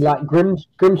happening like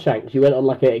Grimshanks. You went on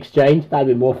like an exchange. That'd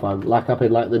be more fun. Like up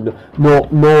in like the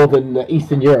northern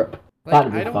Eastern Europe. Like,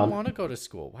 That'd be I don't fun. want to go to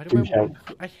school. Why do I want?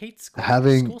 I hate school.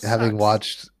 Having School having sucks.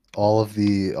 watched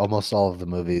almost all of the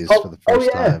movies Oh, for the oh, first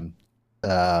yeah. time,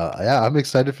 yeah, I'm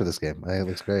excited for this game. I think it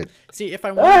looks great. See, if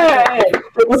I want,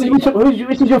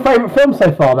 Which is your favourite film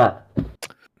so far, Matt?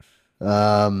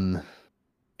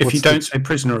 If What's you don't say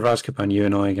Prisoner of Azkaban, you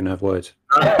and I are going to have words.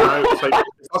 No, so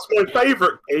that's my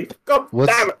favourite, Keith. God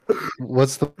What's- damn it!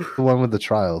 What's the one with the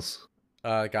trials?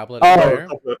 Goblet Oh. of Fire.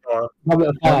 Goblet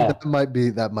of Fire. That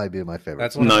might be my favorite.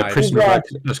 That's one No, of my Prisoner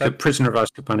favorite. of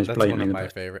Azkaban is That's one blatantly of the my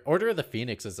best. favorite. Order of the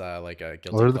Phoenix is like a guilty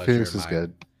Order of the pleasure Phoenix of is mine.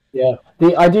 good. Yeah,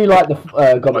 I do like the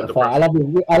Goblet Like of the Fire. I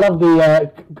love the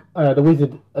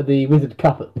Wizard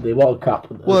Cup, the World Cup.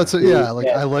 Well, it's I like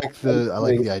Yeah.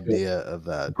 the idea of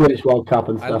that. British World Cup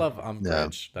and I stuff. love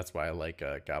Umbridge. That's why I like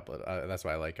Goblet. That's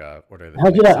why I like Order of the How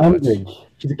do you like Phoenix so much. Umbridge?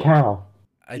 She's a cow.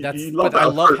 You love But I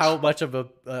that love approach. how much of a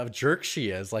jerk she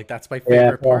is. Like that's my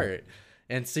Yeah, favorite yeah. part.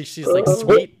 And see, she's like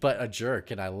sweet but a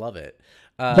jerk, and I love it.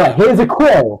 But here's a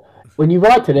quill. When you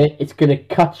write on it, it's gonna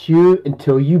cut you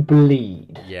until you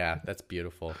bleed. Yeah, that's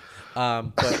beautiful.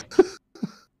 But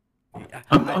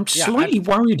I'm slightly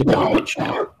worried about Mitch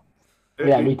now.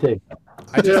 Yeah, me too.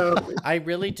 I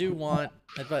really do want,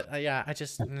 but yeah, I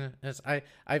just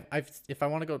if I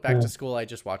want to go back to school, I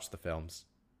just watch the films.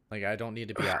 Like I don't need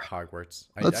to be at Hogwarts.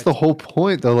 That's the whole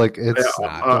point, though. Like it's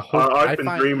Yeah, I I've been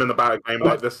find- dreaming about a game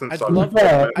like this since I'd I love was to-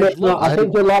 Yeah, I'd love I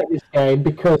think you'll like this game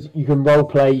because you can role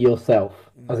play yourself.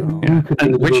 I think you could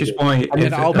And do which it. is why And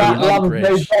And I'll be Matt loves Umbridge.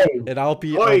 those games. And I'll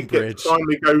be I get to Umbridge.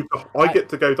 finally I get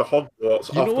to go to Hogwarts You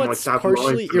know after my what's dad partially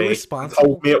lied to me and irresponsible?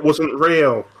 told me it wasn't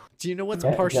real. Do you know what's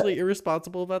Yeah, partially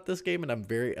irresponsible about this game? And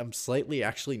I'm slightly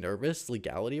actually nervous,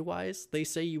 legality wise. They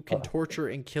say you can torture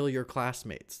and kill your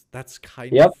classmates. That's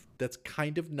kind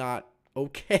of not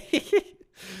okay.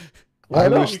 I Why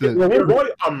wish not? that You're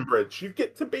right, Umbridge. You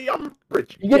get to be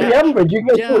Umbridge. You get Yeah. the Umbridge, you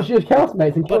get Yeah. to torture your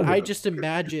housemates and kill But them. I just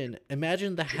imagine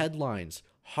the headlines: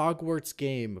 Hogwarts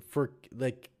game for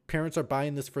like parents are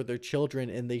buying this for their children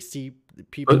and they see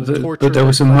people torture. But there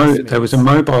was their there was a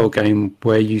classmates. mobile game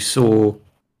where you saw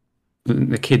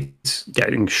the kids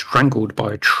getting strangled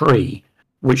by a tree,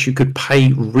 which you could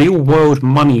pay real world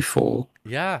money for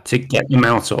Yeah, to get them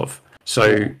out of.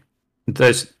 So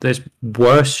there's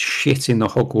worse shit in the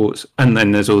Hogwarts, and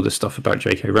then there's all the stuff about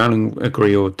J.K. Rowling.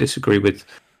 Agree or disagree with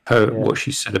her what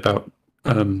she said about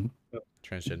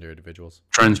transgender individuals.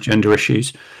 transgender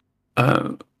issues.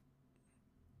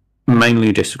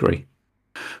 Mainly disagree.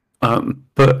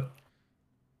 But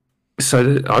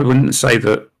so I wouldn't say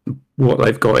that what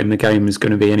they've got in the game is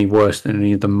going to be any worse than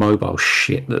any of the mobile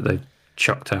shit that they've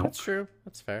chucked out. That's true.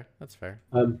 That's fair. That's fair.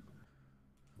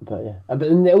 But yeah, but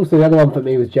then also the other one for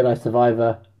me was Jedi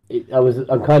Survivor.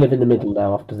 I'm kind of in the middle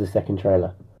now after the second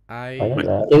trailer. I don't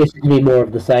know. It was to be more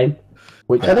of the same,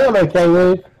 which I think I'm okay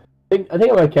with. I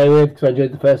think I'm okay with because I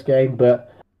enjoyed the first game,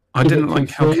 but I Is didn't it like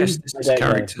too how soon? Kestis' I don't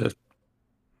know. character.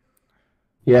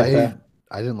 yeah, I, fair.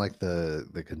 I didn't like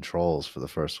the controls for the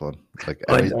first one. Like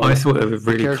I thought they were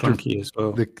really character- clunky as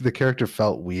well. the character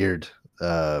felt weird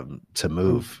to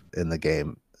move in the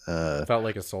game. Felt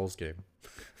like a Souls game.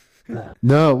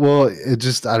 No, well, it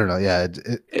just I don't know. Yeah,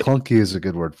 clunky is a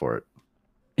good word for it.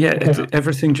 Yeah,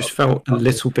 everything just felt a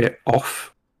little bit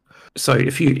off. So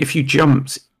if you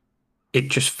jumped, it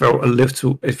just felt a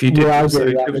little. If you did, Yeah, I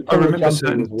so get that. I remember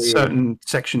Jumping was weird. certain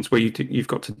sections where you've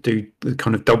got to do the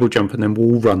kind of double jump and then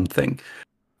wall run thing.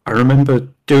 I remember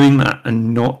doing that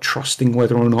and not trusting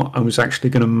whether or not I was actually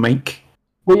going to make.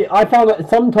 Well, I found that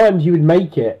sometimes you would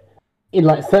make it in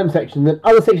like certain sections, and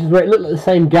other sections where it looked like the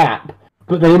same gap,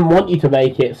 but they didn't want you to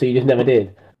make it, so you just never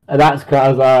did. And that's kind of, I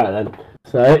was like, alright then.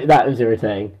 So that was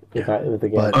irritating. If that was the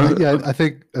game. But yeah, I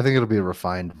think it'll be a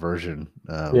refined version.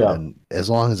 And as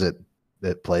long as it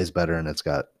plays better and it's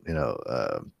got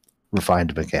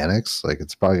refined mechanics, like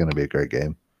it's probably going to be a great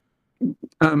game.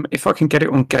 If I can get it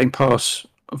on Game Pass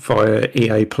via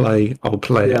EA Play, I'll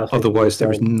play it. Otherwise,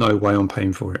 there is no way I'm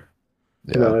paying for it.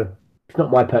 Yeah. No, it's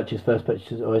not my purchase. First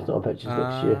purchase, or it's not a purchase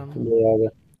next year for me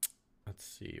either. Let's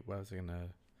see. What was I gonna?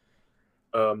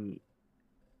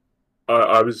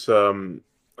 I was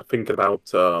thinking about.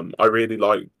 I really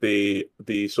like the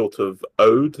sort of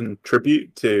ode and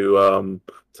tribute to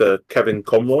Kevin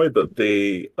Conroy that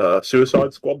the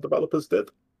Suicide Squad developers did.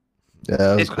 Yeah,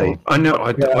 that was cool. I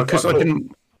know, because I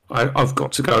didn't. I've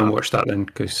got to go and watch that then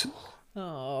because.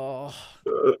 Oh.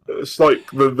 It's like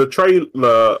the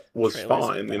trailer was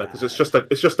fine, because it's just a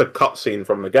cutscene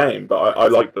from the game. But I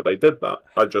like that they did that.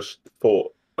 I just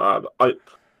thought that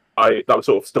was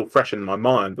sort of still fresh in my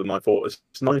mind, and I thought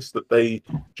it's nice that they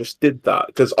just did that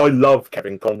because I love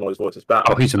Kevin Conroy's voice as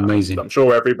Batman. Oh, he's amazing. I'm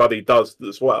sure everybody does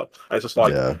as well. And it's just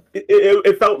like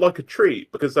it felt like a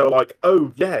treat because they were like,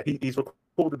 oh yeah, he's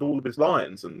recorded all of his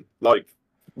lines, and like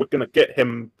we're gonna get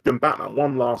him in Batman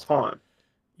one last time.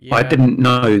 Yeah. I didn't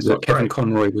know that Kevin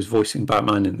Conroy was voicing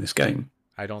Batman in this game.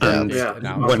 I don't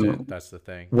think that's the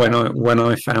thing. When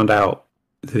I found out,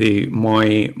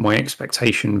 my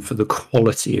expectation for the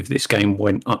quality of this game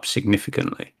went up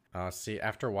significantly. See,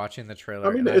 after watching the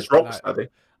trailer, it's Rocksteady.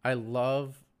 I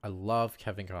love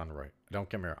Kevin Conroy.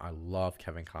 Don't get me wrong, I love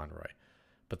Kevin Conroy,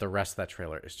 but the rest of that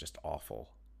trailer is just awful.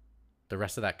 The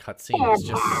rest of that cutscene is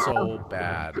just so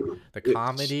bad. The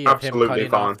comedy of him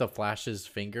cutting off the Flash's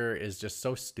finger is just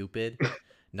so stupid.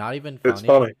 Not even funny. It's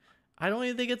funny. I don't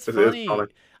even think it's funny.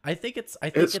 I think it's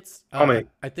funny.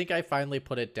 I think I finally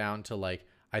put it down to like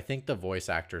I think the voice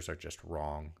actors are just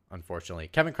wrong, unfortunately.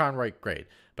 Kevin Conroy, great,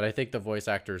 but I think the voice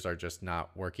actors are just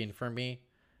not working for me,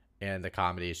 and the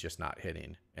comedy is just not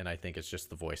hitting. And I think it's just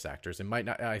the voice actors. It might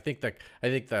not. I think the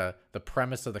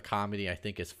premise of the comedy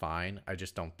is fine. I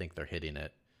just don't think they're hitting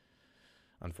it,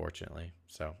 unfortunately.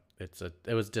 So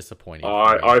it was disappointing.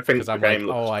 I think the I'm game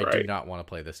like, looks I great. do not want to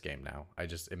play this game now.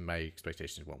 My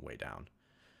expectations went way down.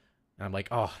 And I'm like,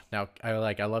 oh, now I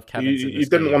love Kevin. You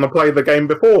didn't want to play the game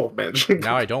before, Mitch.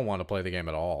 Now I don't want to play the game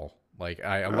at all. Like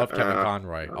I love Kevin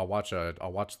Conroy. I'll watch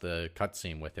the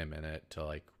cutscene with him in it to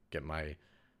like get my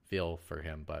feel for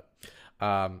him. But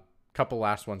couple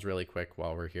last ones really quick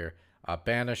while we're here.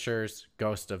 Banishers,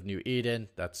 Ghost of New Eden.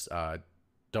 That's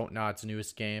Don't Nod's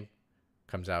newest game.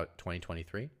 Comes out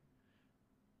 2023.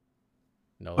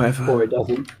 No, or it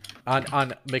doesn't.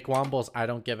 On McWomble's I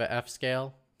don't give a F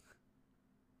scale.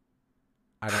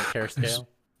 I don't care scale.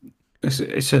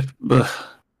 It's a.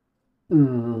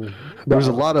 There was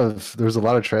a lot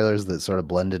of trailers that sort of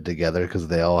blended together because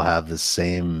they all have the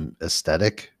same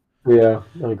aesthetic. Yeah,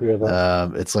 I agree with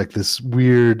that. It's like this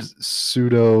weird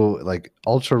pseudo, like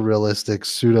ultra realistic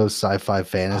pseudo sci-fi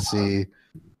fantasy.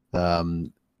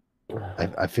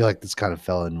 I feel like this kind of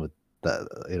fell in with that,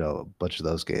 a bunch of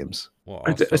those games. Well,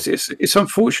 it's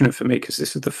unfortunate for me because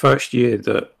this is the first year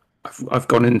that I've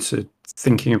gone into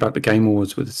thinking about the Game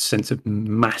Awards with a sense of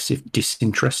massive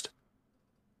disinterest,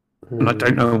 and I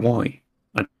don't know why.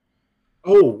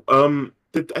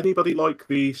 Did anybody like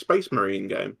the Space Marine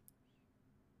game?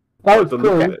 That was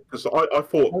cool. Because I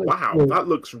thought, wow, that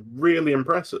looks really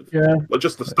impressive. Yeah, like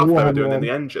just the stuff they were doing in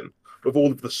the engine with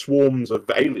all of the swarms of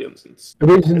aliens. It'd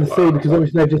be interesting to see because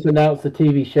obviously they've just announced a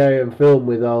TV show and film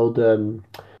with old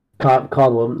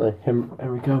Carl, haven't they?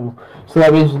 Henry Cavill. So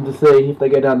that'd be interesting to see if they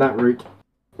go down that route.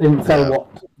 They didn't say what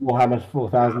Warhammer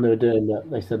 4000 they were doing,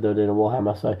 but they said they were doing a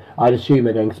Warhammer, so I'd assume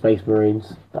they're going Space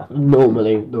Marines. That's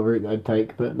normally the route they'd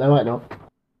take, but they might not.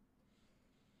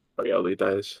 Very early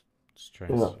days. Just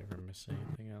trying to see if we're missing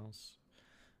anything else.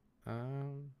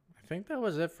 I think that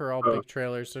was it for all big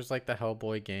trailers. There's like the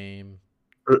Hellboy game.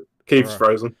 Keeps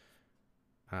frozen.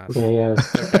 Yeah.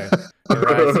 Okay.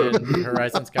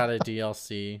 Horizon's got a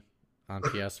DLC on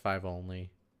PS5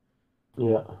 only.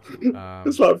 Yeah.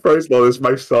 It's like Frozen on his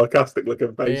most sarcastic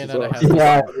looking face as well.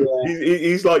 Yeah.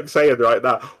 He's like saying right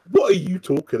now, what are you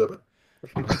talking about?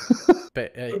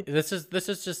 But this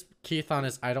is just Keith on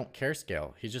his I don't care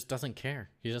scale. He just doesn't care.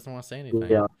 He doesn't want to say anything.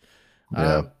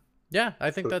 Yeah. Yeah,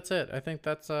 I think that's it. I think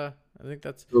that's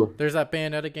Cool. there's that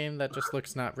Bayonetta game that just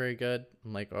looks not very good.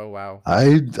 I'm like, oh wow.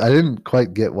 I didn't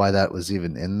quite get why that was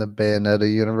even in the Bayonetta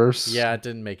universe. Yeah, it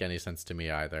didn't make any sense to me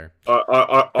either.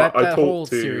 I That whole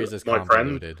talked to series is my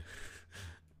friend. convoluted.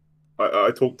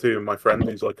 I talked to my friend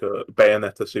who's like a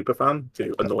Bayonetta super fan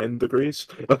to annoying degrees,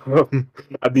 and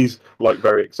he's like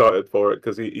very excited for it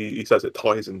because he says it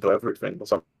ties into everything or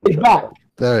something. He's back.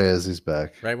 There he is. He's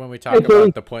back. Right when we talk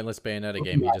about the pointless Bayonetta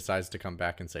game, he decides to come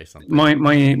back and say something. My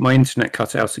internet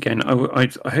cut out again. I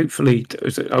hopefully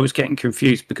I was getting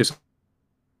confused because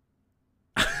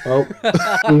Oh.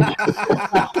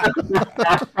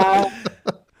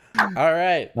 All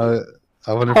right.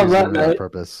 I wonder if he's right, doing that on mate.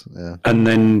 purpose. Yeah. and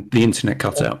then the internet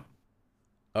cut out.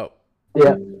 Oh.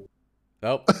 Yeah.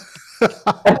 Nope.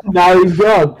 Now he's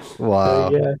gone.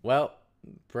 Wow. Yeah. Well,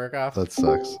 Berghoff. That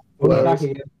sucks. Oh, he's Well, back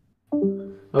again.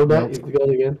 Oh no, Nope. he's gone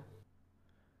again.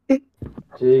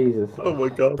 Jesus. Oh my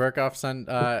god! Berghoff, son.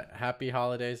 Happy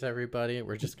holidays, everybody.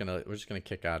 We're just gonna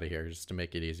kick out of here just to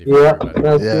make it easy for Yeah, everybody.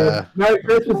 that's Yeah. good. Merry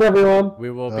Christmas, everyone.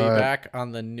 We will be All right. back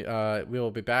on the we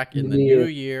will be back in the New new year.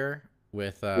 year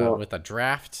with Yeah. with a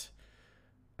draft.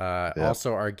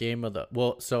 Also our game of the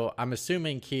so I'm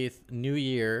assuming, Keith, new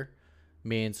year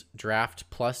means draft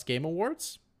plus game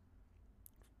awards.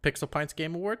 Pixel Pints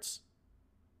Game Awards.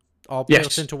 All built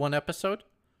Yes. into one episode.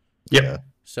 Yep. Yeah.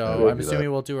 So we'll I'm do assuming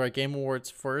that. we'll do our game awards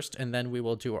first, and then we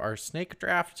will do our snake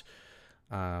draft.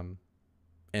 And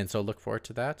so look forward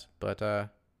to that. But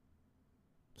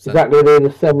Is that going to be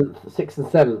the 7th, 6th, and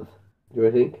 7th? Do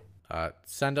you think?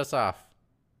 send us off.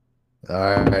 All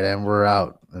right, and we're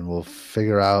out, and we'll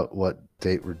figure out what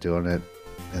date we're doing it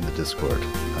in the Discord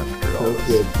after all Sounds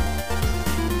this. good.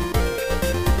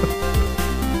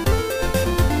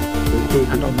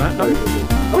 And on that note,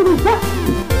 Oh, he's back.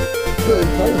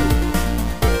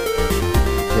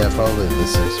 Yeah, probably the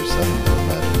 6th or 7th. I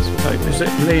imagine. is so what is it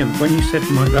Liam? When you said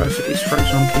Mike, that it's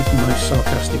frozen on keeping those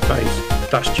sarcastic face.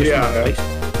 That's just Yeah. my face.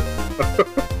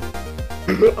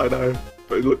 I know,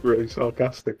 but it looked really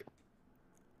sarcastic.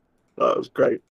 That was great.